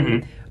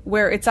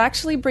 where it's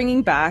actually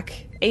bringing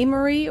back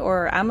Amory,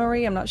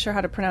 I'm not sure how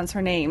to pronounce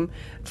her name,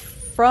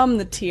 from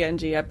the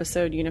TNG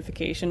episode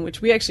Unification,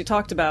 which we actually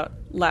talked about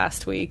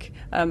last week.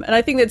 And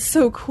I think that's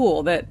so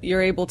cool that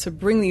you're able to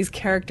bring these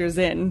characters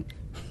in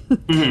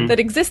that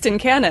exist in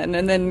canon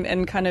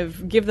and kind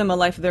of give them a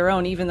life of their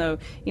own, even though,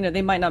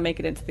 they might not make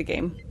it into the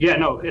game. Yeah,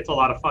 no, it's a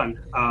lot of fun.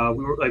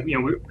 We were like,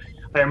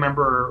 I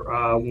remember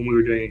when we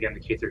were doing, again, the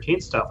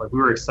K-13 stuff, like we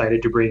were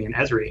excited to bring in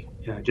Ezri,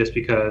 just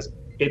because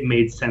it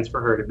made sense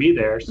for her to be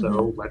there.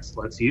 So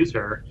let's use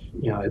her.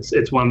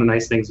 It's one of the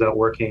nice things about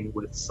working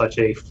with such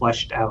a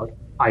fleshed out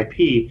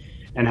IP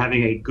and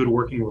having a good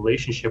working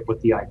relationship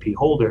with the IP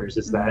holders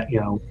is that,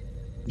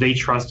 they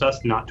trust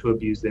us not to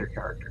abuse their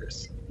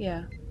characters.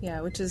 Yeah,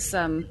 which is,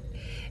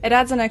 it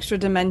adds an extra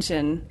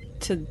dimension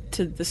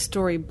to the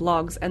story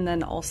blogs and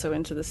then also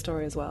into the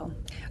story as well.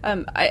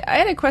 I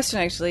had a question,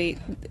 actually,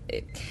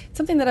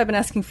 something that I've been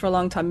asking for a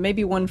long time,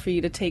 maybe one for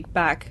you to take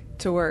back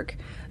to work.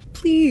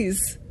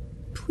 Please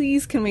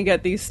can we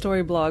get these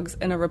story blogs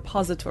in a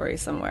repository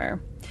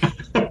somewhere?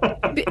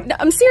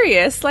 I'm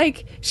serious.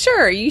 Like,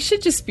 sure, you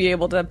should just be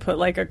able to put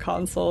like a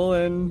console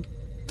and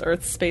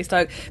Earth Space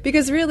Dog,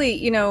 because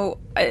really,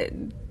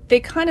 they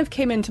kind of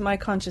came into my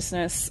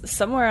consciousness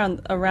somewhere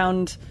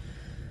around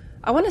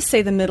I want to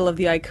say the middle of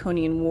the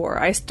Iconian War.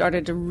 I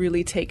started to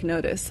really take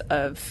notice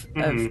of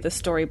the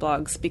story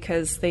blogs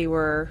because they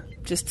were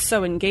just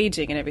so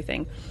engaging and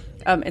everything.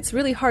 It's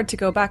really hard to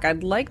go back.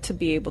 I'd like to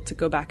be able to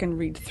go back and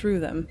read through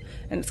them,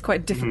 and it's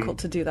quite difficult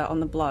to do that on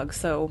the blog.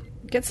 So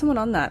get someone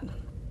on that.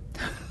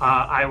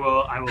 I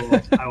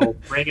will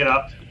bring it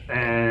up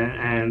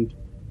and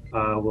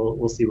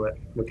we'll see what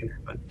can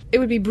happen. It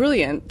would be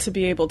brilliant to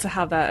be able to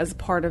have that as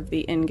part of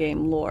the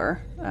in-game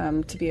lore,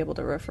 to be able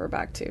to refer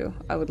back to.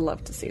 I would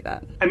love to see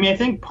that. I mean, I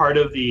think part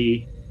of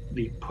the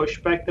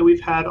pushback that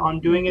we've had on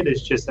doing it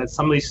is just that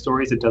some of these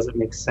stories, it doesn't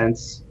make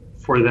sense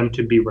for them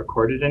to be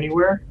recorded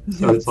anywhere.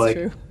 So it's like,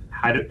 true.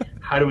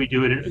 How do we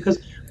do it? Because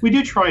we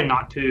do try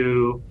not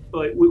to,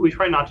 like, we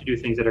try not to do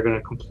things that are going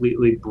to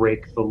completely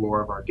break the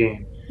lore of our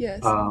game.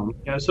 Yes.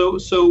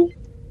 So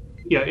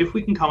if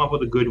we can come up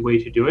with a good way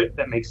to do it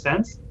that makes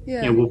sense,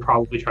 we'll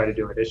probably try to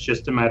do it. It's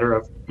just a matter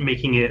of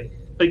making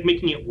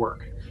it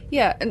work.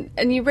 Yeah,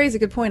 and you raise a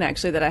good point,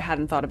 actually, that I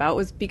hadn't thought about,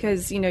 was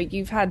because,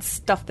 you've had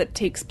stuff that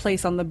takes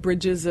place on the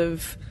bridges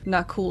of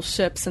not cool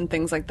ships and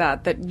things like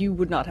that you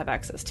would not have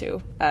access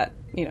to at,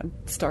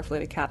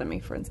 Starfleet Academy,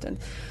 for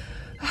instance.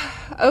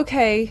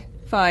 Okay,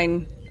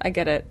 fine, I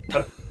get it.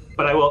 But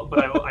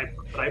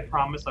I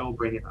promise I will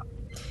bring it up.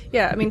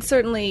 Yeah, I mean,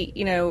 certainly,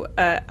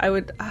 I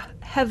would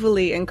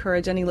heavily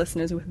encourage any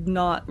listeners who have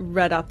not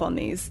read up on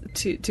these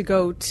to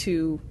go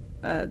to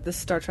the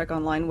Star Trek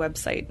Online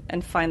website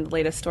and find the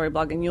latest story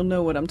blog, and you'll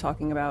know what I'm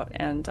talking about,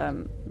 and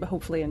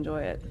hopefully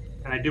enjoy it.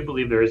 And I do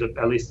believe there is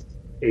at least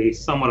a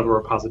somewhat of a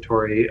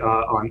repository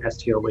on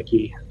STO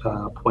Wiki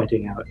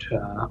pointing out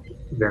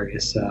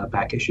various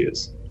back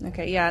issues.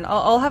 Okay, yeah, and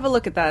I'll have a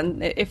look at that,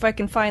 and if I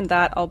can find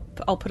that, I'll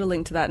put a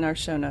link to that in our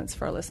show notes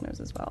for our listeners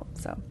as well.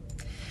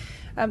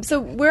 So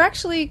we're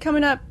actually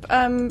coming up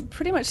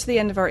pretty much to the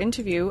end of our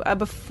interview.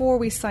 Before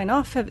we sign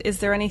off, is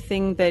there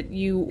anything that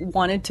you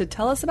wanted to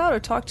tell us about or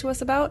talk to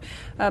us about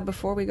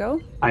before we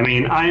go? I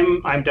mean,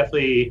 I'm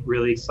definitely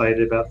really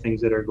excited about things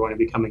that are going to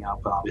be coming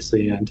up.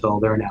 Obviously, until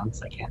they're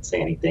announced, I can't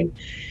say anything.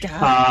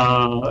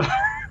 But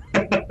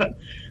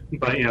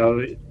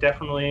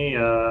definitely,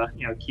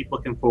 keep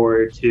looking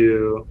forward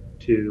to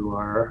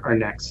our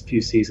next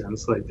few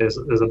seasons. Like there's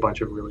a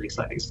bunch of really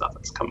exciting stuff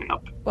that's coming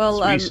up.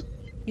 Well.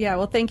 Yeah,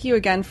 well, thank you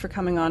again for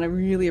coming on. I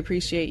really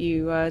appreciate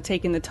you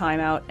taking the time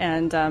out,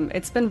 and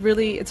it's been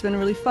really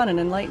fun and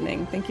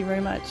enlightening. Thank you very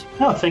much.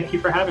 No, thank you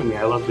for having me.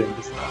 I love doing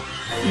this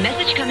stuff.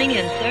 Message coming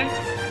in, sir.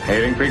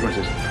 Hailing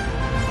frequencies.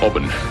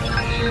 Open.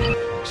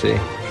 See,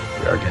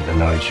 we are getting to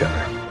know each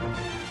other.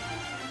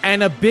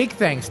 And a big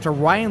thanks to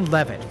Ryan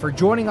Levitt for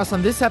joining us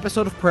on this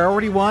episode of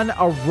Priority One,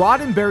 a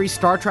Roddenberry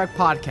Star Trek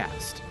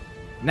podcast.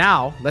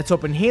 Now, let's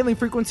open hailing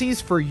frequencies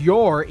for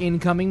your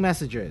incoming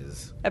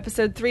messages.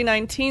 Episode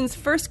 319's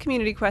first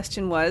community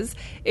question was,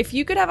 if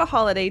you could have a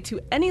holiday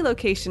to any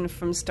location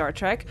from Star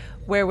Trek,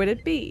 where would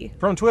it be?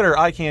 From Twitter,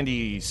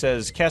 iCandy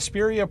says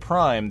Casperia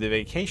Prime, the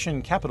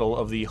vacation capital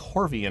of the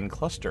Horvian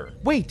cluster.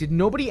 Wait, did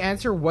nobody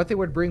answer what they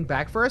would bring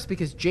back for us?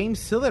 Because James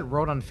Sillett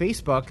wrote on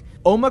Facebook,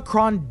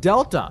 Omicron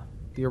Delta,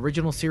 the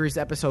original series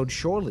episode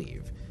Shore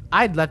Leave.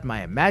 I'd let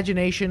my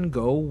imagination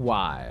go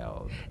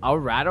wild. All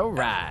right. Isn't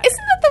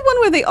that the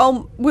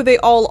one where they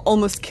all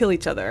almost kill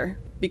each other?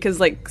 Because,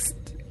 like,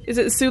 is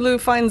it Sulu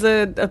finds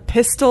a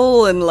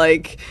pistol and,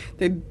 like,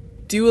 they're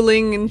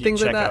dueling and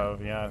things like that?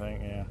 Yeah, I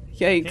think, yeah.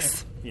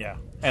 Yikes. Yeah.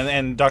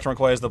 And Dr.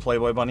 McCoy is the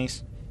Playboy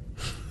bunnies.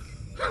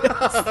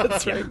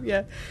 That's right,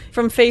 yeah.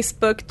 From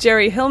Facebook,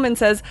 Jerry Hillman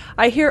says,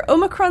 I hear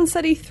Omicron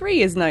Ceti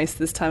 3 is nice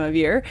this time of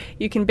year.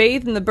 You can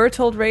bathe in the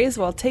Berthold rays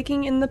while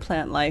taking in the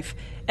plant life.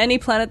 Any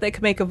planet that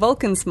can make a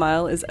Vulcan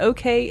smile is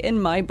okay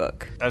in my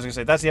book. I was going to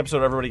say, that's the episode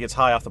where everybody gets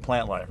high off the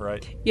plant life,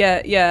 right?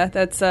 Yeah,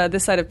 that's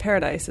This Side of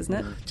Paradise, isn't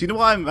it? Do you know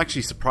why I'm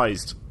actually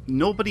surprised?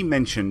 Nobody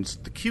mentioned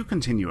the Q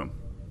continuum,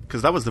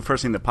 because that was the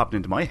first thing that popped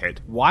into my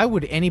head. Why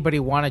would anybody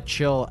want to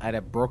chill at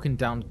a broken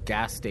down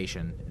gas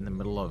station in the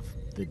middle of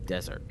the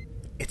desert?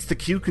 It's the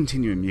Q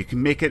continuum. You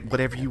can make it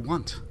whatever you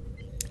want.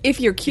 If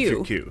you're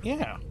Q.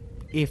 Yeah.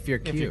 If you're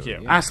Q. Yeah.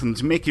 Ask them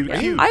to make you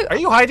Q. Are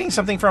you hiding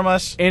something from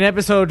us? In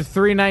episode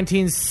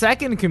 319's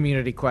second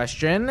community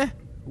question,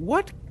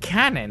 what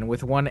canon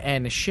with one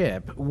N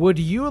ship would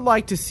you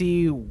like to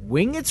see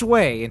wing its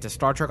way into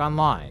Star Trek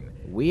Online?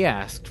 We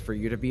asked for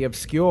you to be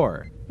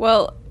obscure.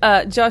 Well,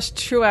 Josh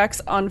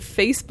Truax on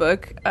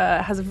Facebook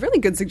has a really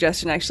good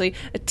suggestion, actually.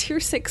 A Tier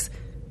 6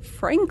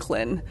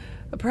 Franklin.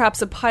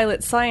 Perhaps a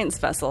pilot science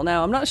vessel.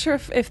 Now, I'm not sure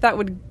if that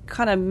would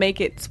kind of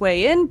make its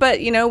way in, but,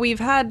 you know, we've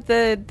had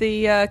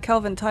the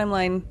Kelvin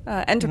Timeline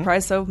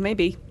Enterprise, so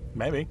maybe.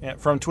 Maybe. Yeah.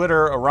 From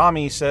Twitter,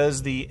 Arami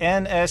says the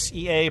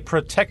NSEA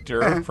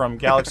Protector from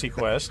Galaxy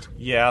Quest.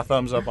 Yeah,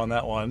 thumbs up on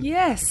that one.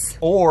 Yes.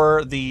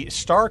 Or the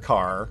Star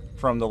Car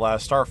from The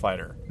Last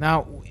Starfighter.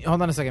 Now,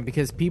 hold on a second,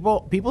 because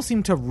people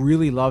seem to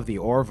really love the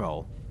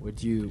Orville.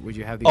 Would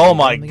you have the Oh Orville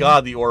my in the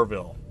god, game? the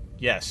Orville.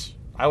 Yes.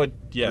 I would,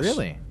 yes.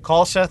 Really?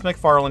 Call Seth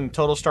MacFarlane,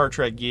 total Star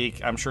Trek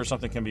geek. I'm sure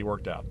something can be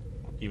worked out,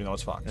 even though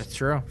it's Fox. That's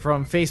true.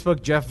 From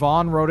Facebook, Jeff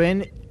Vaughn wrote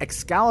in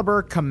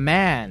Excalibur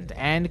Command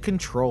and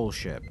Control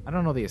Ship. I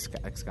don't know the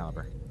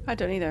Excalibur. I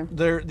don't either.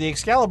 The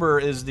Excalibur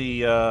is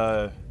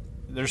the...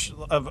 there's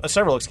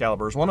several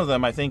Excaliburs. One of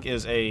them, I think,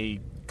 is a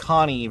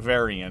Connie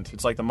variant.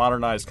 It's like the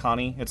modernized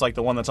Connie. It's like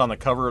the one that's on the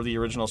cover of the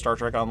original Star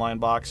Trek Online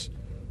box.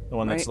 The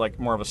one that's like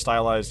more of a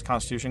stylized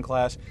Constitution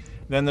class.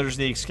 Then there's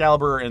the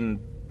Excalibur in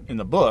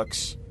the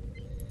books.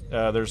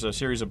 There's a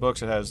series of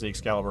books that has the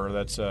Excalibur.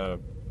 That's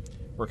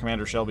where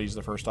Commander Shelby's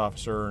the first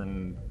officer,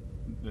 and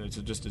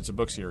it's a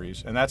book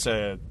series, and that's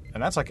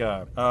like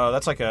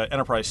a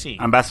Enterprise C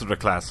Ambassador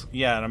class.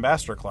 Yeah, an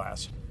Ambassador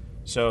class.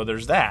 So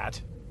there's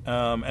that,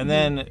 and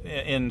then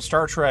in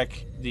Star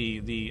Trek, the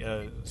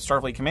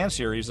Starfleet Command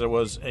series, there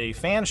was a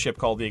fan ship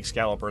called the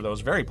Excalibur that was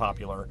very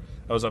popular.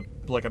 That was a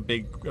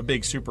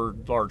big super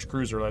large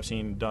cruiser that I've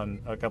seen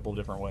done a couple of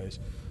different ways.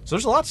 So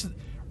there's lots.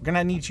 We're going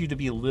to need you to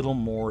be a little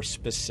more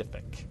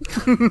specific.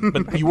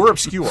 But you were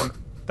obscure.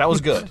 That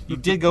was good. You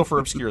did go for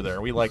obscure there.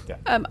 We like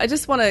that. I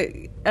just want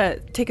to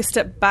take a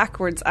step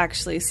backwards,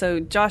 actually. So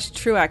Josh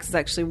Truax is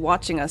actually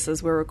watching us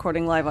as we're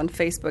recording live on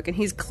Facebook, and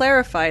he's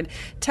clarified,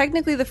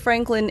 technically the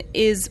Franklin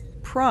is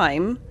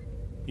prime.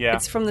 Yeah.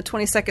 It's from the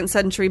 22nd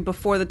century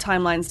before the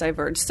timelines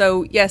diverged.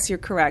 So, yes, you're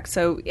correct.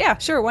 So, yeah,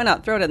 sure, why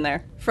not? Throw it in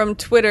there. From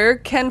Twitter,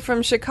 Ken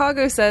from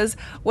Chicago says,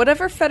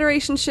 whatever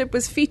Federation ship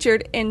was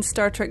featured in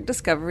Star Trek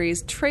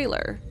Discovery's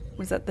trailer.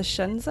 Was that the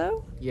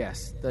Shenzhou?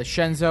 Yes, the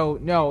Shenzhou.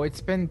 No,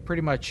 it's been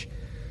pretty much...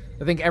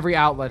 I think every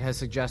outlet has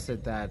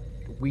suggested that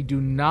we do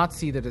not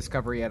see the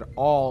Discovery at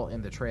all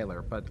in the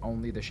trailer, but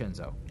only the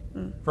Shenzhou.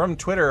 From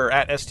Twitter,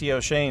 at STO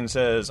Shane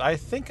says, I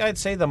think I'd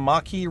say the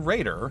Maquis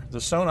Raider, the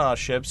Son'a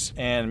ships,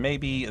 and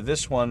maybe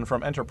this one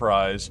from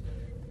Enterprise.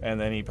 And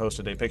then he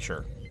posted a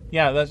picture.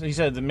 Yeah, he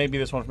said that maybe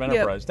this one from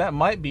Enterprise. Yep. That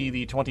might be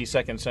the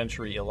 22nd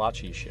century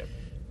Ilachi ship.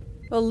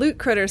 Well, Loot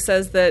Critter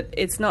says that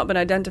it's not been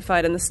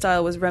identified and the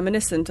style was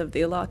reminiscent of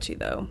the Ilachi,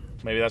 though.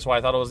 Maybe that's why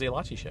I thought it was the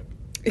Ilachi ship.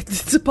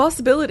 It's a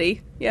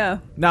possibility, yeah.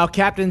 Now,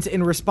 Captains,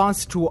 in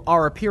response to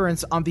our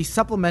appearance on the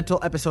supplemental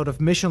episode of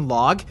Mission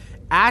Log,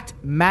 at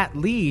Matt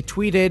Lee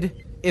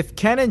tweeted, if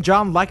Ken and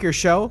John like your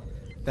show,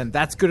 then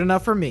that's good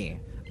enough for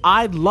me.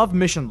 I love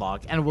Mission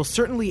Log and will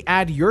certainly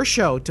add your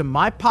show to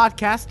my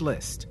podcast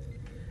list.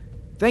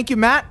 Thank you,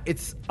 Matt.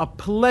 It's a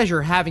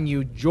pleasure having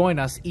you join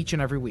us each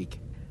and every week.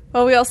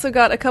 Well, we also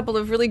got a couple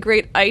of really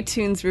great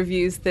iTunes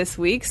reviews this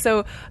week.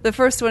 So the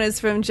first one is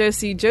from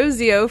Josie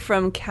Josio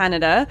from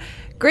Canada.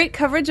 Great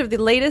coverage of the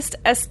latest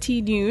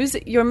ST news.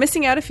 You're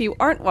missing out if you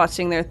aren't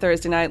watching their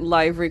Thursday night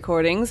live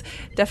recordings.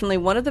 Definitely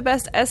one of the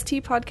best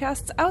ST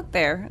podcasts out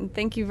there. And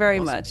thank you very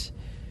much.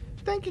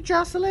 Thank you,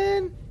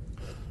 Jocelyn.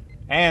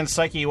 And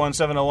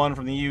Psyche1701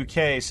 from the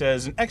UK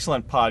says, an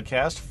excellent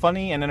podcast,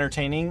 funny and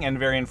entertaining and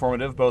very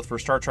informative, both for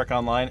Star Trek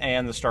Online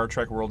and the Star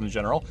Trek world in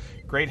general.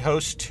 Great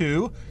host,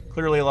 too.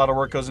 Clearly a lot of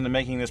work goes into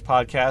making this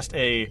podcast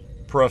a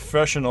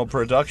professional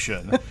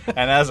production.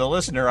 And as a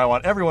listener, I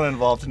want everyone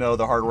involved to know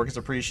the hard work is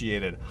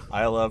appreciated.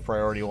 I love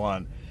Priority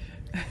One.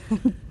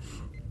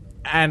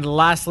 And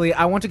lastly,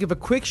 I want to give a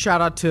quick shout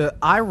out to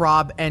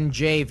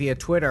iRobNJ via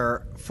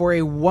Twitter for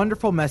a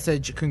wonderful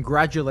message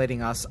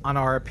congratulating us on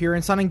our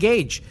appearance on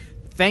Engage.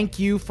 Thank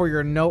you for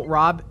your note,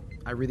 Rob.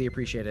 I really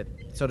appreciate it.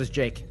 So does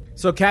Jake.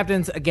 So,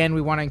 Captains, again, we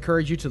want to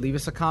encourage you to leave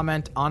us a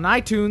comment on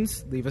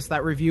iTunes. Leave us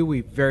that review.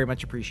 We very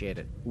much appreciate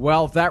it.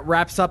 Well, that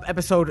wraps up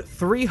episode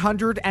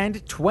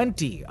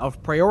 320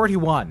 of Priority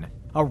One,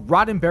 a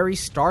Roddenberry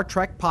Star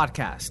Trek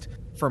podcast.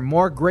 For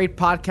more great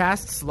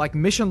podcasts like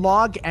Mission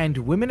Log and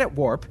Women at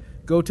Warp,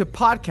 go to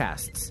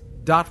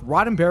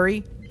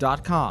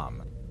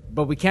podcasts.roddenberry.com.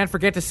 But we can't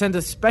forget to send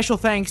a special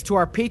thanks to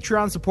our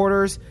Patreon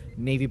supporters,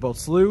 Navy Boat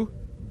Slew,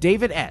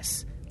 David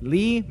S.,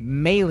 Lee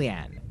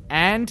Malian,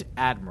 and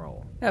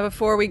Admiral. Now,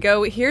 before we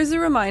go, here's a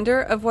reminder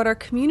of what our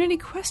community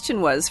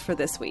question was for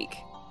this week.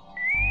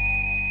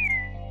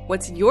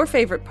 What's your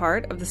favorite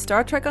part of the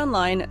Star Trek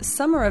Online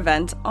summer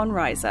event on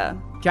Risa?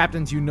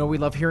 Captains, you know we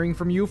love hearing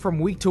from you from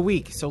week to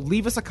week, so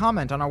leave us a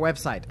comment on our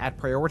website at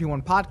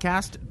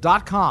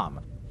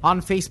PriorityOnePodcast.com,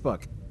 on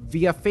Facebook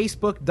via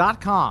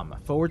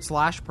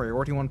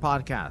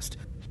Facebook.com/PriorityOnePodcast,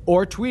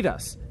 or tweet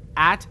us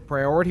at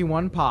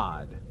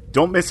PriorityOnePod.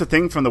 Don't miss a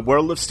thing from the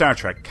world of Star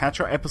Trek. Catch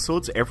our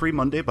episodes every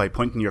Monday by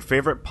pointing your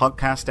favorite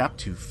podcast app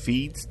to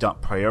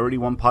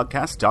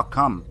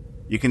feeds.PriorityOnePodcast.com.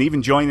 You can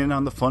even join in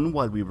on the fun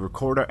while we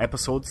record our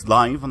episodes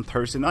live on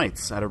Thursday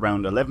nights at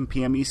around 11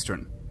 p.m.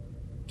 Eastern.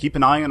 Keep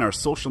an eye on our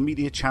social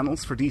media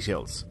channels for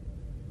details.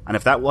 And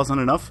if that wasn't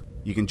enough,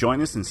 you can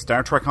join us in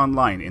Star Trek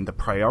Online in the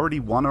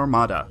Priority One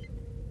Armada.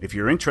 If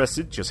you're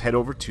interested, just head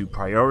over to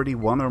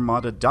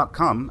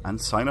PriorityOneArmada.com and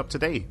sign up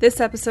today.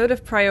 This episode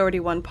of Priority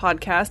One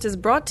Podcast is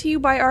brought to you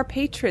by our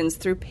patrons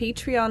through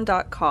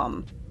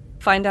Patreon.com.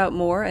 Find out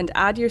more and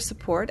add your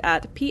support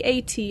at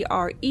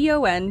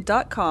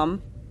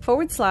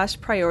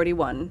patreon.com/Priority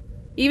One.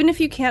 Even if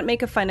you can't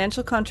make a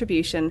financial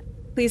contribution,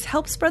 please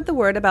help spread the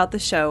word about the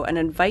show and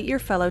invite your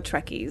fellow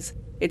Trekkies.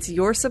 It's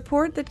your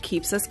support that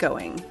keeps us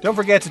going. Don't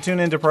forget to tune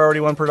in to Priority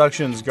One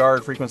Productions'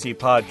 Guard Frequency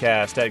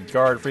podcast at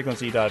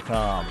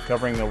guardfrequency.com,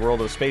 covering the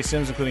world of space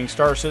sims, including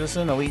Star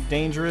Citizen, Elite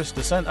Dangerous,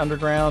 Descent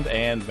Underground,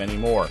 and many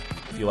more.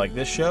 If you like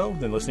this show,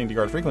 then listening to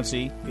Guard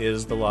Frequency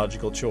is the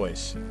logical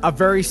choice. A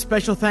very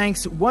special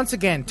thanks once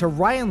again to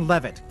Ryan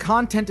Levitt,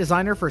 content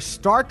designer for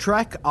Star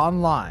Trek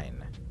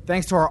Online.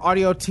 Thanks to our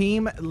audio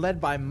team, led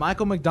by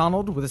Michael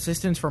McDonald, with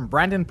assistance from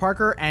Brandon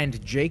Parker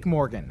and Jake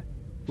Morgan,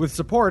 with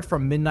support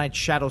from Midnight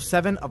Shadow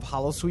 7 of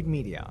Holosuite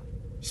Media.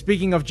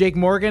 Speaking of Jake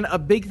Morgan, a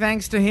big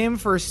thanks to him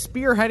for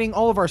spearheading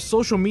all of our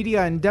social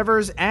media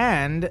endeavors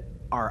and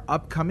our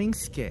upcoming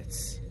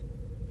skits.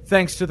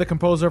 Thanks to the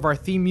composer of our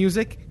theme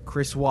music,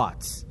 Chris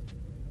Watts.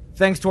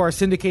 Thanks to our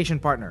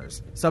syndication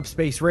partners,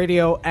 Subspace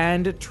Radio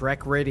and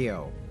Trek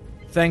Radio.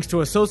 Thanks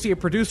to associate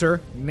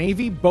producer,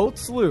 Navy Boat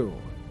Slew.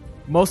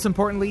 Most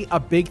importantly, a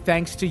big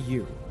thanks to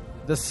you,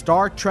 the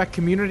Star Trek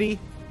community,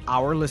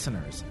 our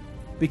listeners.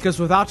 Because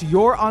without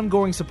your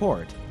ongoing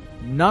support,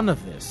 none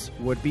of this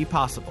would be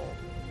possible.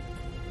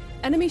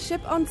 Enemy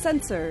ship on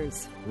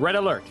sensors. Red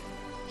alert.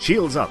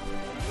 Shields up.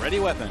 Ready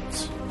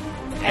weapons.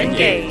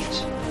 Engage.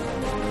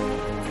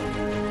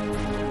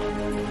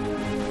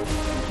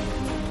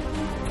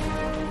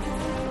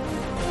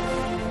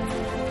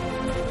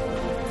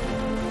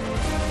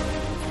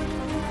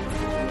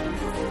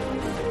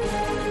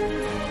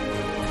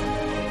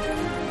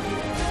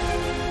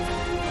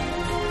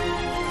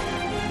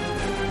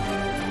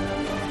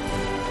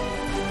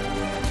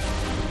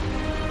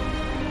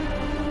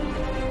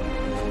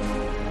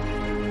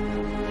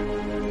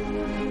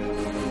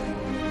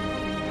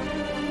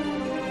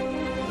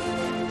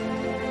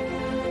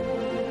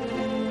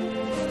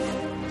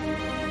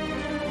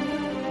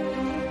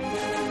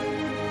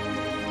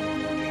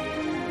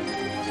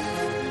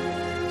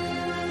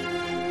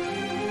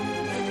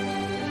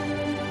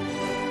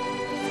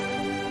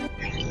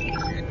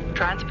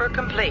 Transfer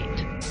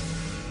complete.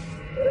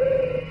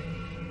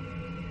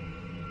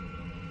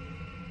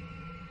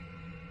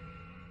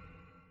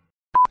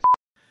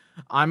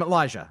 I'm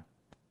Elijah.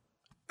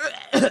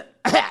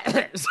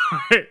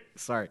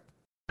 Sorry.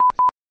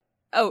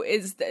 Oh,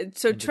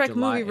 so Trek July-ish.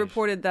 Movie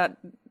reported that,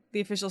 the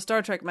official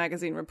Star Trek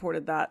magazine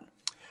reported that.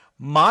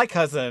 My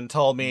cousin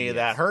told me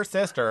that her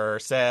sister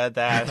said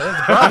that his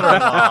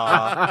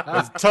brother-in-law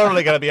was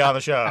totally going to be on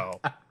the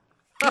show.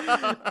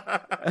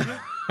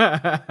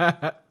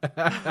 That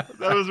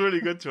was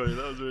really good, Troy.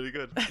 That was really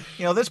good.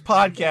 You know, this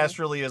podcast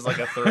really is like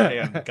a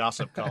third-hand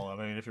gossip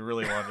column. I mean, if you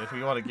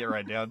want to get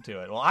right down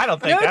to it. Well, I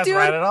don't think that's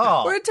right at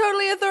all. We're a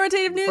totally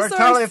authoritative news source. We're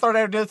totally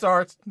authoritative news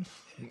source.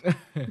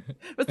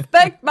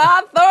 Respect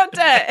my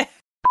authority.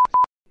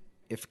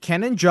 If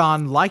Ken and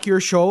John like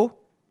your show,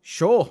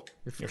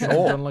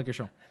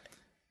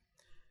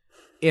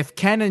 If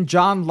Ken and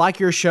John like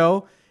your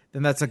show,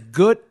 then that's a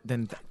good.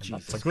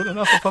 That's a good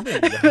enough for me.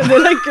 They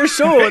like your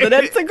show, then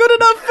that's a good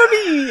enough for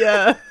me.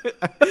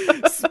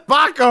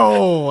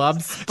 Spocko! I'm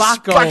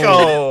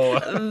Spocko!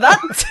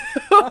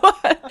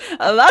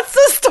 That's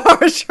a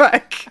Star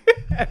Trek.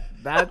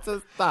 That's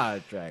a Star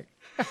Trek.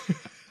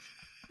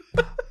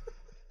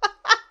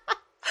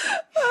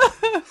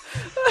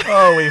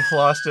 Oh, we've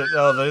lost it.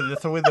 Oh,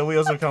 the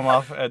wheels will come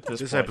off at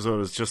this point. episode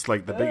is just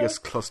like the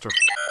biggest cluster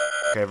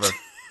ever.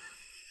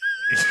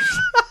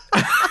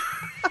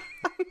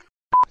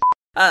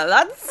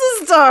 That's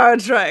a Star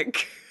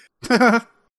Trek.